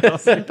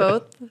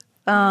 Both.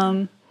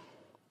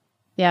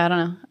 Yeah, I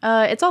don't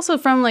know. It's also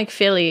from like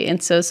Philly,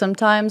 and so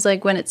sometimes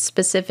like when it's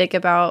specific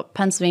about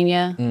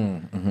Pennsylvania,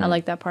 I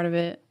like that part of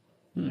it.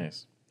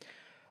 Nice.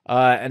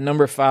 At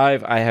number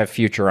 5, I have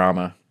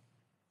Futurama.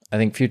 I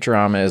think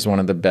Futurama is one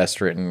of the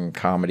best written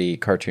comedy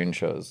cartoon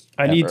shows.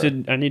 I need ever.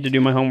 to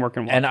do my homework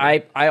and watch And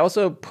it. I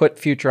also put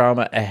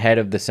Futurama ahead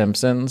of The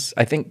Simpsons.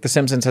 I think The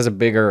Simpsons has a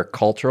bigger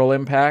cultural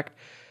impact.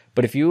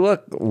 But if you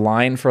look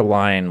line for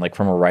line, like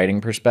from a writing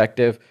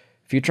perspective,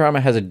 Futurama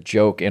has a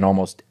joke in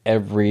almost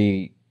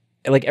every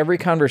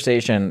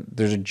conversation.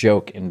 There's a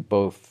joke in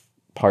both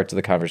parts of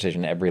the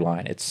conversation, every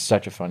line. It's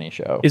such a funny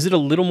show. Is it a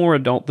little more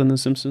adult than The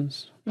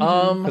Simpsons?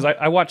 Because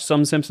I watch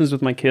some Simpsons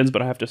with my kids,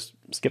 but I have to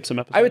skip some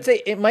episodes. I would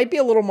say it might be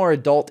a little more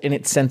adult in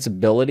its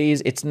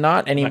sensibilities. It's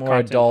not any more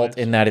adult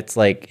in that it's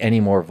like any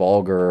more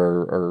vulgar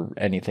or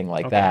anything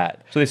like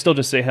that. So they still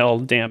just say hell,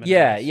 damn it.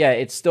 Yeah,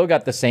 it's still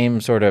got the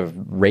same sort of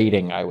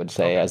rating, I would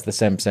say, as The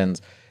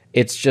Simpsons.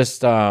 It's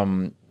just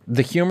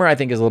the humor, I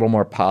think, is a little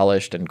more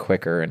polished and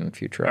quicker in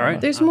Futurama. All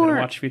right. There's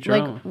more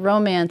like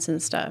romance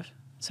and stuff.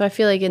 So I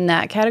feel like in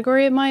that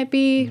category it might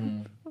be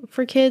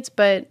for kids,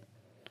 but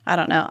I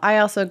don't know. I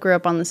also grew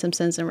up on The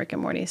Simpsons and Rick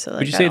and Morty. So like,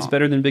 would you say it's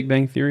better than Big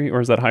Bang Theory,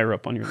 or is that higher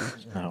up on your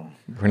list? No,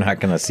 we're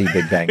not going to see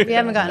Big Bang Theory. We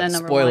haven't gotten a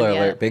number Spoiler one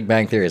alert, yet. Big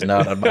Bang Theory is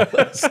not on my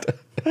list.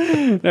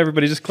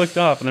 Everybody just clicked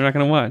off and they're not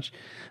going to watch.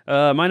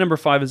 My number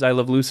 5 is I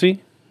Love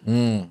Lucy.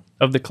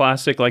 Of the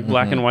classic, like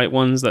black and white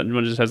ones, that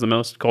one just has the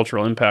most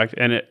cultural impact,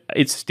 and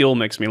it still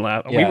makes me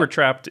laugh. Yeah. We were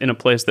trapped in a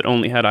place that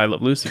only had I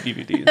Love Lucy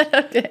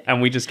DVDs,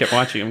 and we just kept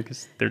watching them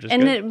because they're just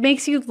and good. it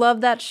makes you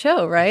love that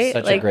show, right?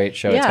 Such a great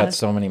show. It's got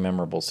so many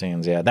memorable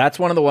scenes. Yeah, that's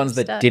one of the ones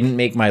that Stuck. didn't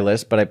make my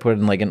list, but I put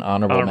in like an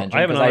honorable mention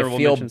I have an because I honorable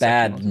feel mention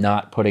bad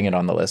not putting it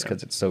on the list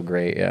because it's so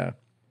great. Yeah.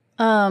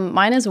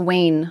 Mine is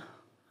Wayne,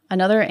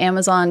 another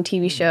Amazon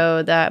TV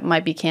show that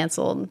might be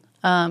canceled.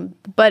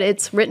 But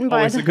it's written by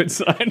Always a good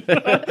sign.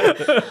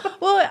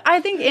 Well, I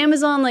think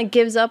Amazon like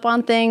gives up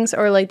on things,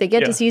 or like they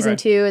get to season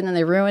 2 and then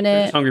they ruin They're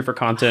it. just hungry for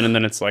content, and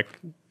then it's like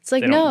It's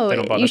like, they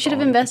don't bother you should have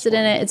following invested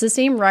in it. It's the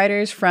same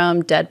writers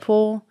from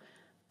Deadpool,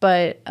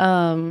 but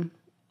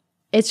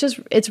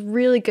it's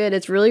really good.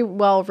 It's really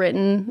well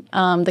written.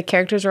 The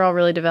characters are all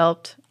really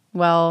developed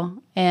well,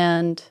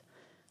 and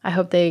I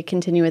hope they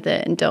continue with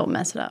it and don't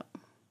mess it up.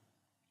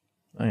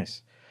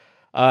 Nice.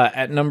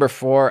 At number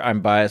 4,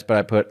 I'm biased, but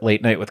I put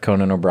Late Night with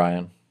Conan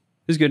O'Brien.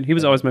 He's good. He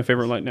was always my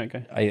favorite late night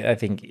guy. I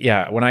think,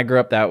 yeah, when I grew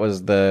up, that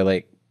was the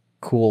like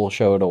cool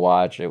show to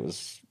watch. It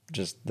was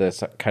just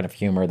this kind of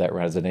humor that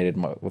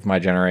resonated with my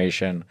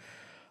generation.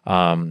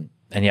 And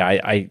yeah,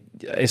 I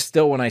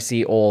still, when I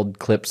see old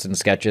clips and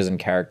sketches and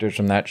characters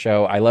from that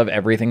show, I love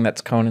everything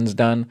that's Conan's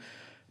done.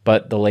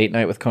 But the Late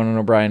Night with Conan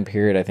O'Brien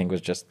period, I think,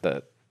 was just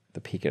the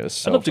peak. It was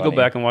so I'd love to go funny.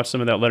 back and watch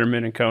some of that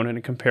Letterman and Conan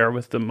and compare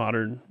with the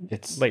modern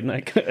late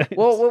night.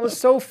 Well, what was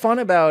so fun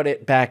about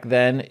it back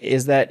then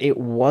is that it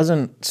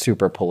wasn't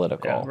super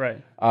political. Yeah,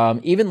 right.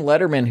 Even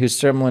Letterman, who's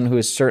someone who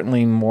is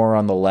certainly more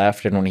on the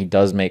left, and when he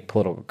does make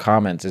political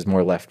comments, is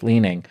more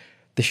left-leaning.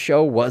 The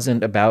show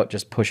wasn't about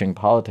just pushing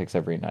politics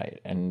every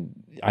night, and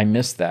I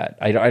miss that.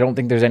 I don't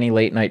think there's any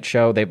late-night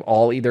show. They've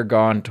all either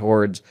gone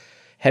towards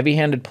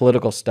heavy-handed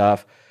political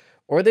stuff,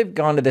 or they've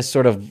gone to this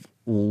sort of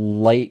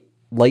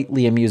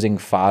lightly amusing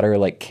fodder,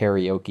 like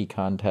karaoke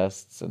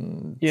contests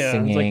and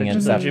singing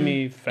and stuff.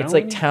 Jimmy Fallon? It's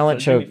like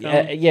talent show.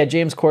 Yeah,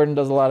 James Corden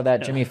does a lot of that.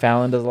 Yeah. Jimmy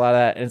Fallon does a lot of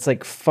that. And it's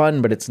like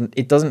fun, but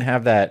it doesn't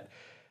have that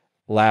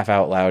laugh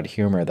out loud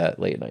humor that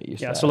late night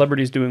used to have.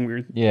 Celebrities doing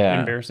weird,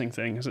 embarrassing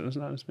things. It's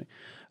not as me.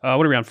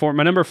 What are we on? 4?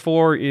 My number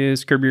 4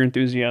 is Curb Your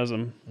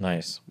Enthusiasm.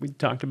 Nice. We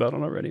talked about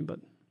it already, but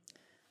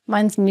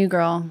Mine's New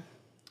Girl.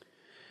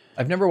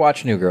 I've never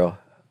watched New Girl.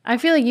 I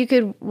feel like you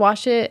could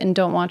watch it and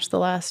don't watch the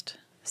last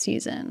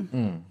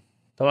season.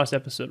 The last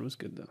episode was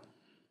good, though.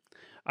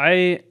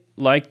 I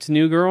liked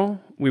New Girl.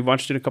 We've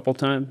watched it a couple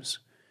times.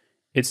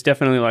 It's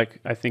definitely like,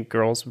 I think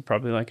girls would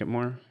probably like it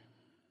more,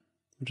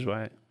 which is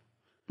why.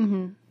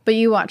 But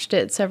you watched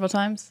it several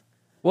times?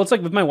 Well, it's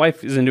like if my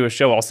wife is into a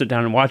show, I'll sit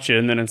down and watch it,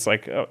 and then it's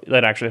like, oh,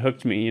 that actually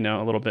hooked me,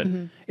 a little bit.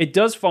 It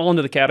does fall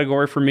into the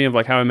category for me of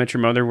like How I Met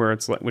Your Mother, where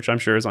it's like, which I'm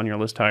sure is on your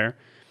list higher,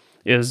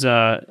 is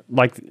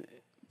like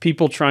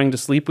people trying to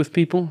sleep with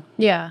people.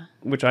 Yeah.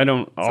 Which I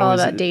don't It's always.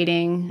 all about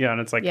dating. Yeah,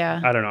 and it's like,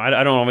 I don't know.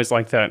 I don't always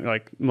like that,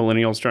 like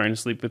millennials trying to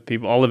sleep with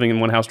people, all living in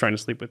one house trying to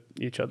sleep with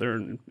each other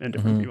and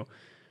different people.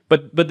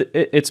 But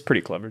it's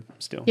pretty clever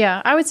still.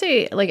 Yeah, I would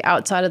say like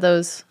outside of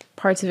those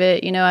parts of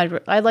it,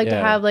 I'd like to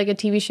have like a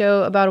TV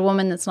show about a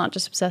woman that's not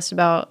just obsessed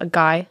about a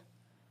guy.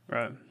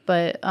 Right.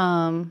 But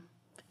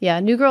yeah,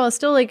 New Girl is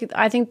still like,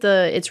 I think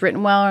it's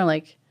written well, or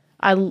like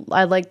I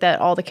like that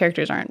all the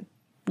characters aren't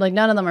like,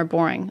 none of them are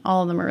boring.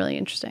 All of them are really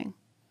interesting.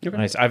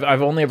 Nice.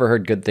 I've only ever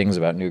heard good things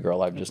about New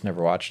Girl. I've just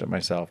never watched it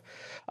myself.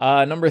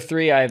 Number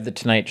 3, I have The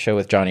Tonight Show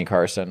with Johnny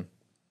Carson.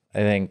 I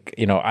think,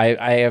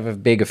 I have a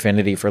big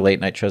affinity for late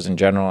night shows in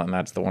general, and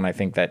that's the one I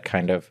think that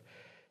kind of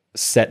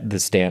set the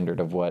standard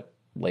of what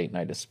late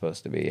night is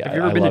supposed to be. Have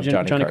you ever been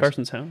to Johnny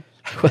Carson's house?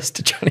 I was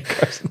to Johnny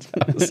Carson's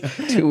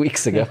house 2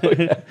 weeks ago.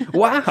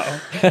 Wow.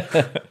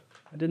 I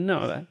didn't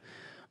know that.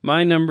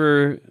 My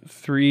number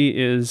 3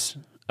 is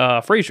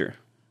Frasier.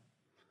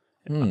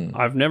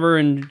 I've never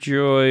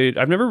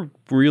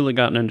really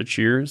gotten into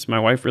Cheers. My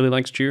wife really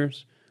likes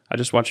Cheers. I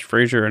just watched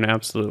Frasier and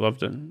absolutely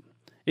loved it.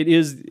 It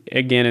is,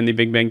 again, in the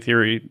Big Bang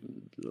Theory,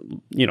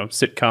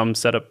 sitcom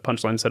setup,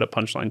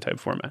 punchline type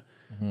format.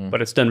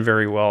 But it's done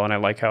very well, and I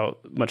like how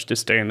much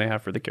disdain they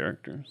have for the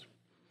characters.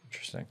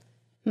 Interesting.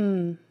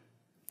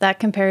 That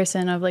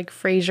comparison of like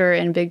Frasier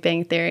and Big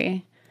Bang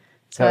Theory.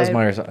 So that was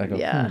my result. I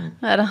go,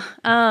 I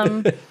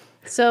don't.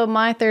 So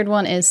my third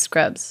one is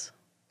Scrubs.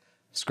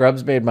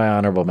 Scrubs made my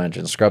honorable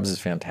mention. Scrubs is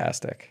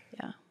fantastic.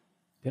 Yeah.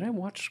 Did I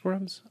watch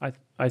Scrubs?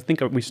 I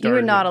think we You started.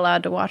 were not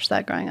allowed to watch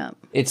that growing up.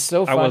 It's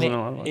so I funny. wasn't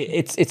allowed to watch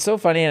It's so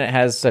funny, and it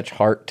has such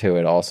heart to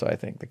it. Also, I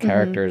think the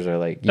characters are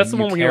like That's the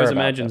you one where he care always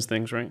about imagines them.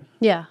 things, right?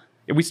 Yeah.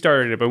 Yeah, we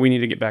started it, but we need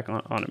to get back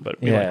on it. But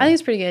we Yeah. I think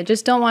it's pretty good.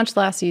 Just don't watch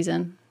last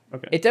season.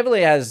 Okay. It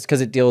definitely has,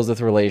 because it deals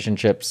with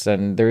relationships,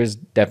 and there is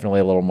definitely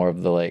a little more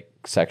of the like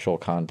sexual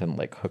content,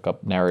 like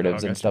hookup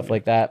narratives and stuff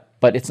like that.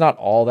 But it's not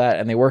all that,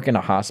 and they work in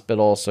a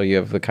hospital, so you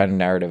have the kind of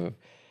narrative of,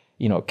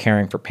 you know,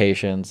 caring for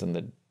patients and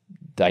the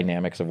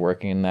dynamics of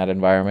working in that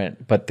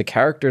environment. But the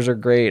characters are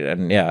great,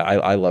 and yeah,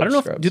 I love. I don't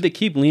know. Scrubs. Do they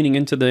keep leaning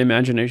into the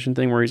imagination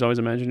thing where he's always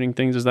imagining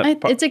things? Is that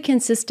It's a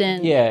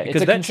consistent. Yeah, it's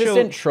Because a that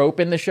consistent trope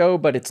in the show,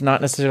 but it's not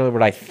necessarily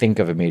what I think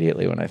of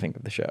immediately when I think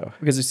of the show.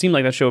 Because it seemed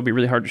like that show would be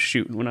really hard to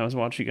shoot when I was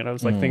watching it. I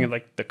was like thinking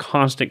like the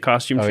constant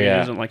costume Oh, changes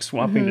yeah. and like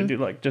swapping to do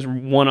like just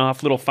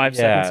one-off little 5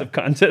 seconds of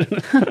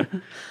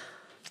content.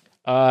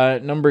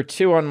 Number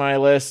 2 on my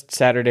list,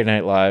 Saturday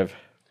Night Live.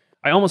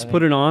 I almost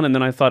put it on, and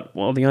then I thought,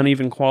 well, the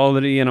uneven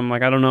quality, and I'm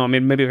like, I don't know,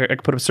 maybe I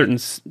could put a certain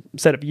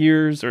set of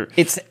years, or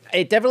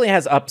It definitely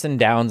has ups and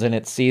downs in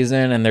its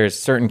season, and there's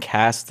certain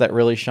casts that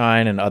really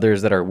shine and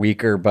others that are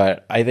weaker.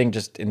 But I think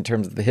just in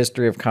terms of the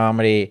history of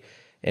comedy,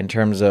 in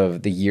terms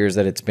of the years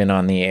that it's been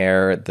on the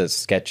air, the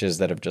sketches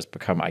that have just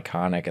become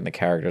iconic, and the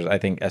characters, I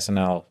think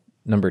SNL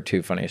number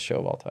 2 funniest show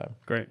of all time.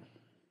 Great.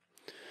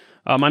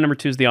 My number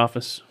 2 is The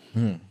Office.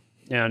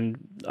 And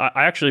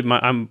I actually,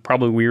 I'm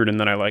probably weird in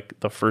that I like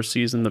the first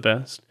season the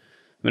best.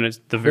 I mean, it's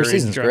the very First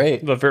season's dry,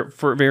 great.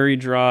 the very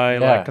dry.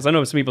 Yeah. Because I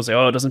know some people say,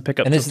 "Oh, it doesn't pick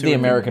up." And this till is the 2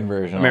 American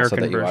version also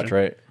that you watch,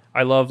 right?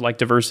 I love like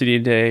Diversity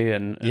Day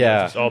and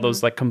Yeah. just all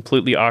those like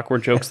completely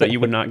awkward jokes that you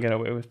would not get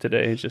away with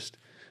today. Just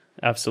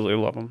absolutely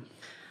love them.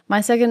 My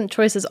second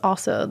choice is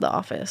also The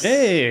Office.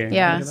 Hey,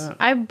 yeah. look at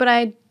that. But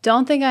I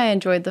don't think I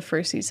enjoyed the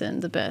first season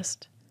the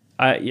best.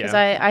 Yeah. Because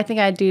I think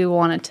I do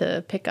want it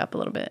to pick up a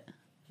little bit.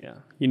 Yeah.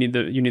 You need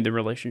the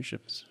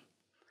relationships.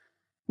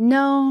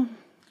 No,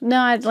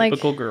 I'd like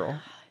Typical girl.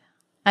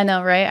 I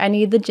know, right? I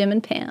need the Jim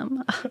and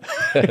Pam.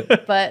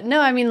 But no,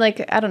 I mean,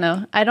 like, I don't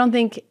know. I don't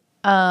think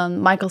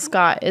Michael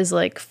Scott is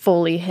like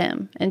fully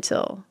him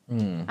until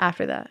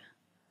after that.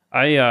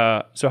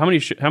 So how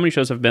many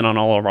shows have been on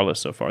all of our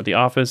lists so far? The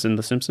Office and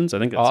The Simpsons. I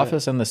think that's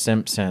Office and The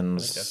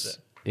Simpsons. that's it.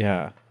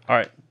 Yeah.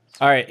 All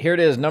right. Here it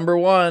is. Number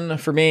 1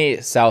 for me,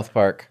 South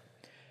Park.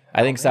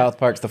 I think South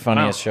Park's the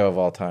funniest show of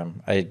all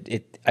time.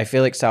 I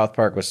feel like South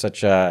Park was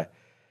such a,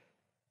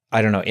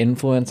 I don't know,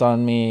 influence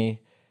on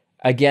me.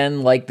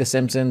 Again, like The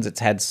Simpsons,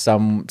 it's had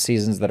some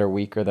seasons that are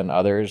weaker than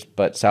others,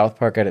 but South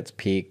Park at its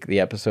peak,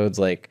 the episodes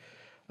like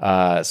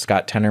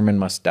Scott Tenorman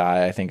Must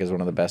Die, I think is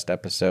one of the best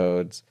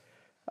episodes.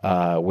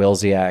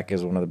 Wilsiak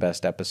is one of the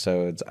best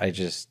episodes.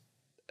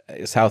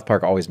 South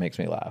Park always makes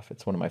me laugh.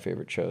 It's one of my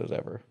favorite shows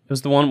ever. It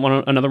was the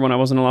another one I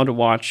wasn't allowed to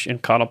watch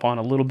and caught up on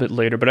a little bit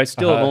later, but I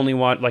still have only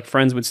watched, like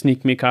friends would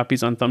sneak me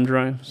copies on thumb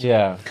drives.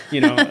 Yeah. You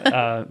know,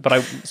 but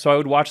I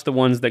would watch the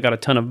ones that got a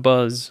ton of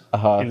buzz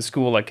in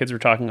school, like kids were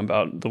talking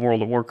about the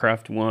World of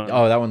Warcraft one.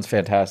 Oh, that one's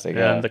fantastic.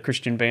 Yeah. And the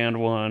Christian Band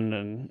one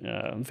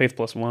and Faith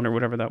Plus One or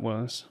whatever that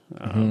was.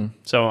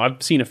 So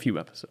I've seen a few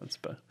episodes,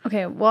 but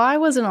Okay, well, I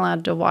wasn't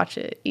allowed to watch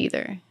it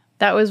either.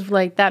 That was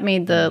like, that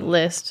made the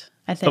list,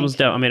 I think. thumbs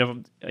down. I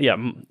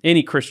mean,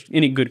 any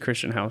good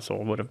Christian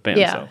household would have banned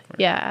Yeah, South Park,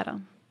 yeah,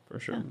 Adam. for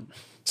sure.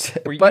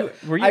 But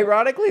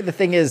ironically, the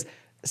thing is,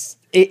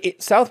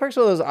 South Park's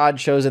one of those odd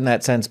shows in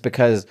that sense,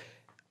 because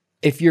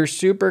if you're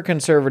super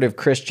conservative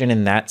Christian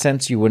in that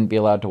sense, you wouldn't be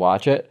allowed to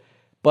watch it.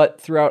 But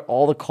throughout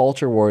all the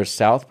culture wars,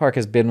 South Park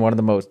has been one of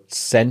the most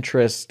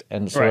centrist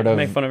and sort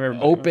Make fun of of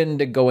everybody. open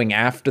to going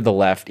after the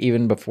left,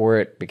 even before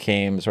it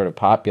became sort of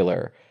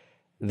popular.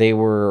 They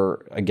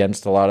were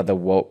against a lot of the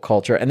woke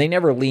culture, and they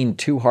never leaned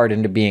too hard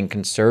into being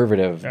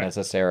conservative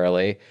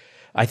necessarily.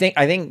 I think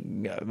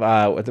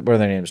what are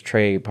their names?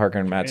 Trey Parker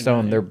and Matt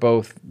Stone. They're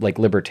both like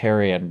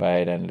libertarian by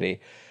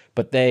identity,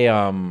 but they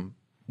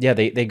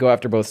go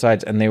after both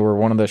sides, and they were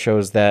one of the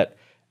shows that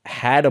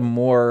had a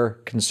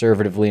more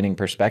conservative leaning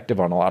perspective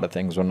on a lot of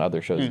things when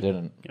other shows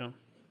didn't. Yeah.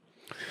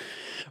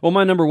 Well,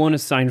 my number 1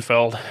 is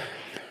Seinfeld,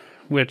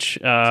 which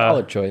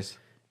Solid choice.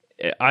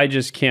 I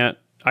just can't.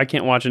 I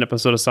can't watch an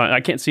episode of Seinfeld. I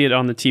can't see it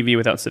on the TV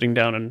without sitting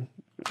down and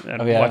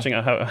watching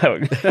how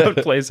it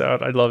plays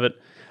out. I love it.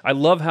 I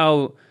love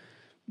how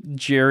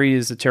Jerry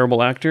is a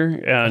terrible actor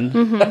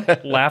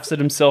and laughs at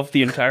himself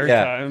the entire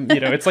time. You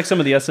know, it's like some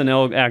of the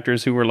SNL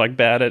actors who were like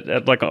bad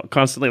at like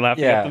constantly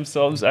laughing at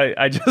themselves. I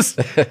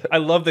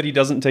love that he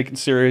doesn't take it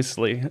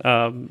seriously.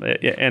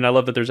 And I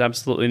love that there's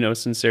absolutely no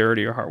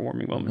sincerity or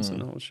heartwarming moments in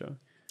the whole show.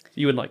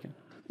 You would like it.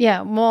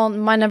 Yeah, well,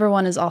 my number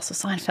 1 is also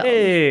Seinfeld.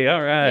 Hey,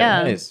 all right.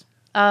 Yeah. Nice.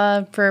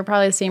 For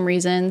probably the same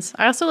reasons.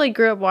 I also like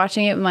grew up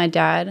watching it with my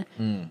dad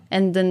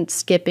and then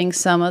skipping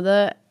some of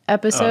the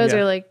episodes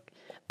or like,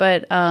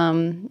 but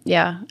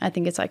yeah, I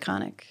think it's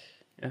iconic.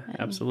 Yeah,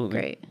 absolutely.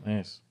 Great.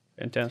 Nice.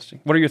 Fantastic.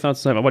 What are your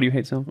thoughts on Seinfeld? Why do you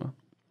hate Seinfeld?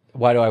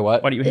 Why do I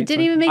what? Why do you hate It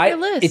didn't even make your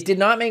list. It did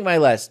not make my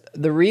list.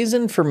 The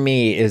reason for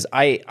me is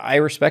I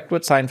respect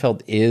what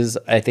Seinfeld is.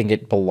 I think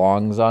it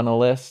belongs on a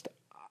list.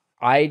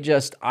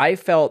 I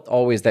felt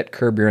always that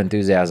Curb Your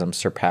Enthusiasm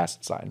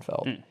surpassed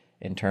Seinfeld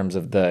in terms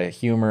of the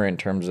humor, in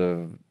terms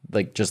of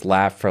like just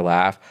laugh for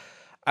laugh.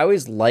 I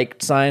always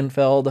liked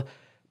Seinfeld,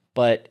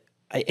 but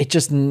it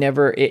just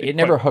never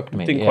never hooked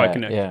me. Didn't quite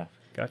connect. Yeah.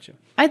 Gotcha.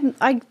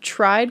 I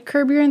tried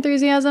Curb Your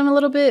Enthusiasm a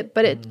little bit,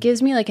 but it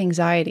gives me like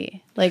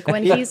anxiety. Like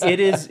when he's It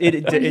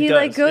when he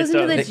like goes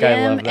into the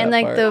gym and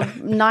like the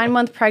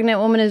 9-month pregnant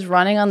woman is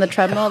running on the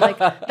treadmill, like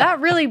that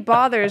really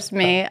bothers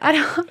me.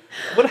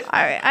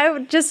 I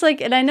would just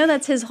like, and I know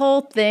that's his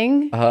whole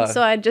thing,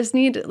 so I just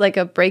need like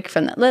a break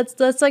from that. Let's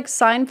like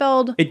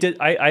Seinfeld. It did.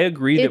 I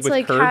agree that It's with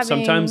like Curb,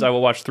 sometimes I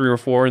will watch 3 or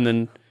 4 and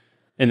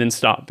then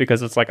stop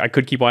because it's like I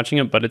could keep watching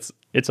it, but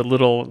it's a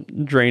little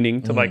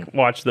draining to like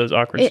watch those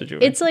awkward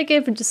situations. It's like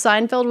if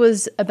Seinfeld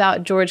was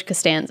about George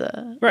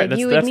Costanza, Right, Like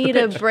you that's would the need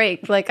a pitch.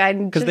 break. Like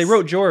Because they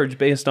wrote George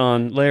based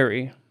on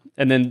Larry,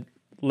 and then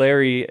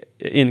Larry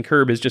in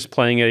Curb is just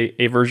playing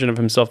a version of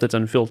himself that's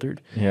unfiltered.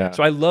 Yeah.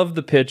 So I love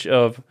the pitch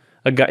of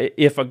a guy.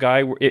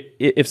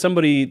 If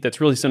somebody that's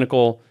really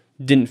cynical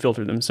didn't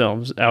filter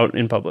themselves out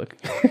in public,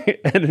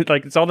 and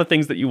like it's all the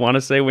things that you want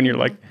to say when you're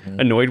like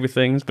annoyed with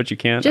things, but you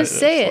can't. just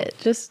say it.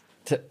 Just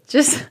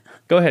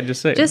go ahead.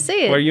 Just say it. Just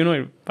say it. What are you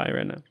annoyed by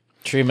right now?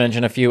 Should we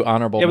mention a few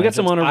honorable? Yeah, we got mentions?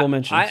 some honorable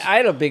mentions. I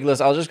had a big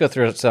list. I'll just go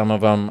through some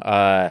of them.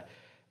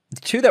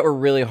 Two that were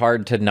really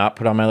hard to not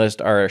put on my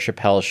list are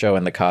Chappelle's Show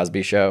and The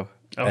Cosby Show.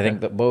 Okay. I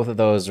think that both of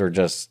those are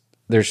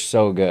they're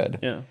so good.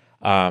 Yeah.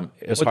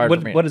 It was hard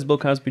for me. What has Bill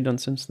Cosby done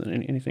since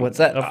then? Anything? What's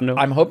that? Of note?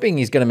 I'm hoping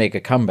he's going to make a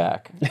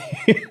comeback.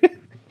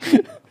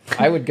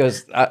 I would go.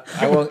 I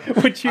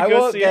won't. Would you I go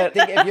won't see get.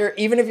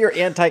 Even if you're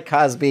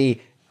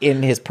anti-Cosby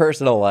in his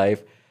personal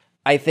life,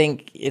 I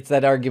think it's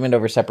that argument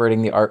over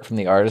separating the art from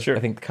the artist. Sure. I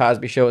think the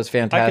Cosby Show is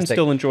fantastic. I can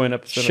still enjoy an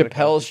episode.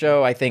 Chappelle's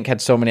Show, I think,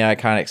 had so many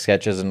iconic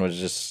sketches and was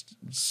just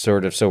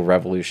sort of so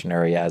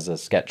revolutionary as a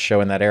sketch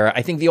show in that era.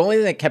 I think the only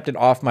thing that kept it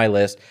off my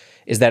list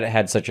is that it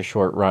had such a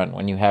short run.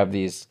 When you have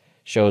these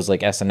shows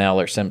like SNL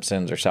or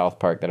Simpsons or South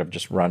Park that have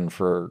just run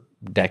for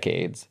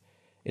decades,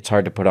 it's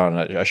hard to put on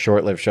a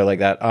short-lived show like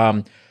that.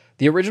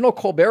 The original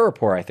Colbert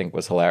Report, I think,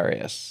 was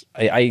hilarious.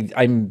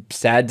 I'm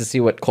sad to see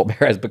what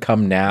Colbert has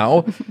become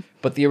now,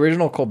 but the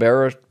original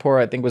Colbert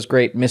Report, I think, was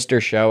great.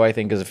 Mr. Show, I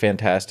think, is a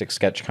fantastic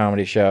sketch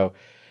comedy show.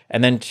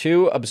 And then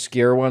two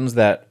obscure ones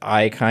that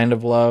I kind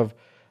of love.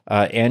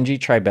 Angie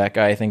Tribeca,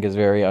 I think, is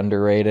very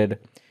underrated.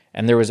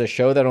 And there was a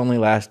show that only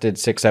lasted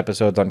 6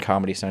 episodes on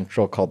Comedy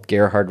Central called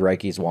Gerhard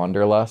Reicke's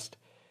Wanderlust.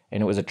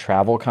 And it was a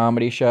travel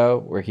comedy show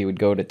where he would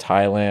go to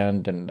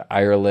Thailand and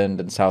Ireland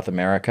and South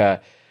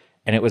America.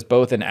 And it was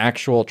both an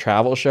actual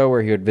travel show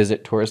where he would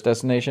visit tourist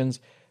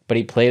destinations, but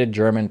he played a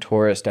German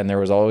tourist, and there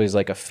was always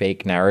like a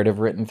fake narrative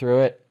written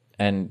through it.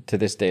 And to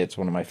this day, it's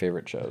one of my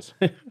favorite shows.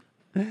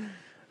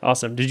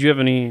 Awesome. Did you have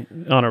any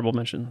honorable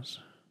mentions?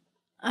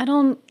 I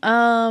don't.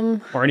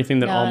 Or anything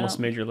that no, I almost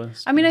don't. made your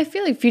list? I mean, I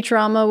feel like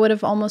Futurama would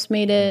have almost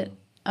made it,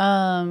 but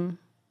I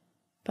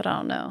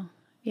don't know.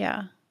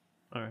 Yeah.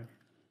 All right.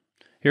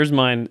 Here's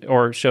mine,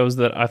 or shows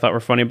that I thought were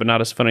funny, but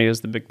not as funny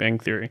as The Big Bang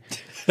Theory.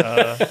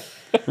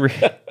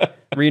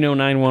 Reno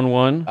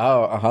 911.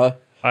 Oh, uh-huh.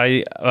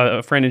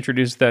 A friend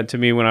introduced that to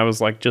me when I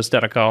was like just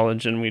out of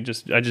college, and I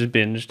just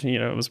binged. You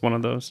know, it was one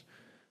of those.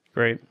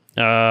 Great.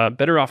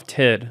 Better Off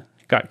Ted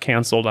got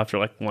canceled after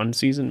like 1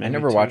 season. Maybe I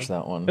never 2. watched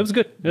that one. It was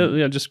good.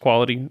 Yeah, just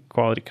quality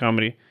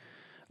comedy.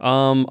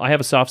 I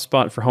have a soft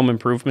spot for Home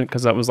Improvement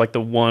because that was like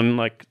the one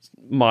like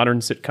modern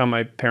sitcom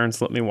my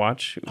parents let me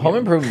watch. Home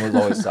Improvement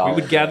was always solid.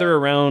 We would gather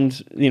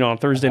around, on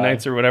Thursday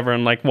nights or whatever,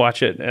 and like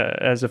watch it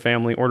as a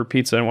family, order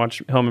pizza and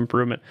watch Home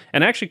Improvement.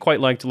 And I actually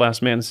quite liked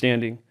Last Man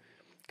Standing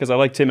because I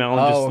like Tim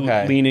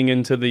Allen leaning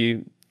into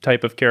the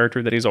type of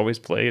character that he's always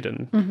played,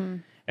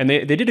 and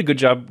they did a good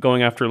job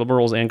going after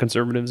liberals and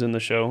conservatives in the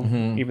show,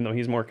 even though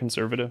he's more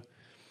conservative.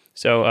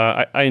 So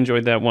I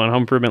enjoyed that one.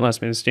 Home Improvement,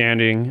 Last Man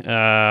Standing,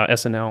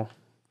 SNL.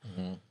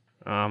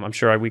 I'm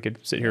sure we could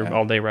sit here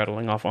all day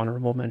rattling off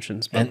honorable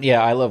mentions. But. And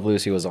I Love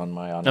Lucy was on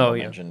my honorable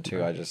mention too.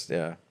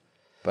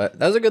 But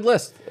that was a good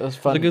list. It was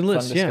fun. It was a good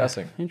list. Fun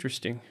discussing. Yeah.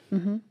 Interesting.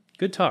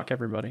 Good talk,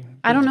 everybody.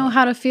 I don't know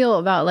how to feel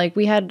about like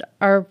we had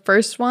our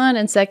first one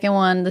and second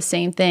one the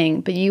same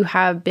thing, but you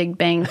have Big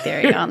Bang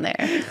Theory on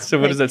there. So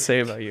what does that say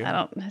about you?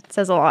 It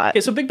says a lot.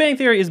 Okay, so Big Bang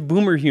Theory is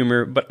boomer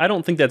humor, but I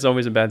don't think that's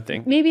always a bad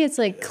thing. Maybe it's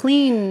like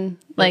clean.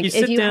 Like you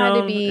sit if you down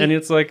had to be, and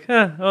it's like,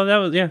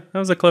 that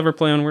was a clever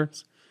play on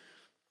words.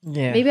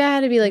 Yeah. Maybe I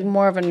had to be like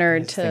more of a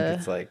nerd to. I think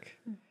it's like.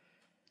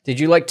 Did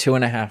you like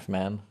 2.5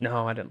 Men?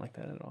 No, I didn't like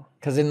that at all.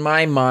 Because in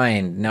my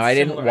mind, I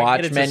didn't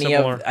watch many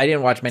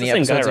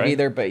episodes of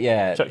either. But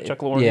yeah, Chuck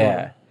Lorre.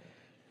 Yeah,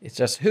 it's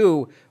just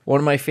one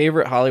of my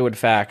favorite Hollywood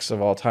facts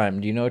of all time.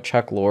 Do you know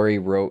Chuck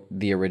Lorre wrote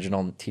the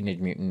original Teenage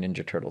Mutant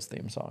Ninja Turtles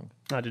theme song?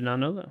 I did not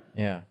know that.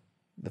 Yeah,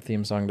 the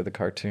theme song to the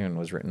cartoon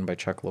was written by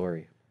Chuck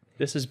Lorre.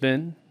 This has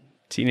been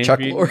Teenage Chuck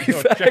Mutant- Lorre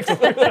oh, facts.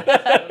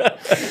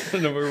 I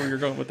don't know where you're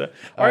going with that.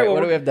 All right, well,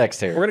 what do we have next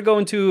here? We're going to go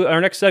into our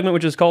next segment,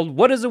 which is called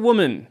What is a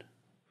Woman?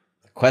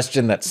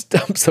 Question that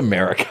stumps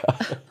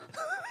America.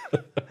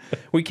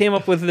 We came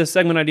up with this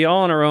segment idea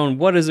all on our own.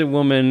 What is a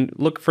woman?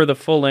 Look for the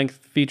full-length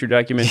feature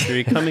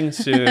documentary coming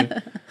soon.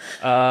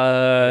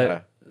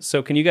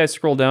 So can you guys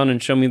scroll down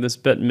and show me this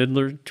Bette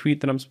Midler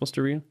tweet that I'm supposed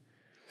to read?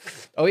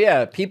 Oh,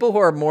 yeah. People who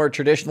are more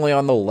traditionally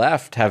on the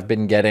left have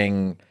been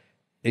getting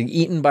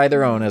eaten by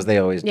their own, as they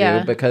always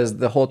do, because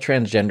the whole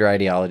transgender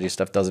ideology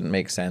stuff doesn't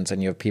make sense.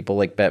 And you have people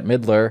like Bette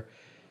Midler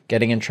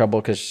getting in trouble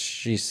because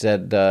she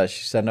said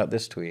she sent out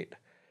this tweet.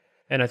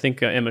 And I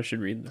think Emma should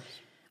read this.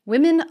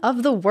 Women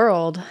of the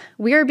world,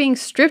 we are being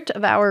stripped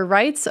of our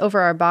rights over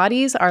our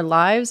bodies, our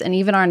lives, and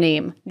even our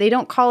name. They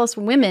don't call us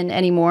women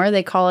anymore.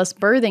 They call us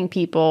birthing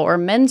people or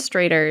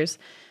menstruators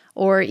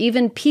or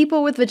even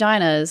people with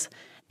vaginas.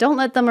 Don't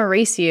let them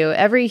erase you.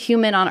 Every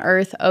human on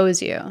earth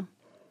owes you.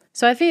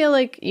 So I feel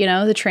like, you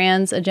know, the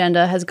trans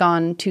agenda has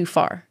gone too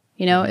far.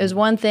 You know, it was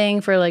one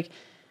thing for like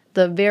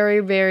the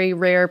very, very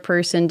rare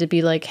person to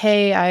be like,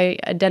 hey, I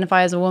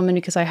identify as a woman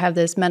because I have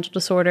this mental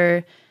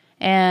disorder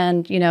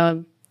and, you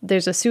know,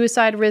 there's a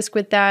suicide risk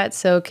with that,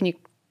 so can you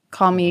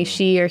call me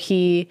she or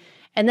he?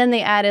 And then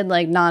they added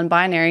like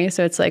non-binary,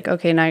 so it's like,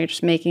 okay, now you're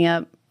just making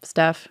up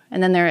stuff.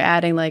 And then they're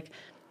adding like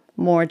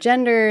more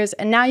genders,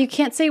 and now you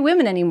can't say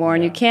women anymore,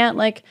 and you can't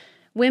like,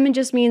 women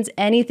just means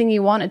anything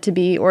you want it to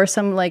be, or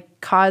some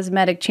like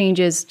cosmetic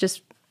changes,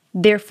 just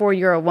therefore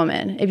you're a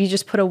woman. If you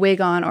just put a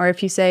wig on, or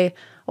if you say,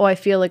 oh, I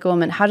feel like a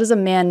woman, how does a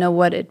man know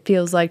what it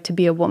feels like to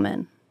be a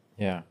woman?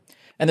 Yeah.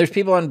 And there's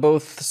people on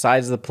both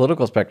sides of the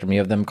political spectrum. You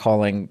have them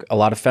calling, a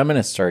lot of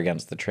feminists are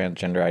against the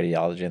transgender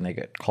ideology and they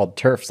get called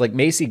TERFs. Like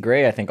Macy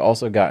Gray, I think,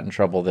 also got in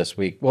trouble this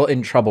week. Well,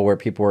 in trouble where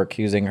people were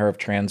accusing her of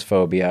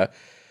transphobia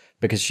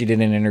because she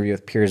did an interview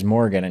with Piers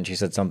Morgan and she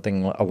said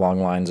something along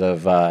the lines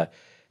of,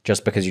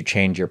 just because you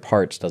change your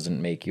parts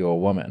doesn't make you a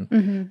woman.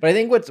 Mm-hmm. But I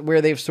think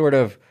where they've sort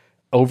of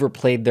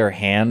overplayed their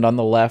hand on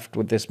the left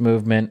with this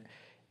movement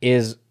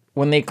is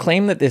when they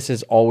claim that this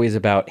is always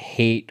about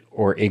hate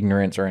or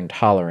ignorance or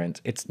intolerance.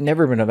 It's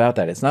never been about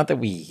that. It's not that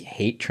we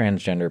hate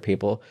transgender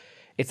people.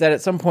 It's that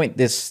at some point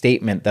this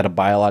statement that a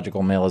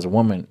biological male is a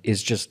woman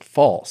is just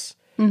false.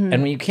 Mm-hmm.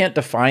 And when you can't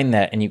define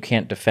that and you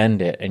can't defend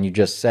it and you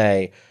just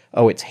say,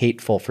 oh, it's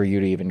hateful for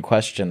you to even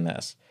question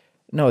this.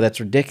 No,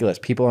 that's ridiculous.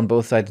 People on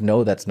both sides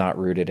know that's not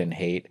rooted in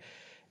hate.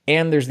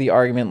 And there's the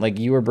argument like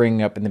you were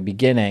bringing up in the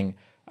beginning.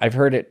 I've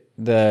heard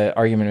the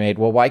argument made,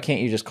 well, why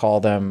can't you just call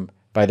them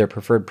by their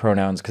preferred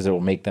pronouns because it will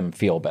make them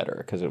feel better,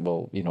 because it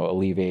will, you know,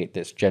 alleviate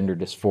this gender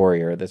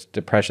dysphoria or this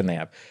depression they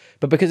have.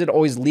 But because it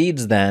always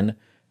leads then,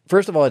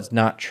 first of all, it's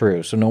not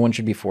true. So no one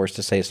should be forced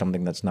to say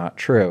something that's not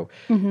true.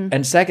 Mm-hmm.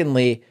 And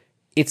secondly,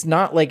 it's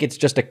not like it's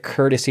just a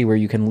courtesy where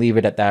you can leave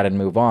it at that and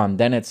move on.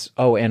 Then it's,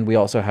 oh, and we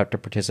also have to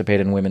participate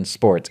in women's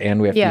sports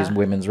and we have to use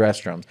women's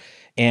restrooms.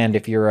 And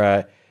if you're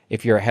a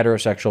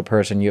heterosexual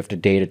person, you have to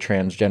date a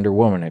transgender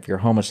woman. If you're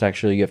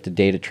homosexual, you have to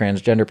date a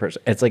transgender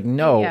person. It's like,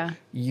 no,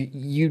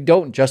 you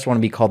don't just want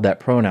to be called that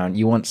pronoun.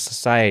 You want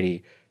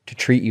society to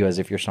treat you as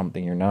if you're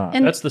something you're not.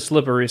 And that's the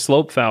slippery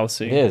slope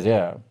fallacy. It is,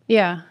 yeah.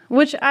 Yeah,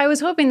 which I was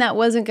hoping that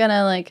wasn't going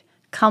to like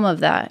come of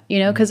that, you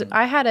know, because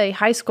I had a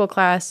high school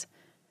class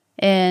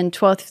in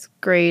 12th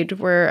grade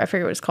where I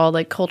forget what it's called,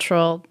 like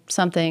cultural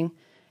something.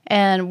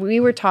 And we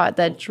were taught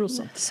that,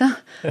 so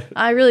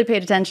I really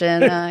paid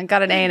attention,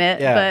 got an A in it,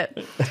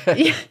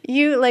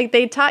 but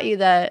they taught you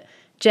that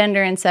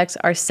gender and sex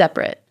are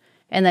separate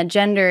and that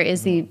gender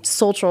is the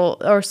social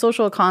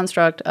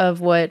construct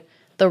of what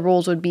the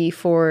rules would be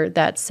for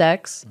that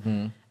sex.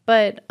 Mm-hmm.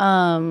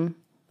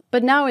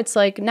 But now it's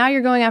like, now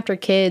you're going after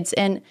kids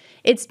and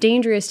it's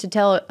dangerous to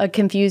tell a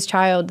confused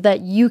child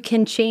that you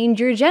can change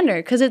your gender.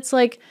 Because it's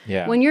like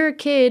when you're a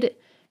kid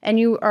and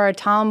you are a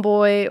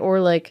tomboy or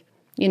like,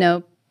 you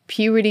know,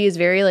 puberty is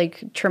very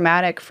like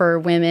traumatic for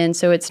women,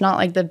 so it's not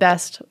like the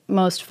best,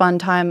 most fun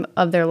time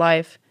of their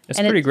life. It's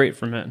pretty great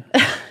for men.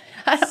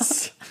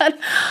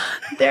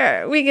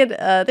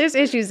 There's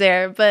issues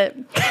there, but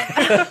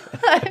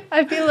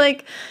I feel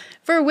like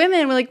for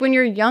women, like when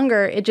you're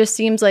younger, it just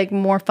seems like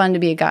more fun to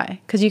be a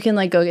guy because you can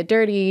like go get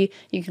dirty,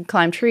 you can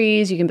climb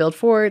trees, you can build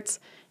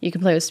forts, you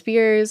can play with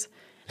spears.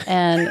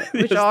 And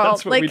which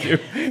that's what we do.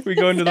 We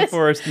go into the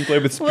forest and play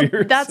with spears.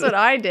 Well, that's what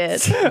I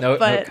did. No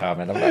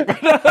comment.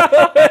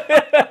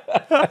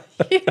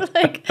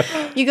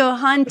 You go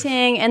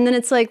hunting, and then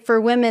it's like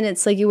for women,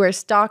 it's like you wear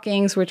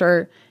stockings, which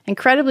are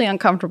incredibly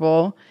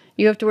uncomfortable.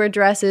 You have to wear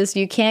dresses.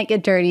 You can't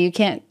get dirty. You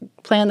can't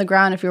play on the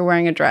ground if you're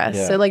wearing a dress.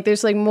 Yeah. So like,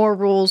 there's like more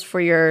rules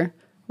for your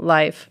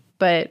life.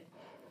 But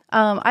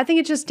I think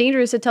it's just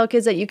dangerous to tell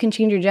kids that you can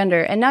change your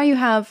gender. And now you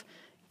have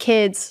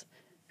kids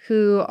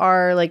who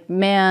are like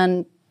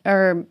male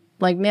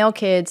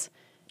kids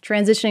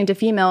transitioning to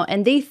female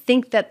and they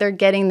think that they're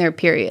getting their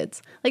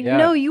periods. Like,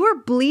 no, you are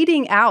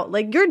bleeding out.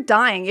 Like, you're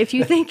dying if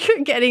you think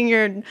you're getting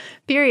your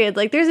period.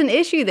 Like, there's an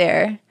issue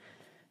there.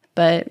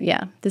 But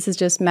yeah, this is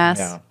just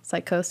mass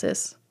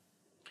psychosis.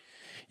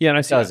 Yeah, and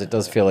I see it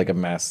does feel like a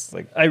mess.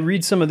 Like I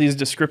read some of these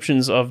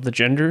descriptions of the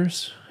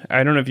genders.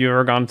 I don't know if you've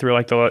ever gone through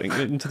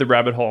into the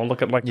rabbit hole and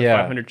look at the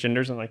 500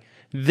 genders and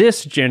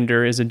this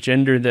gender is a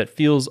gender that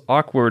feels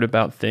awkward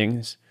about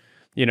things,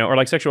 or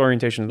like sexual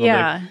orientation.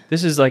 Yeah.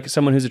 This is like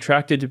someone who's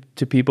attracted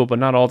to people, but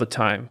not all the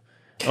time.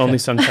 Only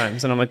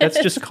sometimes. And I'm like,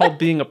 that's just called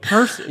being a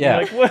person. Yeah.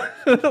 Like,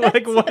 what?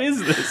 Like, what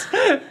is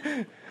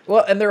this?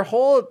 Well, and their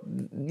whole,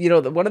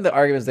 one of the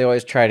arguments they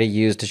always try to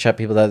use to shut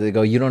people down, they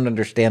go, you don't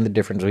understand the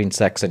difference between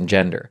sex and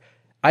gender.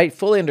 I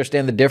fully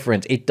understand the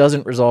difference. It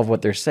doesn't resolve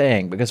what they're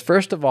saying. Because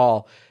first of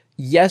all,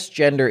 yes,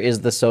 gender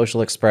is the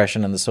social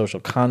expression and the social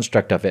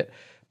construct of it.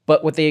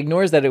 But what they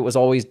ignore is that it was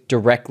always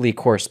directly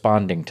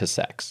corresponding to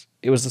sex.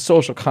 It was the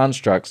social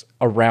constructs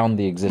around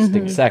the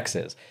existing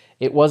sexes.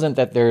 It wasn't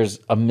that there's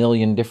a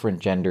million different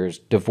genders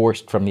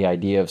divorced from the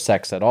idea of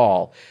sex at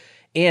all.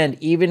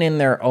 And even in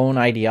their own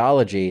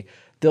ideology,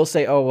 they'll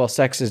say, oh, well,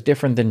 sex is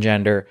different than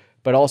gender,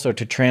 but also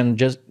to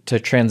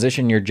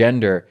transition your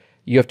gender,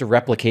 you have to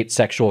replicate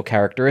sexual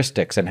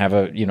characteristics and have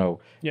a,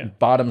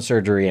 bottom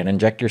surgery and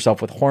inject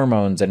yourself with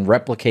hormones and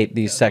replicate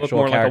these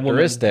sexual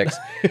characteristics.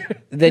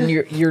 Then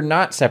you're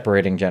not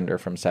separating gender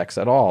from sex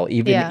at all,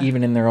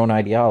 even in their own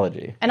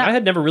ideology. And I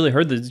had never really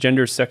heard the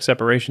gender sex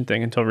separation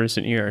thing until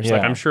recent years. Yeah.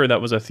 Like I'm sure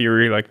that was a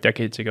theory like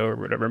decades ago or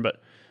whatever,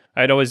 but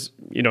I'd always,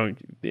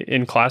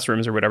 in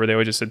classrooms or whatever, they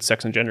always just said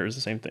sex and gender is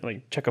the same thing.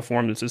 Like check a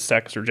form that says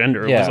sex or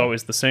gender. It was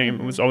always the same.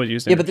 It was always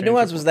used. Yeah, but the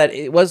nuance was that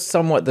it was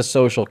somewhat the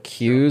social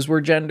cues were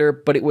gender,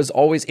 but it was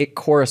always, it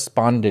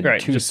corresponded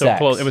to sex. So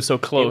close. It was so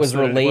close. It was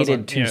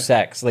related to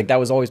sex. Like that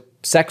was always,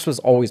 sex was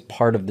always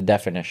part of the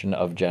definition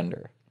of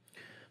gender.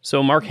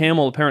 So Mark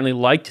Hamill apparently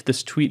liked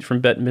this tweet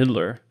from Bette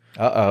Midler.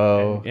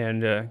 Uh-oh.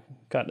 And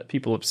got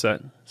people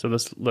upset. So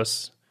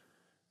this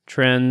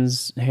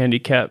trans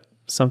handicap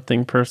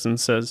something person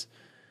says,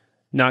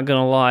 not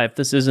gonna lie, if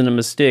this isn't a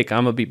mistake,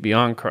 I'm gonna be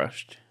beyond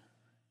crushed.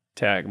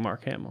 Tag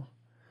Mark Hamill.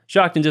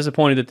 Shocked and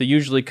disappointed that the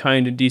usually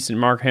kind and decent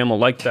Mark Hamill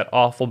liked that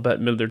awful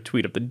Bette Midler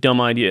tweet of the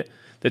dumb idea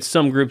that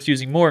some groups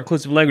using more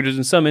inclusive languages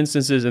in some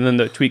instances, and then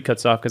the tweet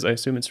cuts off because I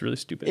assume it's really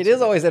stupid. It is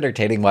always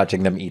entertaining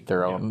watching them eat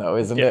their own, though,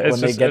 isn't it?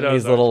 When they get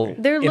these little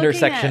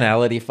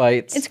intersectionality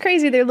fights. It's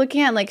crazy. They're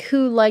looking at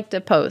who liked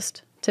a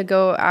post to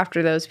go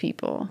after those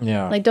people.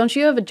 Yeah. Don't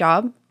you have a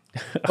job?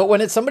 But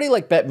when it's somebody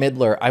like Bette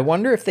Midler, I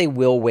wonder if they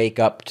will wake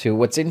up to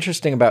what's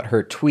interesting about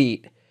her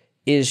tweet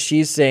is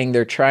she's saying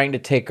they're trying to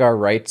take our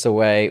rights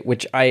away,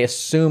 which I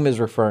assume is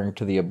referring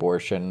to the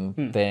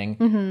abortion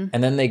thing.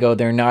 And then they go,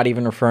 they're not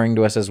even referring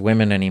to us as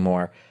women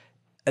anymore.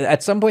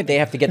 At some point, they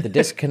have to get the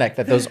disconnect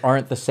that those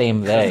aren't the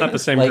same they. It's not the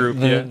same group.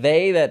 The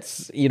they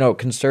that's,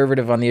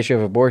 conservative on the issue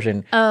of abortion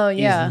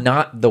is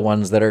not the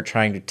ones that are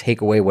trying to take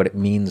away what it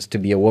means to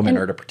be a woman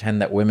or to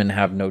pretend that women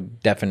have no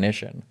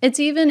definition. It's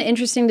even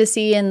interesting to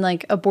see in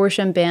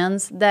abortion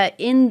bans that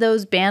in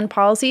those ban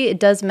policy, it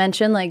does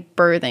mention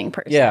birthing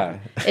person. Yeah.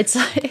 It's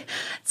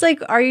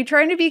like, are you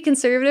trying to be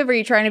conservative or are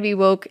you trying to be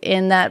woke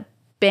in that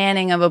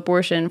banning of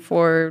abortion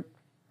for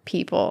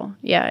people?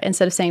 Yeah,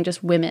 instead of saying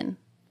just women.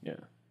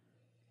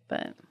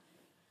 But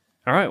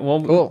all right,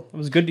 well, cool. It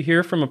was good to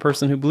hear from a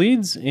person who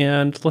bleeds,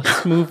 and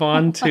let's move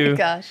on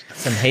to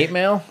some hate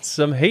mail.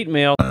 Some hate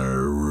mail. I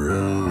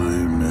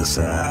really miss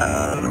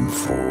Adam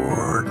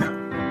Ford.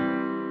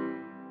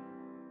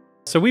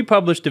 So we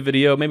published a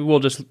video. Maybe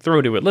we'll just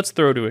throw to it. Let's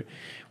throw to it.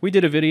 We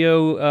did a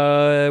video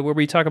where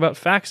we talk about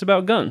facts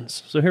about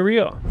guns. So here we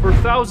go. For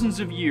thousands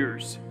of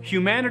years,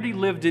 humanity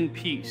lived in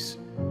peace,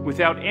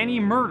 without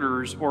any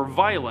murders or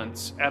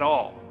violence at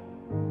all.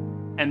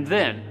 And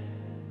then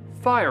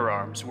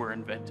firearms were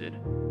invented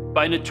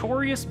by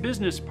notorious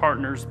business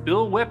partners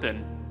Bill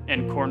Weapon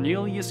and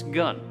Cornelius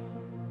Gunn.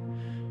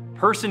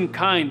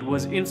 Personkind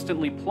was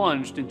instantly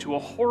plunged into a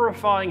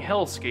horrifying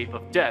hellscape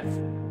of death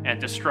and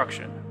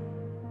destruction.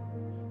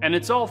 And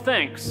it's all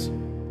thanks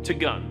to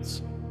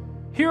guns.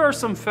 Here are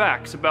some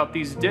facts about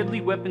these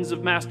deadly weapons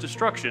of mass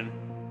destruction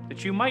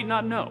that you might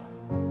not know.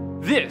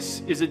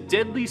 This is a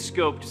deadly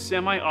scoped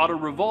semi-auto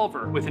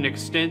revolver with an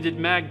extended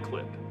mag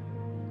clip.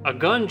 A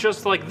gun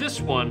just like this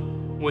one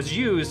was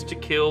used to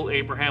kill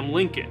Abraham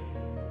Lincoln.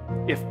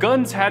 If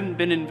guns hadn't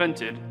been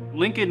invented,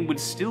 Lincoln would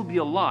still be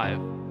alive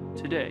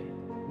today.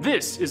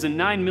 This is a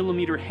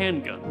 9mm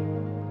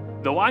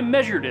handgun, though I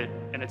measured it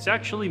and it's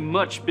actually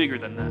much bigger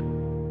than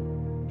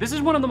that. This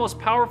is one of the most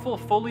powerful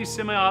fully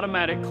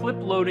semi-automatic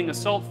clip-loading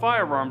assault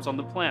firearms on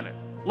the planet.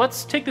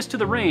 Let's take this to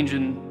the range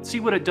and see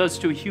what it does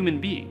to a human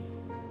being.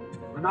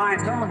 The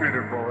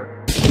 9mm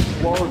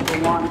bullet blows the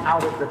lung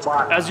out of the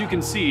body. As you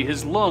can see,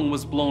 his lung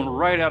was blown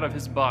right out of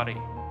his body.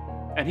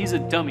 And he's a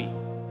dummy.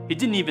 He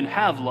didn't even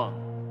have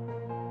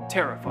lung.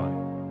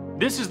 Terrifying.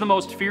 This is the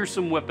most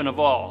fearsome weapon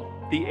of all,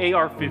 the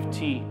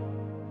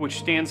AR-15, which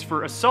stands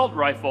for Assault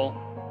Rifle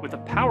with a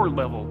power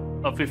level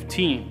of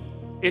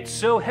 15. It's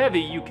so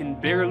heavy you can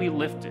barely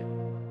lift it.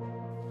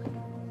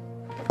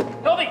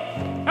 Help me!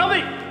 Help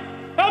me!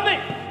 Help me!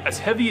 As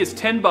heavy as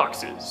 10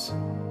 boxes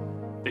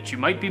that you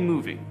might be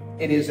moving.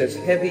 It is as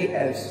heavy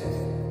as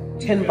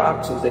 10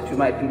 boxes that you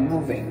might be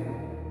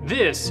moving.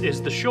 This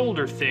is the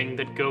shoulder thing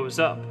that goes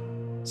up.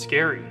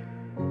 Scary.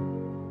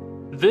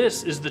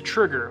 This is the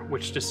trigger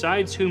which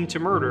decides whom to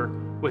murder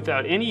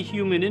without any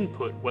human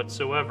input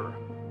whatsoever.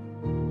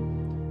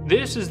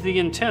 This is the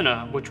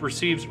antenna which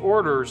receives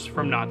orders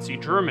from Nazi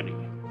Germany.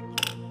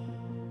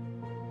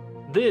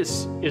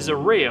 This is a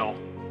rail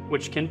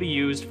which can be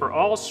used for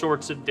all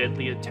sorts of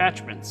deadly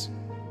attachments,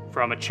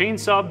 from a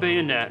chainsaw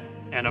bayonet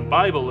and a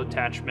Bible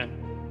attachment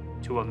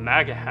to a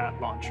MAGA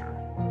hat launcher.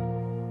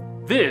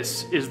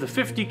 This is the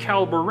 50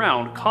 caliber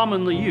round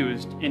commonly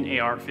used in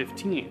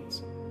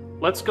AR-15s.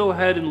 Let's go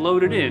ahead and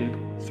load it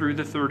in through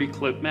the 30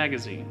 clip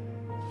magazine.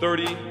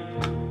 30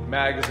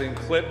 magazine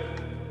clip.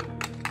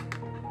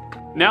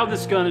 Now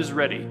this gun is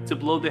ready to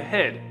blow the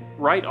head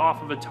right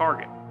off of a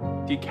target,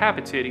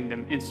 decapitating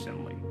them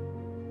instantly.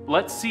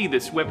 Let's see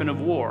this weapon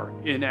of war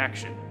in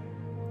action.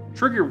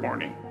 Trigger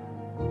warning,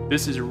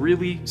 this is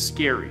really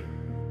scary.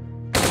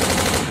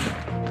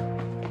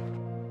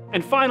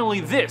 And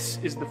finally, this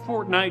is the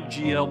Fortnite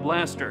GL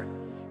Blaster.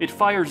 It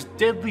fires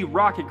deadly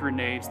rocket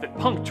grenades that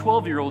punk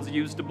 12-year-olds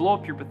use to blow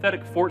up your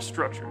pathetic fort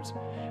structures.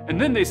 And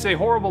then they say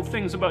horrible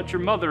things about your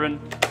mother and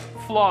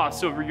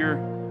floss over your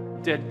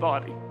dead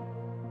body.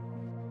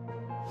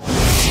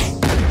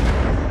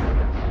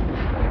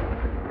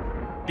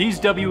 These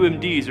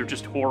WMDs are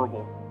just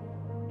horrible.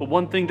 But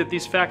one thing that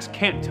these facts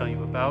can't tell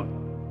you about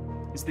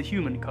is the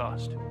human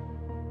cost.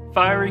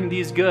 Firing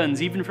these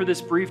guns, even for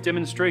this brief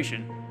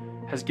demonstration,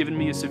 has given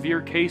me a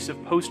severe case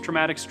of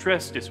post-traumatic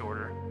stress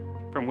disorder,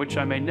 from which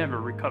I may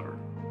never recover.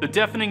 The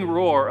deafening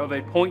roar of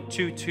a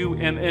 .22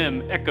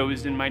 mm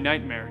echoes in my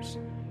nightmares.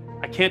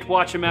 I can't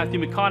watch a Matthew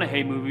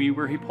McConaughey movie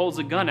where he pulls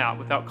a gun out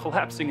without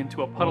collapsing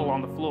into a puddle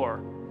on the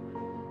floor.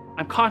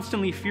 I'm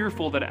constantly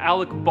fearful that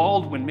Alec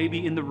Baldwin may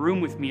be in the room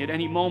with me at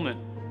any moment,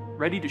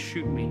 ready to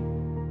shoot me.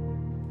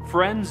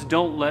 Friends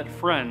don't let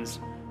friends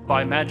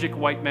buy magic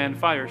white man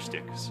fire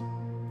sticks.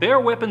 They are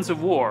weapons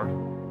of war,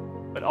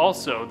 but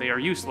also they are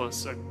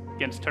useless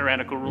against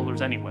tyrannical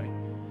rulers anyway.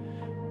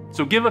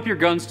 So give up your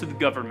guns to the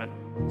government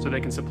so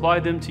they can supply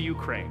them to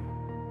Ukraine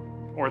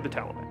or the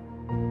Taliban.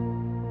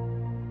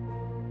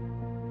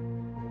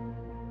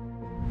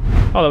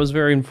 Oh, that was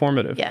very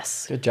informative.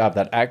 Yes. Good job.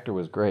 That actor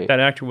was great. That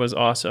actor was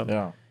awesome.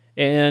 Yeah.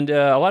 And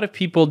a lot of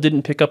people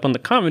didn't pick up on the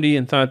comedy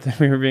and thought that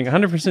we were being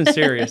 100%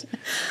 serious.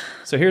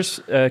 So here's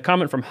a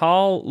comment from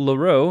Hal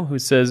Leroux who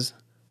says,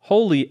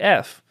 "Holy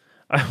F.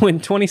 I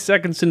went 20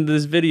 seconds into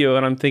this video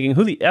and I'm thinking,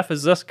 who the F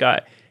is this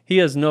guy? He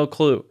has no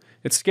clue.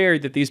 It's scary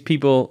that these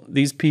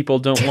people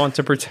don't want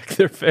to protect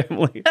their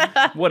family."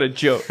 What a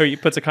joke. Or he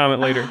puts a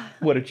comment later.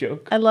 What a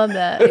joke. I love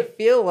that. I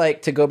feel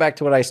like, to go back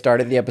to what I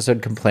started the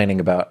episode complaining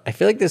about, I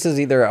feel like this is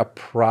either a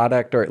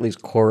product or at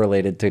least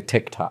correlated to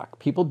TikTok.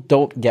 People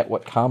don't get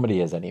what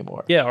comedy is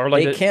anymore. Yeah, or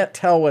like they can't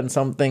tell when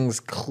something's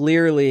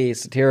clearly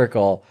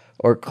satirical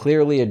or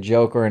clearly a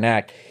joke or an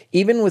act.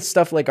 Even with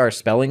stuff like our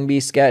spelling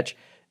bee sketch,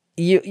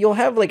 you'll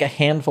have like a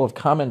handful of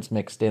comments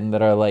mixed in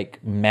that are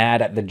like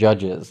mad at the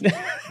judges,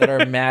 that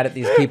are mad at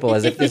these people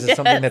as if this is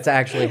something that's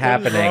actually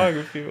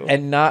happening.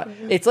 And not,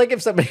 it's like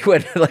if somebody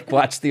went to like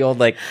watch the old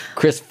like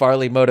Chris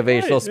Farley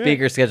motivational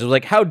speaker sketch,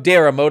 like, how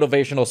dare a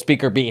motivational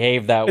speaker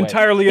behave that way?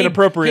 Entirely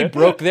inappropriate. He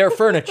broke their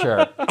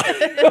furniture.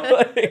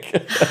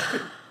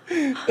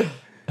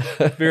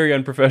 Very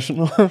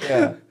unprofessional.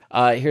 Yeah.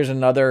 Here's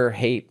another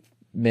hate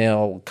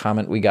mail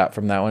comment we got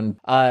from that one.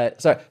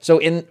 So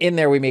in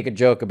there we make a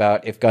joke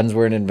about if guns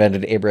weren't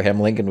invented,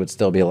 Abraham Lincoln would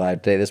still be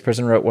alive today. This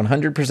person wrote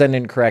 100%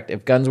 incorrect.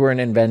 If guns weren't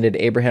invented,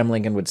 Abraham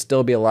Lincoln would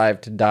still be alive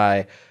to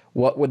die.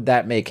 What would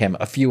that make him?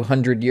 A few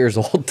hundred years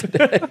old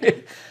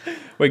today.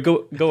 Wait,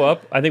 go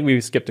up. I think we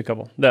skipped a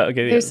couple.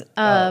 There's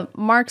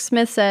Mark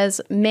Smith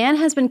says, man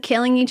has been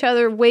killing each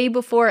other way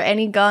before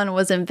any gun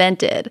was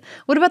invented.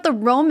 What about the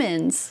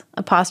Romans?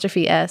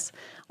 'S.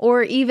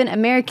 Or even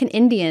American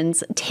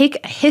Indians.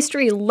 Take a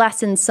history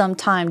lesson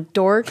sometime,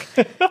 dork.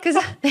 Because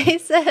they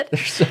said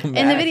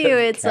in the video,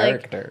 it's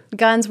like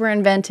guns were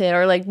invented,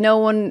 or like no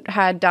one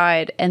had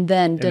died, and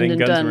then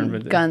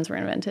guns were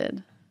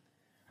invented.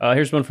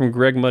 Here's one from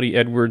Greg Muddy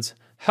Edwards.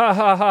 Ha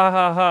ha ha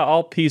ha ha!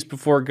 All peace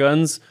before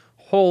guns.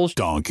 Whole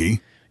donkey.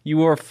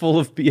 You are full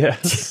of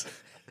BS.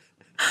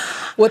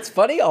 What's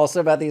funny also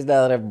about these,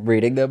 now that I'm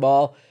reading them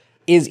all,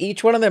 is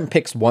each one of them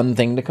picks one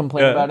thing to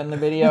complain about in the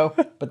video,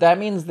 but that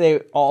means they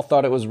all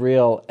thought it was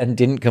real and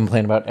didn't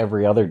complain about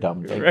every other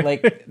dumb thing. Right.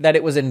 Like that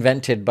it was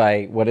invented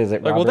by, what is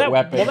it, Robert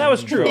Weapon? Well, that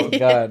was true.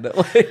 God.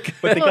 But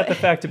they got the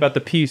fact about the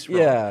piece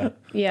wrong.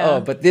 Yeah. Oh,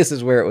 but this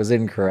is where it was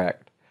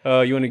incorrect.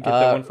 You want to get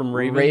that one from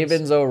Ravens?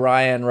 Ravens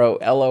Orion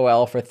wrote,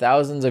 LOL, for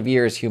thousands of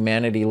years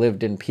humanity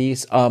lived in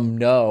peace.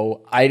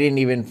 No, I didn't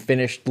even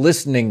finish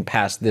listening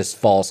past this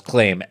false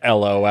claim,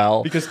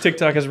 LOL. Because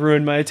TikTok has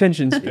ruined my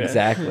attention span.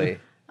 Exactly.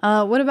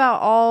 What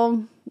about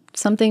all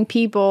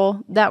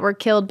people that were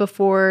killed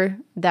before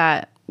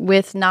that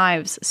with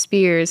knives,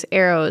 spears,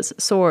 arrows,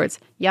 swords,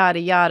 yada,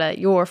 yada,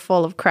 you're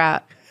full of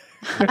crap.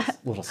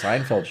 Little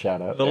Seinfeld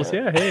shout out.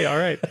 Yeah, hey, all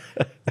right.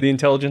 The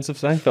intelligence of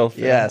Seinfeld.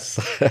 Yes.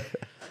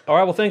 All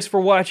right, well, thanks for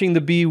watching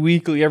the Bee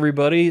Weekly,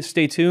 everybody.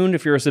 Stay tuned.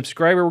 If you're a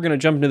subscriber, we're going to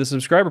jump into the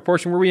subscriber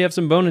portion where we have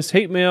some bonus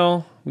hate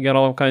mail. We got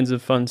all kinds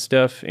of fun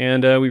stuff,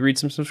 and we read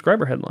some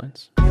subscriber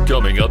headlines.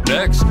 Coming up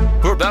next,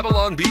 for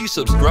Babylon Bee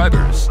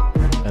subscribers.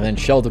 And then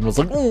Sheldon was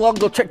like, "Ooh, I'll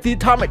go check the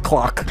atomic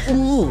clock.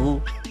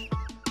 Ooh.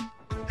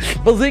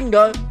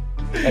 Bazinga."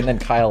 And then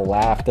Kyle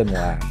laughed and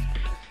laughed.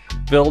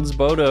 Builds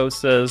Bodo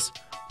says,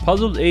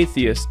 puzzled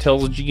atheist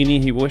tells genie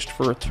he wished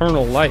for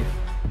eternal life.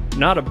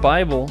 Not a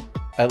Bible.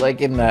 I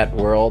like in that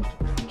world,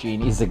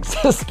 genies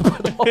exist,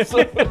 but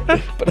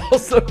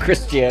also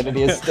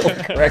Christianity is still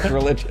the correct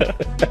religion.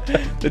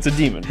 It's a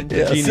demon.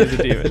 Yes. Genie is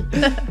a demon.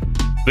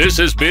 This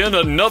has been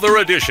another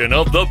edition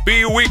of the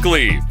Bee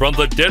Weekly from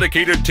the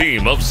dedicated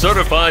team of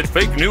certified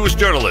fake news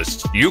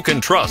journalists you can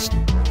trust,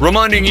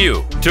 reminding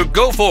you to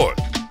go forth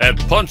and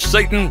punch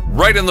Satan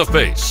right in the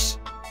face.